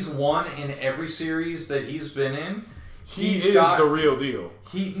 absolutely. He's won in every series that he's been in. He's the real deal.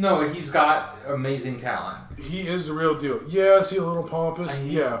 He's got amazing talent. He is the real deal. Yeah, is he a little pompous?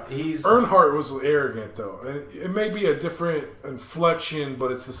 Earnhardt was arrogant, though. And it may be a different inflection,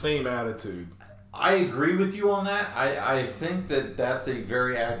 but it's the same attitude. I agree with you on that. I think that's a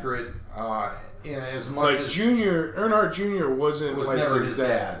very accurate, as much as... Earnhardt Jr. was like never his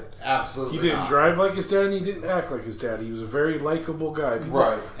dad. Absolutely He didn't drive like his dad, and he didn't act like his dad. He was a very likable guy.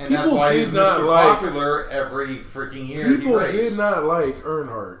 And that's why he's Mr. Popular every freaking year. People did not like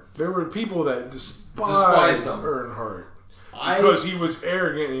Earnhardt. There were people that despised Earnhardt because he was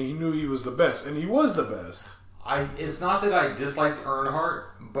arrogant and he knew he was the best, and he was the best. It's not that I disliked Earnhardt,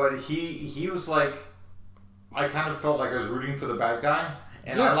 but he was like, I kind of felt like I was rooting for the bad guy.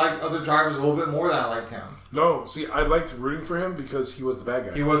 And I liked other drivers a little bit more than I liked him. No, see, I liked rooting for him because he was the bad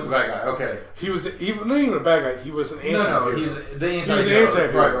guy. He was the bad guy, okay. He was not even a bad guy. He was an anti-hero. No, he was the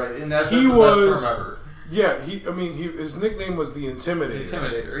anti-hero. Right. And that's the best term ever. Yeah, his nickname was the Intimidator.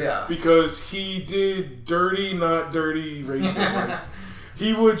 Intimidator, yeah. Because he did dirty, not dirty racing.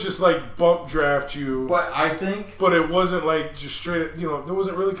 He would just like bump draft you. But it wasn't like just straight. It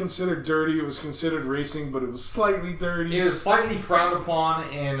wasn't really considered dirty. It was considered racing, but it was slightly dirty. It was slightly frowned upon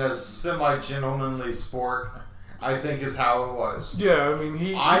in a semi-gentlemanly sport, I think is how it was. Yeah, I mean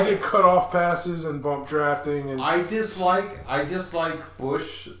he did cut off passes and bump drafting, and I dislike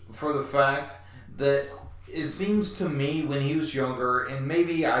Busch for the fact that it seems to me when he was younger, and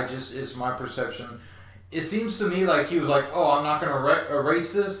maybe it's my perception. It seems to me like he was like, oh, I'm not going to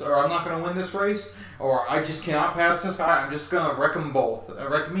race this, or I'm not going to win this race, or I just cannot pass this guy. I'm just going to wreck them both.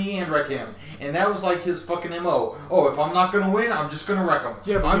 Wreck me and wreck him. And that was like his fucking MO. Oh, if I'm not going to win, I'm just going to wreck him.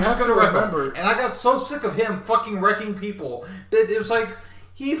 Yeah, but I'm just going to wreck him. And I got so sick of him fucking wrecking people that it was like,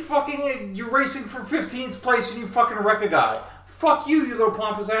 you're racing for 15th place and you fucking wreck a guy. Fuck you little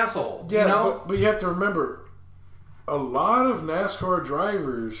pompous asshole. Yeah, but you have to remember, a lot of NASCAR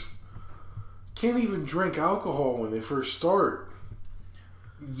drivers can't even drink alcohol when they first start.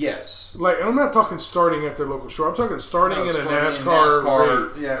 Yes. Like, and I'm not talking starting at their local store. I'm talking starting in a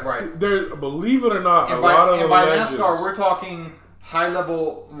NASCAR. Yeah, right. Believe it or not, lot of them. And by NASCAR, we're talking high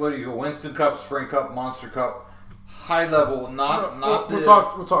level. What do you go? Winston Cup, Sprint Cup, Monster Cup. High level,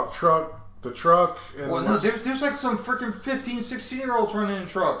 we'll talk truck. The truck. And there's like some freaking 15, 16-year-olds running in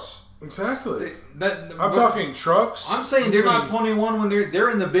trucks. Exactly. I'm talking trucks. I'm saying they're not 21 when they're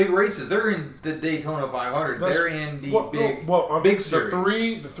in the big races. They're in the Daytona 500. They're in the big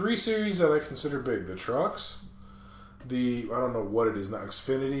series. The three series that I consider big: the trucks, I don't know what it is now,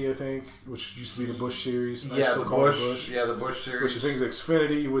 Xfinity, I think, which used to be the Busch series. Yeah, the Busch. Yeah, the Busch series. Which I think is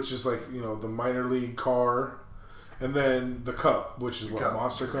Xfinity, which is like the minor league car. And then the Cup, which is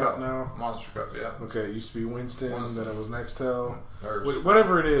Monster Cup now? Monster Cup, yeah. Okay, it used to be Winston. Then it was Nextel.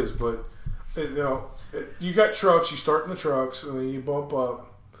 Whatever it is, but, you got trucks, you start in the trucks, and then you bump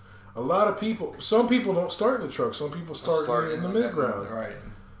up. Some people don't start in the trucks, some people start in the mid-ground. Right.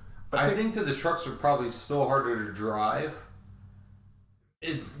 I think that the trucks are probably still harder to drive.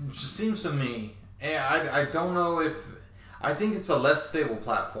 It just seems to me, I don't know if... I think it's a less stable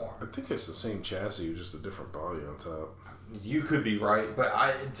platform. I think it's the same chassis with just a different body on top. You could be right, but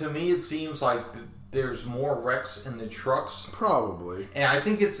to me it seems like there's more wrecks in the trucks. Probably. And I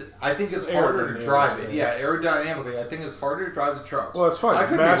think it's harder to drive it. Yeah, aerodynamically, I think it's harder to drive the trucks. Well, it's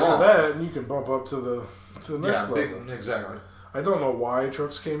fine. You master that, and you can bump up to the next level. Exactly. I don't know why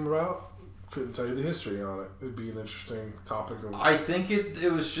trucks came about. Couldn't tell you the history on it. It'd be an interesting topic. I think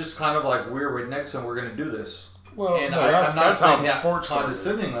it was just kind of like, we're rednecks and we're going to do this. Well, and I'm not saying how the sport started.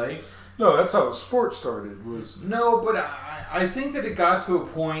 Condescendingly. No, that's how the sport started. No, but I think that it got to a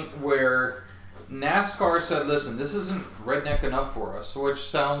point where NASCAR said, listen, this isn't redneck enough for us, which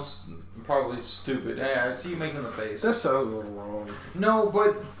sounds probably stupid. Hey, I see you making the face. That sounds a little wrong. No,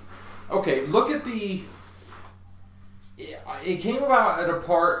 but, okay, look at the... It came about at a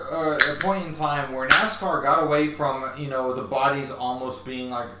point in time where NASCAR got away from, the bodies almost being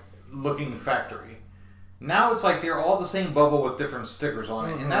like looking factory. Now it's like they're all the same bubble with different stickers on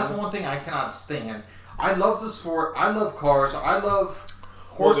it. Mm-hmm. And that's one thing I cannot stand. I love the sport. I love cars. I love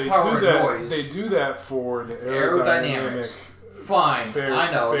horsepower noise. They do that for the aerodynamic. Fine,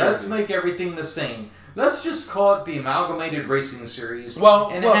 I know. Let's make everything the same. Let's just call it the Amalgamated Racing Series.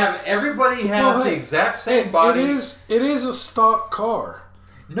 Have everybody has the exact same body. It is a stock car.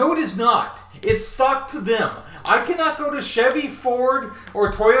 No, it is not. It's stock to them. I cannot go to Chevy, Ford,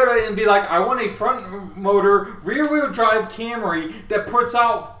 or Toyota and be like, I want a front motor, rear-wheel drive Camry that puts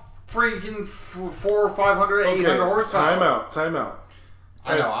out freaking 400, 500, 800 horsepower. Time out.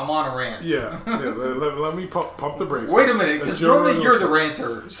 I know, I'm on a rant. Yeah. Let me pump the brakes. Wait a minute, because normally you're the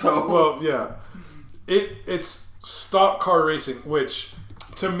ranter. So. Well, yeah. It's stock car racing, which,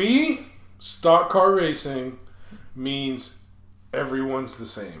 to me, stock car racing means everyone's the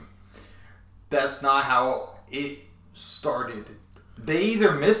same. That's not how it started. They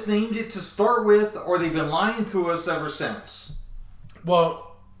either misnamed it to start with, or they've been lying to us ever since.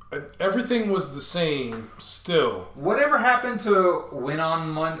 Well, everything was the same still. Whatever happened to win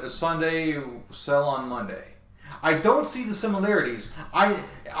on Sunday, sell on Monday? I don't see the similarities. I'm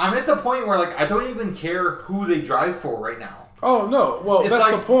at the point where I don't even care who they drive for right now. Oh no! Well,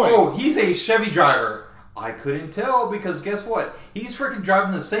 that's the point. Oh, he's a Chevy driver. I couldn't tell because guess what? He's freaking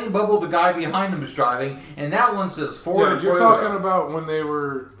driving the same bubble the guy behind him is driving, and that one says Ford. Yeah, you're talking about when they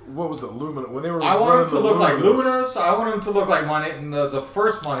were. What was it, Lumina? When they were. I want them to look like Luminas. I want them to look like the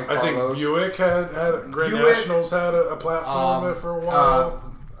first Monte Carlos. I think Buick had Grand Nationals had a platform there for a while.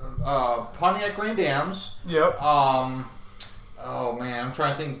 Pontiac Grand Dams. Yep. Oh man, I'm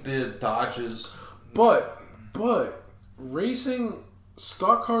trying to think the Dodges. But racing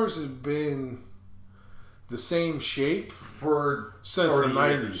stock cars have been the same shape since the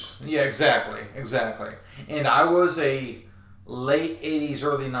 90s. Yeah, exactly. And I was a late 80s,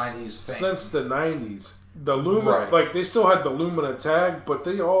 early 90s fan. Since the 90s. The Lumina, they still had the Lumina tag, but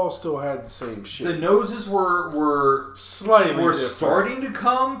they all still had the same shape. The noses were slightly different. Starting to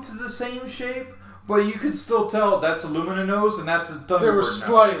come to the same shape, but you could still tell that's a Lumina nose and that's a Thunderbird nose. They were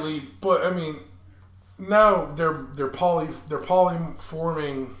slightly, but I mean, now they're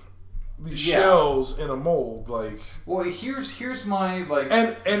polyforming these shells in a mold. Well, here's my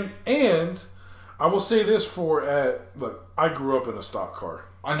and I will say this look, I grew up in a stock car.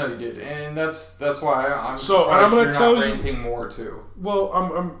 I know you did, and that's why I'm I'm going to tell you ranting more too. Well,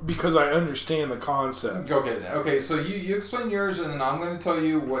 I'm because I understand the concept. Okay. So you explain yours, and then I'm going to tell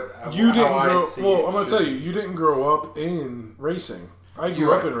you what you didn't grow. Well, I'm going to tell you, you didn't grow up in racing. I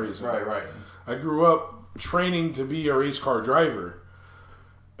grew up in racing. Right. I grew up training to be a race car driver,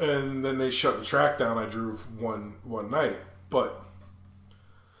 and then they shut the track down. I drove one night, but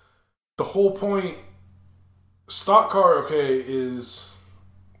the whole point, stock car, is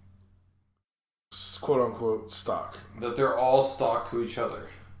quote unquote stock. That they're all stock to each other.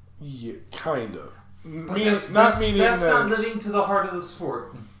 Yeah, kind of. That's not living to the heart of the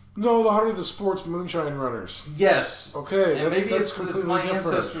sport. No, the heart of the sport's moonshine runners. Yes. Okay, and that's maybe it's my different.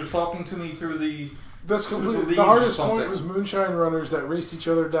 Ancestors talking to me through the. That's completely. The hardest point was moonshine runners that raced each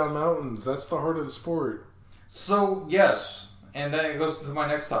other down mountains. That's the heart of the sport. So yes, and that goes to my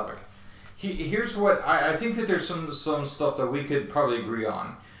next topic. Here's what I think that there's some stuff that we could probably agree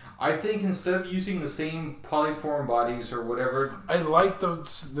on. I think instead of using the same polyform bodies or whatever, I like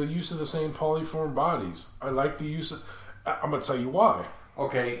the use of the same polyform bodies. I like the use of. I'm gonna tell you why.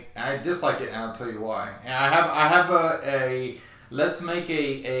 Okay, I dislike it, and I'll tell you why. And I have a let's make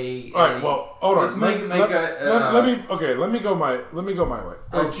a. All right. Well, hold on. Let's make let me go my way.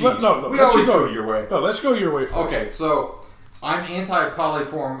 Oh, jeez. No. We always go your way. No, let's go your way first. Okay, so I'm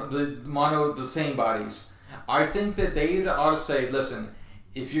anti-polyform, the same bodies. I think that they ought to say, listen,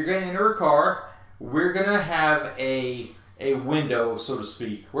 if you're going to enter a car, we're going to have a window, so to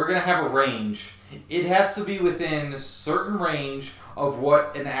speak. We're going to have a range. It has to be within a certain range of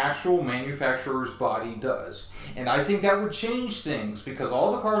what an actual manufacturer's body does. And I think that would change things because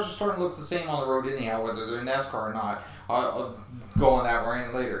all the cars are starting to look the same on the road anyhow, whether they're NASCAR or not. I'll go on that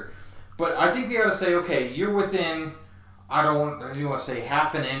rant later. But I think they ought to say, okay, you're within, I don't want to say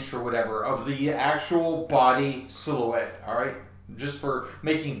half an inch or whatever, of the actual body silhouette, all right? Just for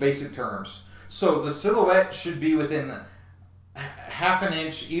making basic terms. So the silhouette should be within half an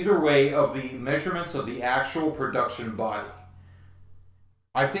inch either way of the measurements of the actual production body.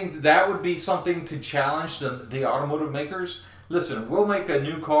 I think that would be something to challenge the automotive makers. Listen, we'll make a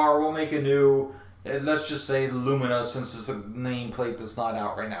new car, we'll make a new, let's just say Lumina, since it's a nameplate that's not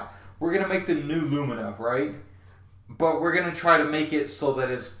out right now. We're going to make the new Lumina, right? But we're going to try to make it so that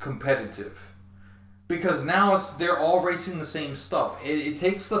it's competitive. Because now they're all racing the same stuff. It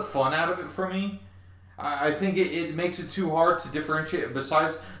takes the fun out of it for me. I think it makes it too hard to differentiate.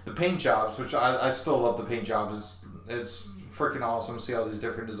 Besides the paint jobs, which I still love the paint jobs. It's freaking awesome. See all these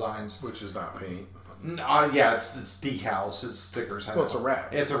different designs. Which is not paint. Yeah, it's decals, it's stickers. Well, it's a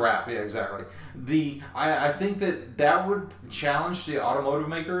wrap. It's a wrap, yeah, exactly. I think that would challenge the automotive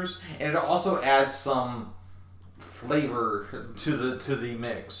makers, and it also adds some flavor to the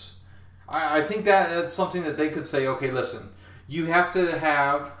mix. I think that's something that they could say, okay, listen, you have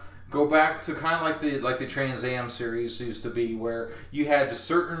to go back to kind of like the Trans Am series used to be, where you had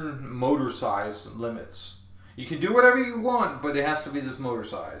certain motor size limits. You can do whatever you want, but it has to be this motor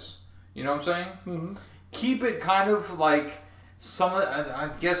size. You know what I'm saying? Mm-hmm. Keep it kind of like I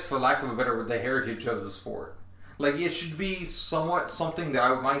guess, for lack of a better word, the heritage of the sport. Like, it should be somewhat something that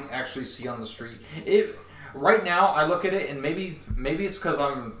I might actually see on the street. Right now, I look at it, and maybe it's because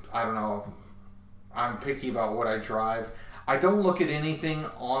I'm picky about what I drive. I don't look at anything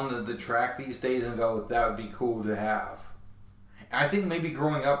on the track these days and go, that would be cool to have. I think maybe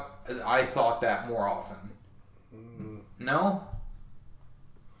growing up, I thought that more often. No?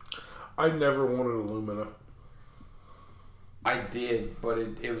 I never wanted a Lumina. I did, but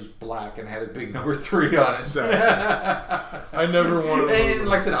it was black and had a big number 3 on it. Exactly. I never wanted a Lumina. And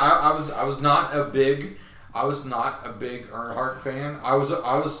like I said, I was not a big Earnhardt fan. I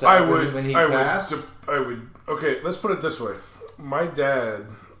was sad when he passed. Okay, let's put it this way. My dad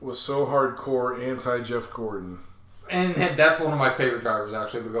was so hardcore anti-Jeff Gordon. And that's one of my favorite drivers,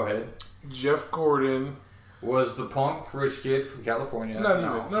 actually, but go ahead. Jeff Gordon was the punk rich kid from California.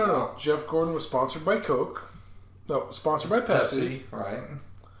 No. Jeff Gordon was sponsored by Coke. No, sponsored by Pepsi. Right.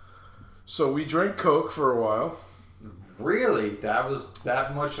 So we drank Coke for a while. Really? That was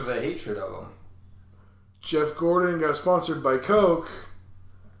that much of a hatred of him. Jeff Gordon got sponsored by Coke.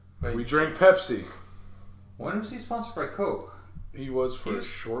 Wait. We drank Pepsi. When was he sponsored by Coke? He was for a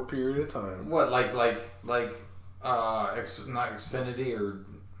short period of time. What, not Xfinity or...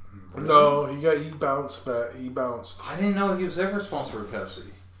 No, he bounced back. He bounced. I didn't know he was ever sponsored by Pepsi.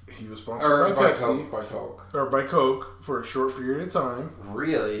 He was sponsored by Pepsi. By Coke for a short period of time.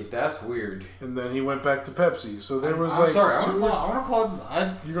 Really? That's weird. And then he went back to Pepsi. So there was I'm sorry. I want to call...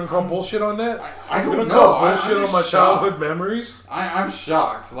 You're going to call bullshit on that? I don't know. You're going to call bullshit on my childhood memories? I'm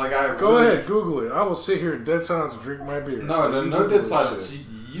shocked. Go ahead, Google it. I will sit here in dead silence and drink my beer. No dead silence.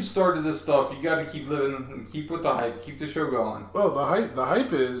 You started this stuff. You got to keep living. Keep with the hype. Keep the show going. Well, the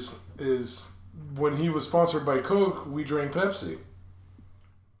hype is when he was sponsored by Coke, we drank Pepsi.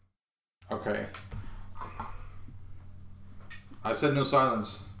 Okay. I said no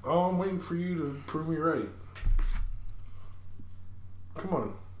silence. Oh, I'm waiting for you to prove me right. Come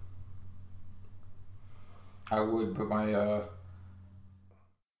on. I would, but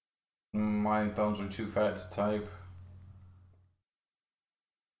my thumbs are too fat to type.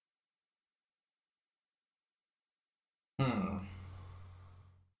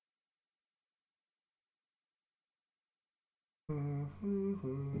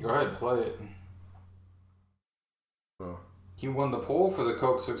 Go ahead, play it. Oh. He won the pole for the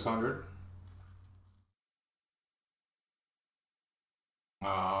Coke 600.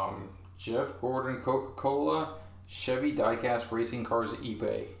 Jeff Gordon, Coca-Cola, Chevy Diecast Racing Cars,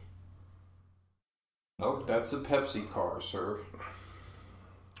 eBay. Nope, that's a Pepsi car, sir.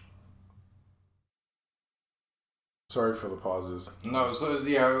 Sorry for the pauses. No, so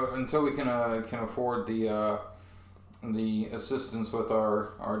yeah, until we can afford the assistance with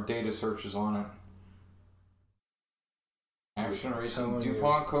our data searches on it. Action Racing,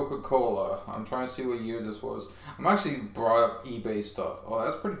 DuPont, Coca-Cola. I'm trying to see what year this was. I'm actually brought up eBay stuff. Oh,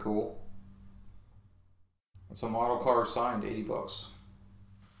 that's pretty cool. It's a model car signed, $80.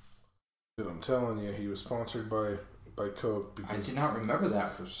 Dude, I'm telling you, he was sponsored by Coke. I did not remember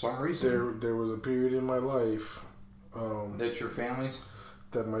that for some reason. There was a period in my life that your family's?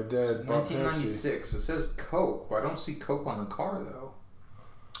 That my dad bought 1996. Pepsi. It says Coke, but I don't see Coke on the car, though.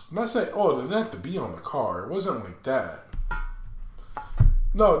 I'm not saying, it didn't have to be on the car. It wasn't like that.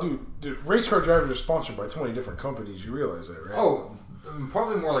 No, dude, race car drivers are sponsored by 20 different companies. You realize that, right? Oh,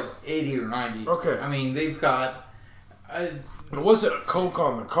 probably more like 80 or 90. Okay. I mean, they've got... It wasn't a Coke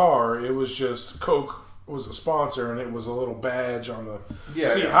on the car. It was just Coke was a sponsor, and it was a little badge on the... Yeah.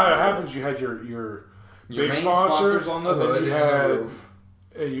 See, how it happens, you had your big sponsor, on the and hood, then you had...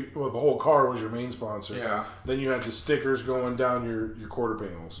 the whole car was your main sponsor. Yeah. Then you had the stickers going down your quarter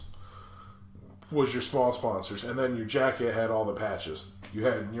panels. Was your small sponsors, and then your jacket had all the patches. You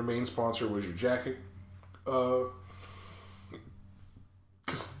had your main sponsor was your jacket. Because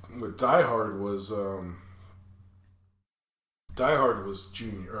with Die Hard was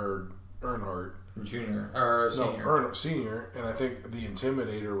junior or Earnhardt. Junior or senior? No, Earnhardt Senior, and I think the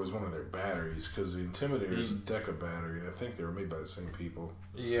Intimidator was one of their batteries because the Intimidator is a Deca battery, and I think they were made by the same people.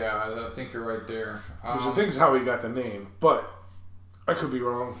 Yeah, I think you're right there. Which I think is how he got the name, but I could be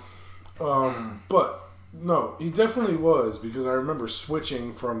wrong. But no, he definitely was because I remember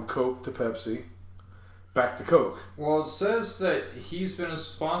switching from Coke to Pepsi, back to Coke. Well, it says that he's been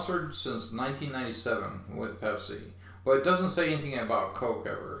sponsored since 1997 with Pepsi. But it doesn't say anything about Coke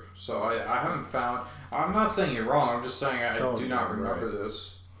ever. So I haven't found... I'm not saying you're wrong. I'm just saying I do not remember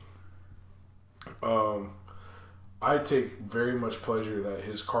this. I take very much pleasure that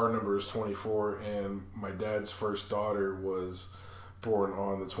his car number is 24 and my dad's first daughter was born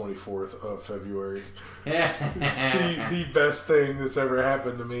on the 24th of February. It's the best thing that's ever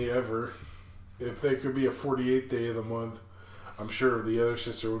happened to me ever. If there could be a 48th day of the month, I'm sure the other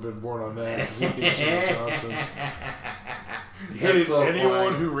sister would have been born on that. Jimmy Johnson.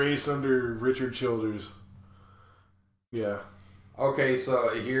 Anyone who raced under Richard Childers. Yeah. Okay,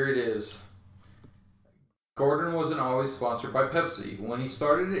 so here it is. Gordon wasn't always sponsored by Pepsi. When he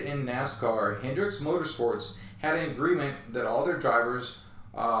started in NASCAR, Hendricks Motorsports had an agreement that all their drivers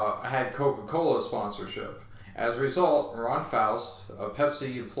had Coca-Cola sponsorship. As a result, Ron Faust, a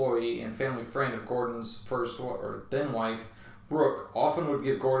Pepsi employee and family friend of Gordon's then wife, Brooke, often would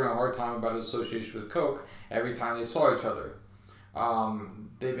give Gordon a hard time about his association with Coke every time they saw each other.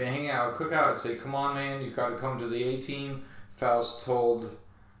 They'd been hanging out at Cookout and say, "Come on, man, you got to come to the A-Team." Faust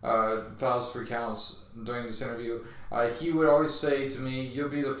recounts during this interview, he would always say to me, "You'll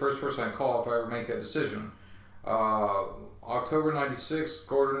be the first person I call if I ever make that decision." October 96,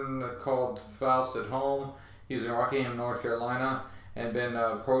 Gordon called Faust at home. He was in Rockingham, North Carolina, and been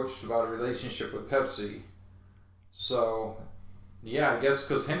approached about a relationship with Pepsi. So, yeah, I guess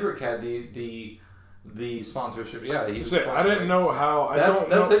because Hendrick had the sponsorship. Yeah, I didn't know how.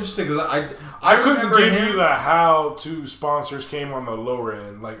 That's interesting because I couldn't give you the how to sponsors came on the lower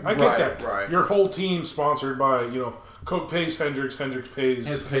end. Like I get that. Right. Your whole team sponsored by Coke pays Hendricks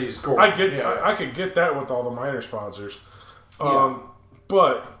pays Gordon. I could get that with all the minor sponsors.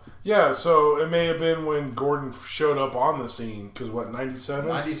 But yeah, so it may have been when Gordon showed up on the scene because 97?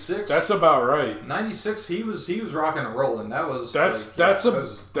 96. That's about right. 96. He was rocking and rolling. That's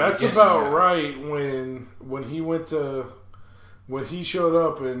about right when he showed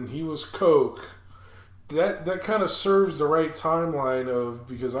up and he was Coke. That kind of serves the right timeline of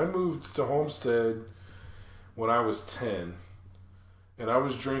because I moved to Homestead when I was 10. And I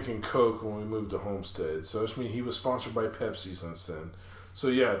was drinking Coke when we moved to Homestead. So I mean he was sponsored by Pepsi since then. So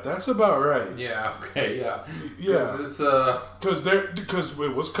yeah, that's about right. Yeah. Okay. Yeah. Yeah. It's because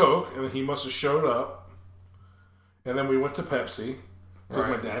it was Coke, and he must have showed up, and then we went to Pepsi because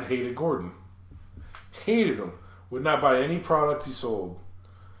my dad hated Gordon, hated him, would not buy any product he sold.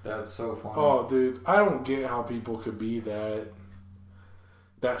 That's so funny. Oh, dude, I don't get how people could be that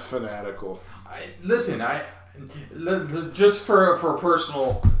fanatical. Just for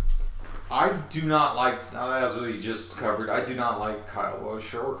personal. I do not like, as we just covered, I do not like Kyle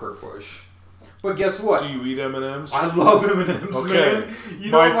Busch or Kurt Busch. But guess what? Do you eat M&Ms? I love M&Ms, okay. Man. You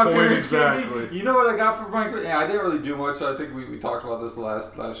know what my parents exactly. gave me? You know what I got for my... Yeah, I didn't really do much. I think we talked about this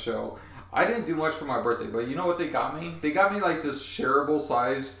last show. I didn't do much for my birthday, but you know what they got me? They got me like this shareable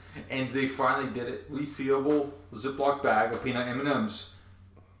size, and they finally did it. Resealable Ziploc bag of peanut M&Ms.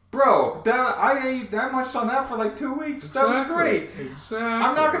 Bro, I ate that much on that for like 2 weeks. Exactly. That was great. Exactly.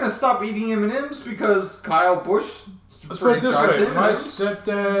 I'm not going to stop eating M&Ms because Kyle Busch... Let's put it this way. My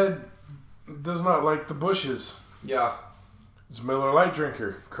stepdad does not like the Bushes. Yeah. He's a Miller Lite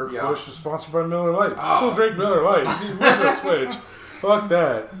drinker. Kurt Busch was sponsored by Miller Lite. Still drink Miller Lite. He's the switch. Fuck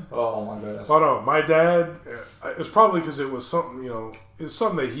that. Oh, my goodness. Oh, no. My dad... It was probably because it was something, it's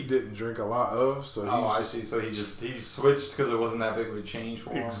something that he didn't drink a lot of. So I see. So he switched because it wasn't that big of a change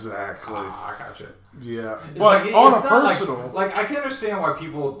for him. Exactly. I gotcha. Yeah. It's but like, on a personal... Like, I can understand why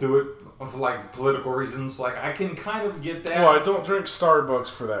people do it for, like, political reasons. Like, I can kind of get that. Well, I don't drink Starbucks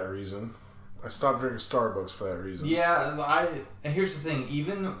for that reason. I stopped drinking Starbucks for that reason. Yeah, and here's the thing.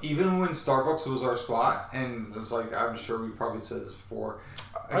 Even when Starbucks was our spot, and it's like, I'm sure we probably said this before.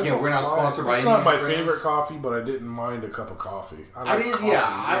 Again, we're not sponsored by any. It's not my favorite coffee, but I didn't mind a cup of coffee. I didn't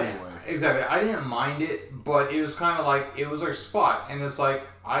mind it, but it was kind of like, it was our spot. And it's like,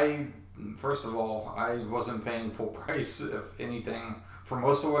 first of all, I wasn't paying full price, if anything, for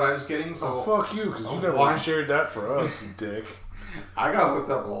most of what I was getting. So fuck you, because you never shared that for us, you dick. I got hooked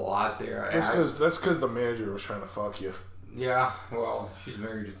up a lot there. That's because the manager was trying to fuck you. Yeah, well, she's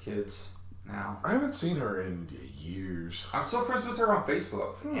married with kids now. I haven't seen her in years. I'm still friends with her on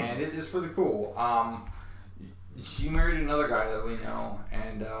Facebook, and it is really cool. She married another guy that we know,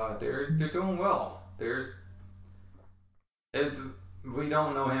 and and they're doing well. We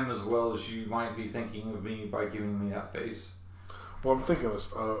don't know him as well as you might be thinking of me by giving me that face. Well, I'm thinking of a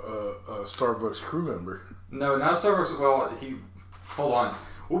Starbucks crew member. No, not Starbucks. Well, hold on.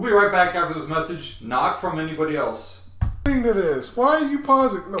 We'll be right back after this message, not from anybody else. To this, why are you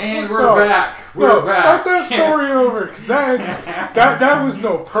pausing? No, and we're back. We're back. Start that story over, because that was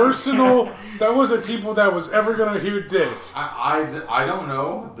no personal. That wasn't people that was ever gonna hear dick. I don't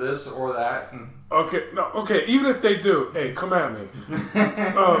know this or that. Okay, no, okay. Even if they do, hey, come at me.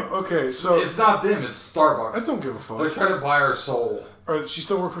 Okay, so it's not them. It's Starbucks. I don't give a fuck. They're trying to buy our soul. She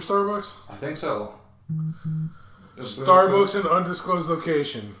still work for Starbucks? I think so. Starbucks in undisclosed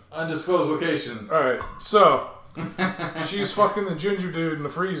location. Undisclosed location. All right, so she's fucking the ginger dude in the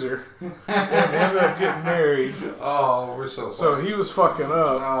freezer and ended up getting married. Oh, we're so. So he was fucking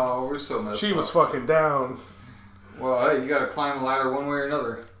up. Oh, we're so messed up. She was fucking down. Well, hey, you gotta climb a ladder one way or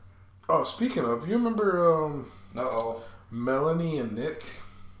another. Oh, speaking of, you remember Melanie and Nick?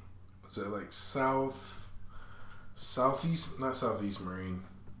 Was that like Southeast, not Southeast Marine,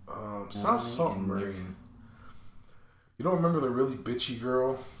 South something Marine. You don't remember the really bitchy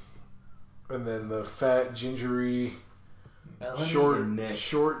girl? And then the fat, gingery,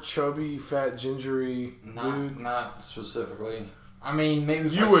 short, chubby, fat, gingery dude? Not specifically. I mean, maybe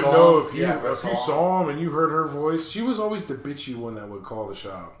you would know if you saw him and you heard her voice. She was always the bitchy one that would call the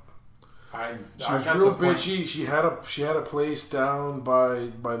shop. She was real bitchy. She had a place down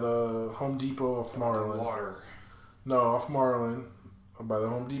by the Home Depot off Marlin. Water. No, off Marlin, by the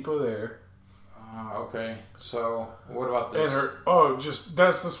Home Depot there. Okay. So what about this? And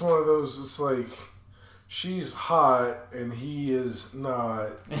that's just one of those. It's like she's hot and he is not.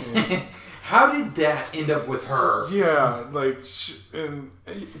 How did that end up with her? Yeah, and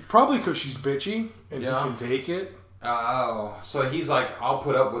probably because she's bitchy and he can take it. Oh, so he's like, I'll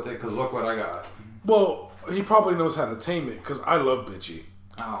put up with it because look what I got. Well, he probably knows how to tame it because I love bitchy.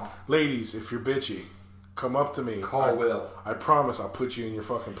 Oh. Ladies, if you're bitchy, come up to me. Call Will. I promise I'll put you in your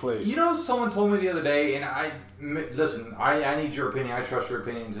fucking place. You know, someone told me the other day, and I need your opinion. I trust your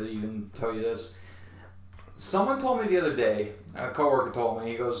opinion to even tell you this. Someone told me the other day, a coworker told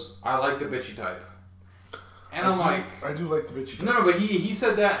me, he goes, I like the bitchy type. And I do like the bitchy type. No, but he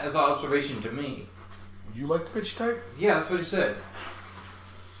said that as an observation to me. You like the bitchy type? Yeah, that's what he said.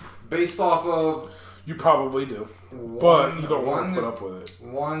 Based off of... You probably do. But you don't want to put up with it.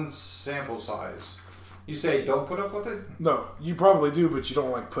 One sample size. You say don't put up with it? No, you probably do, but you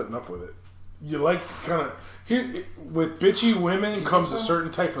don't like putting up with it. You like kind of... Here, with bitchy women comes a certain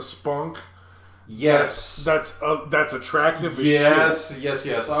type of spunk. Yes. That's attractive as shit.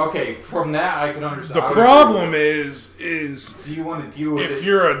 Yes. Okay, from that I can understand. The problem is do you want to deal with if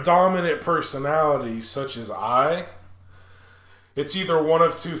you're a dominant personality such as it's either one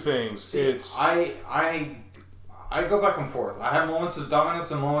of two things. See, I go back and forth. I have moments of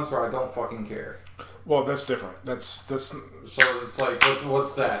dominance and moments where I don't fucking care. Well, that's different. That's so it's like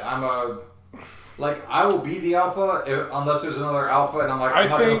what's that? I will be the alpha unless there's another alpha, and I'm not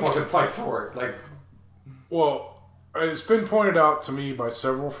going to fucking fight for it. Well, it's been pointed out to me by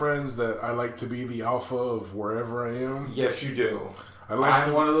several friends that I like to be the alpha of wherever I am. Yes, you do.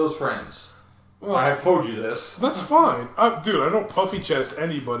 I'm one of those friends. Well, I have told you this. That's fine. Dude, I don't puffy chest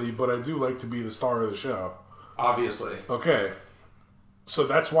anybody, but I do like to be the star of the show. Obviously. Okay. So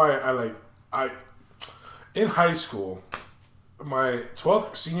that's why in high school, my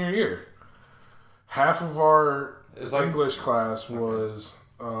 12th senior year, half of our English class was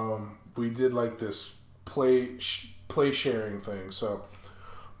we did this play sharing thing. So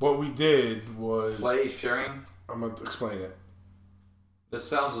what we did was play sharing. I'm gonna explain it. This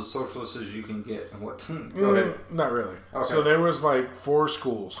sounds as socialist as you can get. Go ahead. Not really. Okay. So there was 4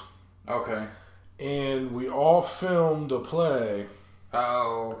 schools. Okay. And we all filmed a play.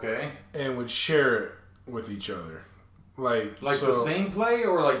 Oh, okay. And would share it with each other. The same play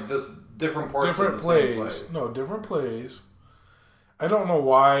or this different parts different of the plays. Same play? No, different plays. I don't know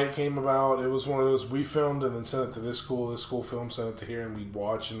why it came about. It was one of those we filmed and then sent it to this school filmed, sent it to here, and we'd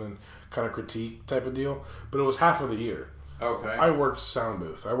watch and then kind of critique type of deal. But it was half of the year. Okay. I worked sound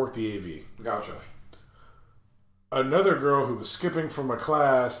booth. I worked the AV. Gotcha. Another girl who was skipping from a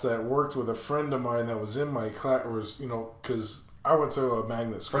class that worked with a friend of mine that was in my class because I went to a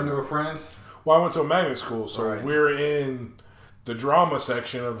magnet school. Friend of a friend? Well, I went to a magnet school, so right. We're in the drama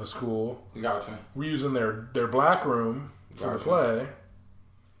section of the school. Gotcha. We're using their black room for the play.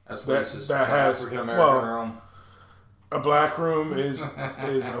 That's racist. That has African American room. A black room is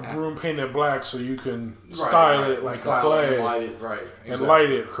a room painted black so you can style it like a play. And light it, and light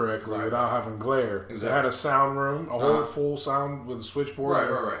it correctly without having glare. Exactly. It had a sound room, a whole full sound with a switchboard.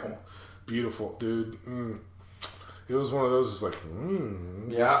 Right. Oh, beautiful, dude. It was one of those. It's like,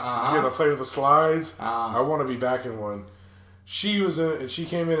 you get to play with the slides. I want to be back in one. She was in it, and she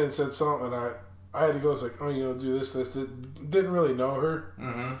came in and said something, and I had to go. It's like, do this. Didn't really know her.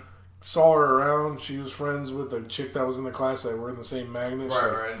 Mm-hmm. Saw her around. She was friends with the chick that was in the class that were in the same magnet.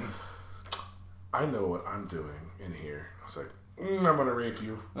 Right. I know what I'm doing in here. I was like, I'm gonna rape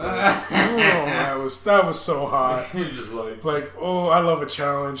you. That was so hot. You're just like, I love a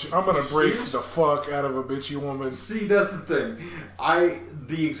challenge. I'm gonna break the fuck out of a bitchy woman. See, that's the thing.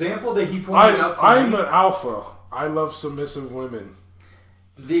 The example that he pointed out to I'm me, an alpha. I love submissive women.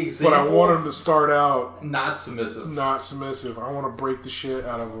 The example, but I want them to start out not submissive. I want to break the shit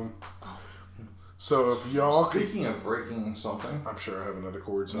out of them. So if y'all speaking of breaking something, I'm sure I have another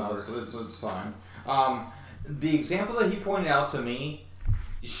cord somewhere. No, it's fine. The example that he pointed out to me,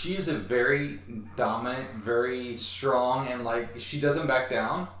 she's a very dominant, very strong, and she doesn't back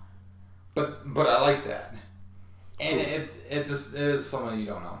down. But I like that, and it is someone you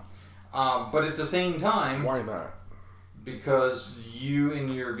don't know. But at the same time, why not? Because you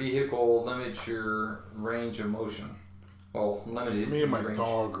and your vehicle limit your range of motion. Well, limited. Me and my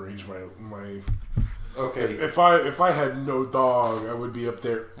dog range my. Okay. If I had no dog, I would be up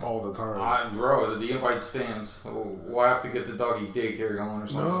there all the time. Bro, the invite stands. We'll have to get the doggy daycare going or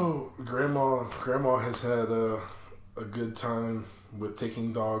something. No, grandma has had a good time with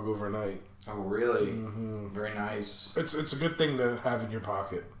taking dog overnight. Oh, really? Mm-hmm. Very nice. It's a good thing to have in your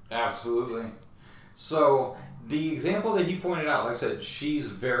pocket. Absolutely. So the example that he pointed out, like I said, she's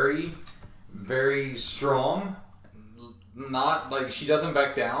very, very strong. Not she doesn't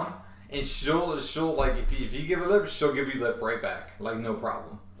back down, and she'll if you give her lip, she'll give you lip right back, no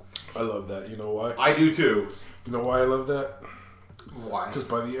problem. I love that. You know why? I do too. You know why I love that? Why? Because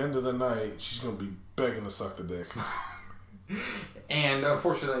by the end of the night, she's gonna be begging to suck the dick. And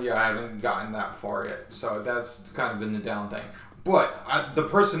unfortunately, I haven't gotten that far yet, so that's kind of been the down thing. But the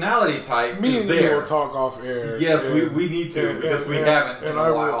personality type is there. Me and you will talk off air. Yes, we need to because we haven't in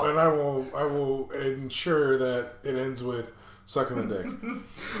a while. I will ensure that it ends with sucking the dick.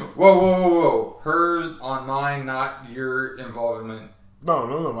 Whoa! Her on mine, not your involvement. No,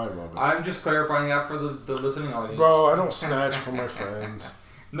 my involvement. I'm just clarifying that for the listening audience. Bro, I don't snatch from my friends.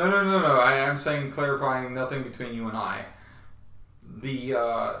 No. I am saying clarifying nothing between you and I.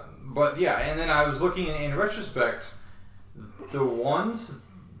 But yeah, and then I was looking in retrospect. The ones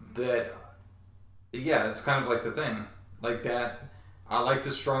that, it's kind of like the thing. Like that, I like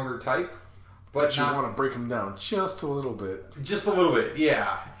the stronger type. But you want to break them down just a little bit. Just a little bit,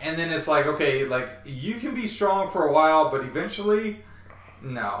 yeah. And then it's okay, you can be strong for a while, but eventually,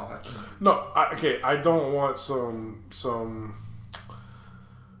 no. No, I don't want some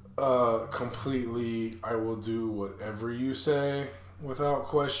completely, I will do whatever you say. Without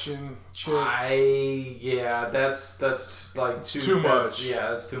question, chick. That's too much. Yeah,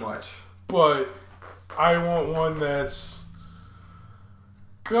 that's too much. But I want one that's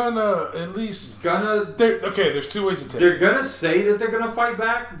gonna at least there's two ways to take it. They're gonna say that they're gonna fight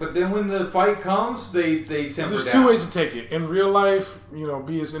back, but then when the fight comes, they temper There's down. two ways to take it. In real life,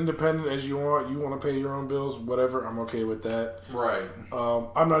 be as independent as you want. You want to pay your own bills, whatever. I'm okay with that. Right.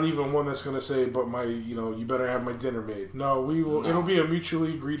 I'm not even one that's gonna say, but you better have my dinner made. No, we will. No. It'll be a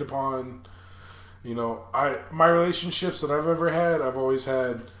mutually agreed upon. My relationships that I've ever had, I've always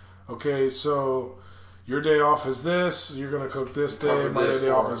had. Okay, so. Your day off is this. You're going to cook this day. My day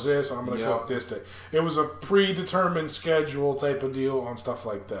off is this. I'm going to cook this day. It was a predetermined schedule type of deal on stuff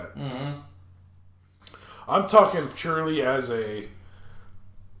like that. Mm-hmm. I'm talking purely as a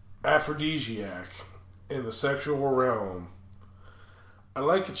aphrodisiac in the sexual realm. I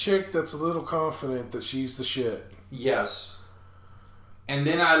like a chick that's a little confident that she's the shit. Yes. And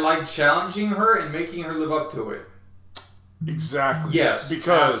then I like challenging her and making her live up to it. Exactly. Yes,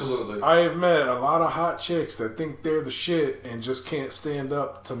 because absolutely. I have met a lot of hot chicks that think they're the shit and just can't stand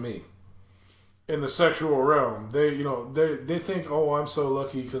up to me. In the sexual realm, they think, oh, I'm so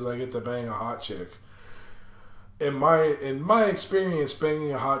lucky because I get to bang a hot chick. In my experience,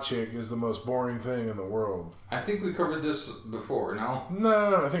 banging a hot chick is the most boring thing in the world. I think we covered this before. No.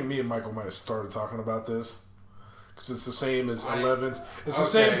 No, I think me and Michael might have started talking about this. Because it's the same as 11's. It's the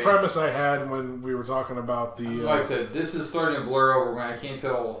same premise I had when we were talking about the... like I said, this is starting to blur over when I can't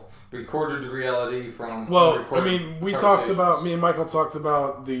tell recorded reality from... Well, we talked about... Me and Michael talked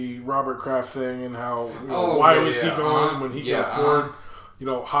about the Robert Kraft thing and how... why was he going when he could afford...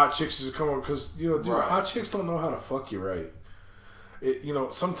 hot chicks just come up because dude, Right. hot chicks don't know how to fuck you right.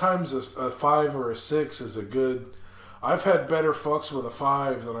 Sometimes a 5 or a 6 is a good. I've had better fucks with a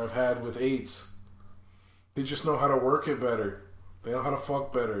 5 than I've had with 8s. They just know how to work it better. They know how to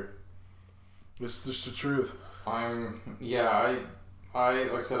fuck better. It's just the truth. I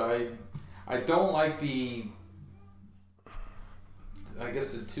like I said, I don't like the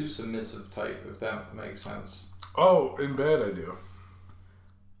too submissive type, if that makes sense. Oh, in bed I do.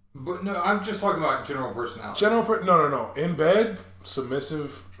 But no, I'm just talking about general personality. No. In bed,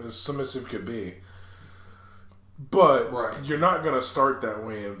 submissive as submissive could be. But right. You're not going to start that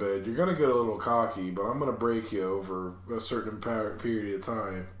way in bed. You're going to get a little cocky, but I'm going to break you over a certain period of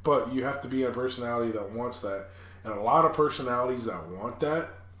time. But you have to be a personality that wants that. And a lot of personalities that want that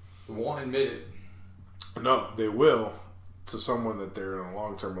won't admit it. No, they will to someone that they're in a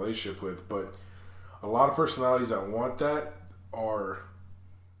long-term relationship with. But a lot of personalities that want that are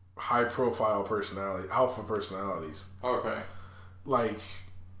high-profile personality, alpha personalities. Okay. Like,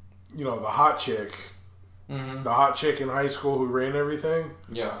 the hot chick. Mm-hmm. The hot chick in high school who ran everything.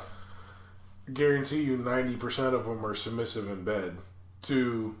 Yeah. Guarantee you 90% of them are submissive in bed.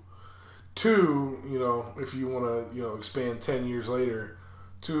 To, if you want to, expand 10 years later,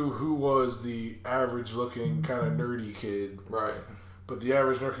 to who was the average looking kind of nerdy kid. Right. But the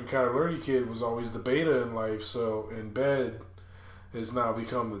average looking kind of nerdy kid was always the beta in life, so in bed has now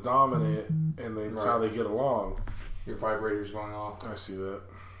become the dominant, and that's how they get along. Your vibrator's going off. I see that.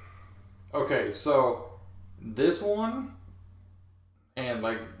 Okay, so this one, and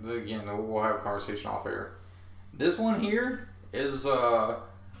again, we'll have a conversation off air. This one here is,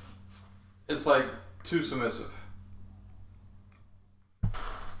 it's like too submissive.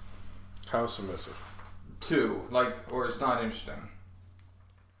 How submissive? Or it's not interesting.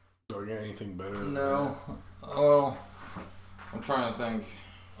 Do I get anything better than No. Oh, I'm trying to think.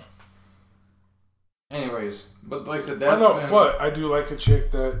 Anyways, but like I said, that's but I do like a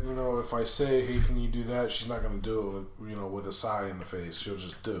chick that, if I say, hey, can you do that? She's not going to do it with, with a sigh in the face. She'll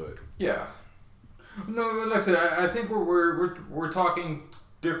just do it. Yeah. No, like I said, I think we're talking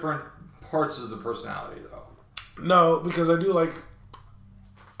different parts of the personality, though. No, because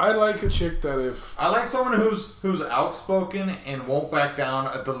I like a chick that if... I like someone who's outspoken and won't back down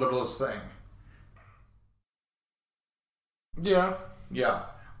at the littlest thing. Yeah. Yeah.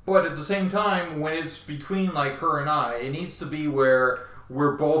 But at the same time, when it's between her and I, it needs to be where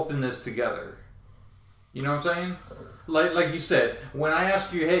we're both in this together. You know what I'm saying? Like you said, when I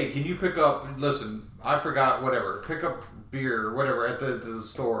ask you, hey, can you pick up, listen, I forgot, whatever, pick up beer or whatever at the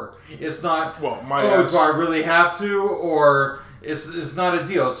store. It's not, do I really have to? Or it's not a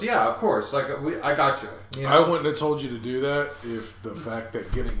deal. It's, yeah, of course. I got you. I wouldn't have told you to do that if the fact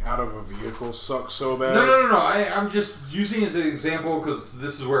that getting out of a vehicle sucks so bad. No. I'm just using it as an example because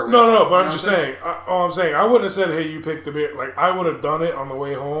this is where we are. But I'm just saying. I wouldn't have said, hey, you picked the beer. I would have done it on the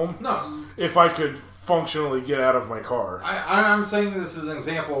way home. No. If I could functionally get out of my car. I'm saying this as an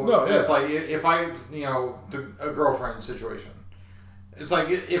example. No, it's if a girlfriend situation. It's like,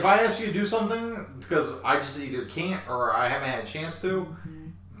 if I ask you to do something because I just either can't or I haven't had a chance to,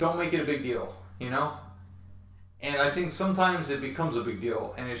 don't make it a big deal, And I think sometimes it becomes a big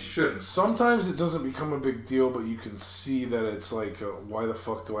deal, and it shouldn't. Sometimes it doesn't become a big deal, but you can see that it's like, why the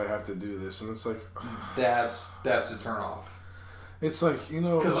fuck do I have to do this? And it's like... That's a turnoff. It's like,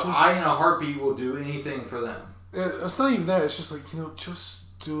 Because I, in a heartbeat, will do anything for them. It's not even that. It's just like,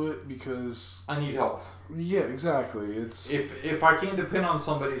 just do it because... I need help. Yeah, exactly. It's if I can't depend on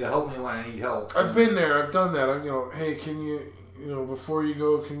somebody to help me when I need help. I've been there. I've done that. Hey, can you, before you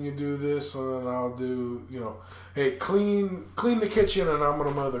go, can you do this? And then I'll do, hey, clean the kitchen, and I'm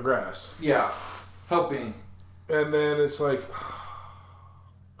gonna mow the grass. Yeah, helping. And then it's like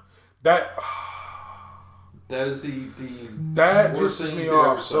that. That is that pisses me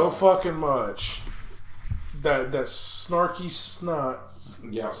off so fucking much. That snarky snot sigh.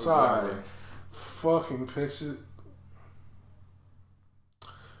 Exactly. Fucking pisses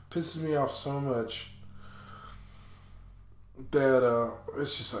me off so much that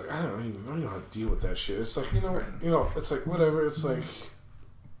it's just like I don't even know how to deal with that shit. It's like it's like whatever. It's like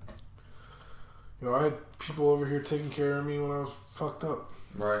I had people over here taking care of me when I was fucked up.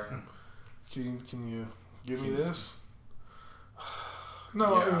 Right. Can you give me this?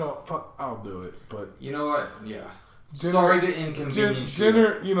 No, fuck, I'll do it. But you know what? Yeah. Sorry to inconvenience you.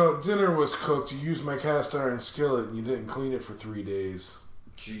 Dinner was cooked. You used my cast iron skillet and you didn't clean it for 3 days.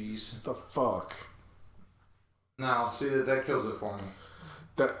 Jeez. What the fuck? No, see, that kills it for me.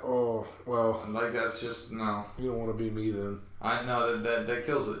 Well. That's just, no. You don't want to be me then. I know, that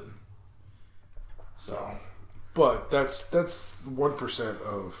kills it. So. But that's 1%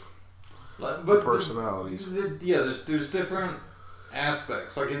 of the personalities. There's different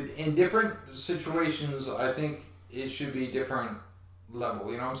aspects. Like in different situations, I think it should be different level.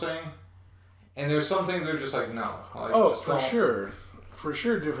 You know what I'm saying? And there's some things that are just like no. Like, for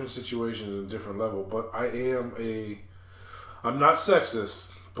sure, different situations and different level. But I'm not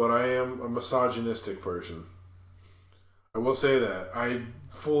sexist, but I am a misogynistic person. I will say that. I'm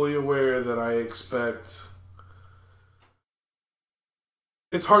fully aware that I expect.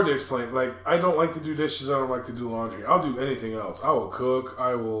 It's hard to explain. Like, I don't like to do dishes. I don't like to do laundry. I'll do anything else. I will cook.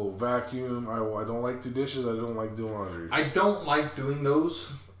 I will vacuum. I don't like to do dishes. I don't like to do laundry. I don't like doing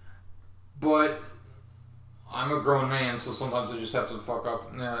those, but I'm a grown man, so sometimes I just have to fuck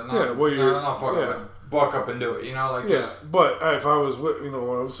up. Buck up and do it. You know, like But if I was with, when I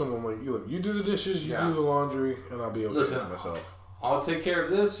was someone like you, look, you do the dishes, you do the laundry, and I'll be okay with myself. I'll take care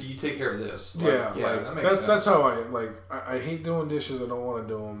of this. You take care of this. That makes sense. That's how I am. Like, I hate doing dishes. I don't want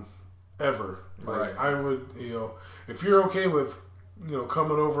to do them ever. Like, I would, if you're okay with,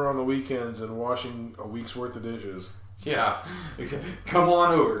 coming over on the weekends and washing a week's worth of dishes. Yeah, come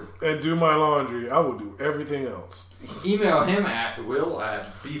on over and do my laundry. I will do everything else. Email him at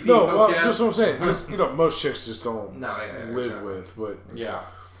will@bp. No, just what I'm saying. Because most chicks just don't live with. But if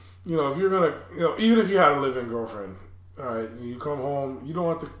you're gonna, even if you had a live-in girlfriend. All right, you come home. You don't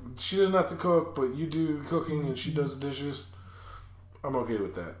have to. She doesn't have to cook, but you do the cooking and she does the dishes. I'm okay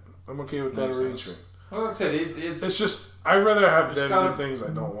with that. I'm okay with that arrangement. Well, like I said, it's just I'd rather have them do things I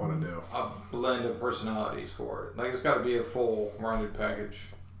don't want to do. A blend of personalities for it. Like, it's got to be a full rounded package.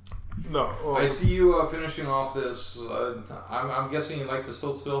 No, I see you finishing off this. I'm guessing you like the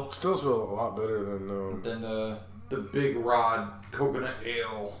Stiltsville. Stiltsville a lot better than the Big Rod Coconut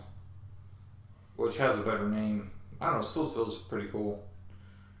Ale, which has a better name. I don't know, Stiltsville's pretty cool.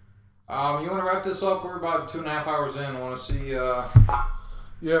 You want to wrap this up? We're about 2.5 hours in. I want to see...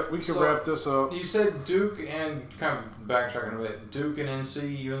 yeah, we can wrap this up. You said Duke and... Kind of backtracking a bit. Duke and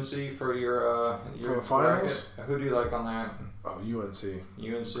UNC for your for the finals? Bracket. Who do you like on that? Oh, UNC.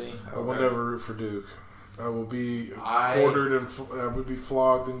 Okay. I will never root for Duke. I will be quartered and... I would be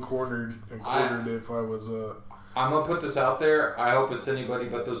flogged and cornered if I was... I'm going to put this out there. I hope it's anybody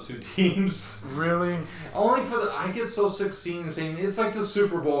but those two teams. Really? Only for I get so sick seeing it's like the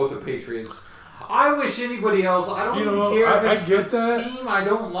Super Bowl with the Patriots. I wish anybody else, I don't even care if it's the team I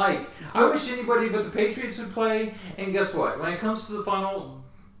don't like. I wish anybody but the Patriots would play. And guess what? When it comes to the final,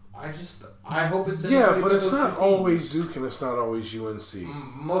 I hope it's anybody but it's not always Duke and it's not always UNC.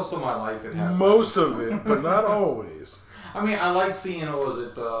 Most of my life it has. Most of it, but not always. I mean, I like seeing,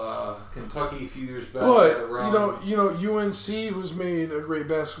 Kentucky a few years back. But, UNC was made a great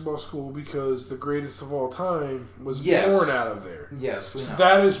basketball school because the greatest of all time was born out of there. Yes, we know.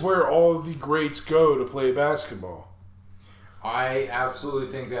 That is where all of the greats go to play basketball. I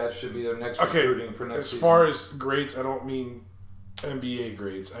absolutely think that should be their next recruiting for next season. As far as greats, I don't mean NBA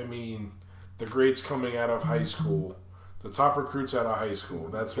greats. I mean the greats coming out of high school. The top recruits out of high school.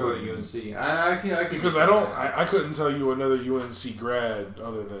 That's go what to UNC. I can because I couldn't tell you another UNC grad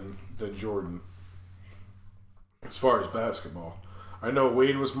other than Jordan. As far as basketball, I know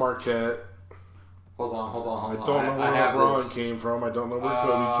Wade was Marquette. Hold on. I don't know where LeBron came from. I don't know where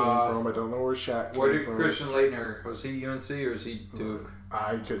Kobe came from. I don't know where Shaq came from. Where did Christian Laettner? Was he UNC or is he Duke?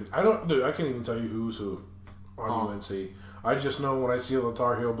 I can't even tell you who's who on UNC. I just know when I see the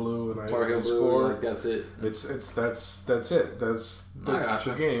Tar Heel blue and I score, like that's it. That's it. That's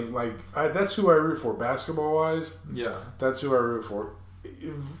the game. Like that's who I root for basketball wise. Yeah, that's who I root for.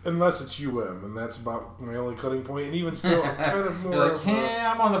 Unless it's UM, and that's about my only cutting point. And even still, I'm kind of more. You're like,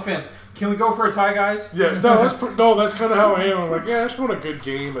 I'm on the fence. Can we go for a tie, guys? Yeah, that's kind of how I am. I'm like, I just want a good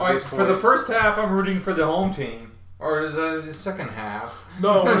game at this point. For the first half, I'm rooting for the home team, or is that the second half?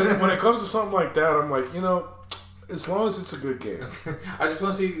 No, when it comes to something like that, I'm like, as long as it's a good game. I just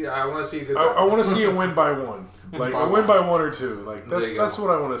want to see. I want to see a good. I want to see a win by one, like a win by one or two. Like that's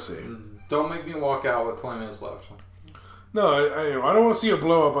what I want to see. Don't make me walk out with 20 minutes left. No, I don't want to see a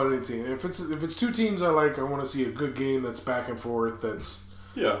blow up on any team. If it's two teams I like, I want to see a good game that's back and forth. That's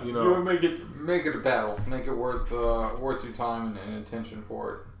you want to make it a battle, make it worth your time and attention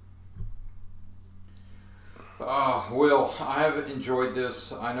for it. Will, I have enjoyed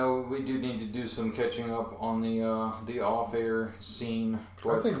this. I know we do need to do some catching up on the off-air scene.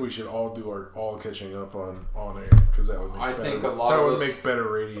 I think we should all do all catching up on air because that would make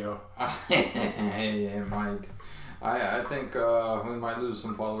better radio. It might. I think we might lose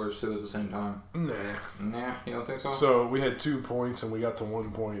some followers too at the same time. Nah, you don't think so? So we had 2 points and we got to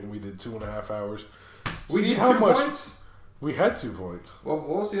 1 point and we did 2.5 hours. We did 2 points? We had 2 points. Well,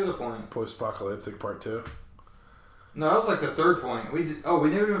 what was the other point? Post-apocalyptic part 2. No, that was like the third point. We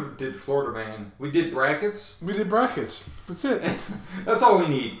never even did Florida Man. We did brackets. We did brackets. That's it. That's all we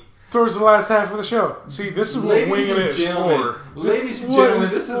need. Towards the last half of the show. See, this is what winging it is for. Ladies and gentlemen,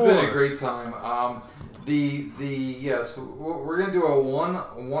 this has been a great time. Yes, we're gonna do a one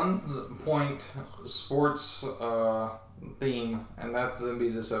point sports theme, and that's gonna be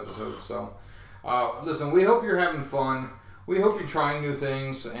this episode. So, listen, we hope you're having fun. We hope you're trying new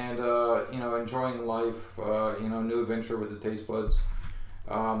things and enjoying life. New adventure with the taste buds.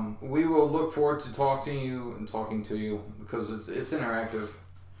 We will look forward to talking to you because it's interactive.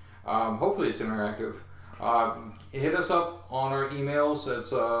 Hopefully it's interactive. Hit us up on our emails.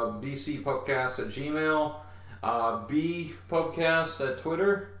 It's bcpubcast@gmail, bpubcast at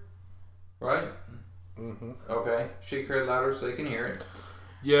Twitter, right? Mm-hmm. Okay. Shake your head louder so they can hear it.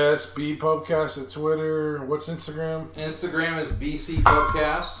 Yes, bpubcast at Twitter. What's Instagram? Instagram is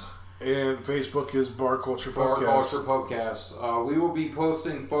bcpubcast. And Facebook is Bar Culture Pubcast. Bar Culture Pubcast. We will be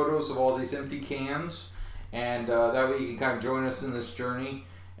posting photos of all these empty cans, and that way you can kind of join us in this journey.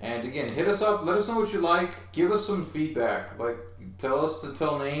 And again, hit us up. Let us know what you like. Give us some feedback. Like, tell us to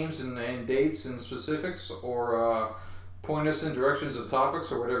tell names and dates and specifics, or point us in directions of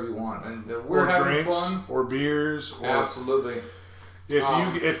topics or whatever you want. And we're having drinks, fun. Or beers. Or absolutely.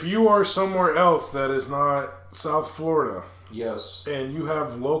 If you are somewhere else that is not South Florida, yes, and you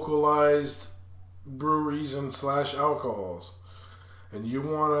have localized breweries and /alcohols, and you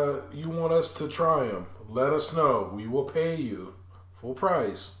want us to try them, let us know. We will pay you full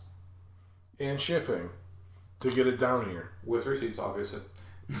price and shipping to get it down here with receipts, obviously.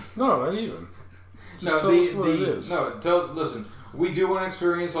 No, not even. Just tell us what it is. Listen. We do want to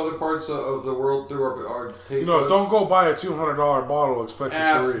experience other parts of the world through our taste buds. Don't go buy a $200 bottle expecting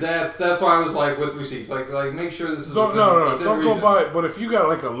to read. That's why I was like with receipts. Like make sure this is don't go buy it. But if you got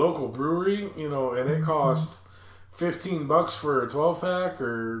like a local brewery, and it costs $15 for a 12-pack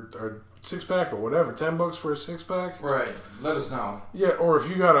or 6-pack or whatever, $10 for a 6-pack. Right. Let us know. Yeah, or if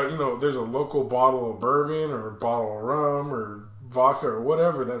you got there's a local bottle of bourbon or a bottle of rum or vodka or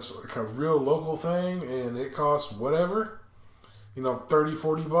whatever that's like a real local thing and it costs whatever.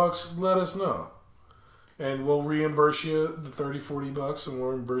 $30-$40, let us know. And we'll reimburse you the $30-$40 and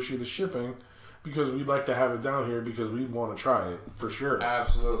we'll reimburse you the shipping because we'd like to have it down here because we want to try it for sure.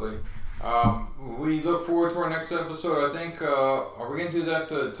 Absolutely. We look forward to our next episode. I think, are we going to do that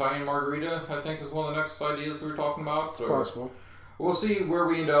Italian margarita? I think is one of the next ideas we were talking about. It's possible. We'll see where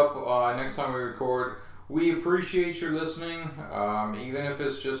we end up next time we record. We appreciate your listening, even if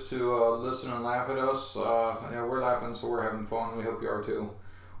it's just to listen and laugh at us. We're laughing, so we're having fun. We hope you are too.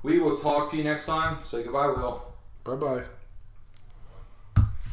 We will talk to you next time. Say goodbye, Will. Bye-bye.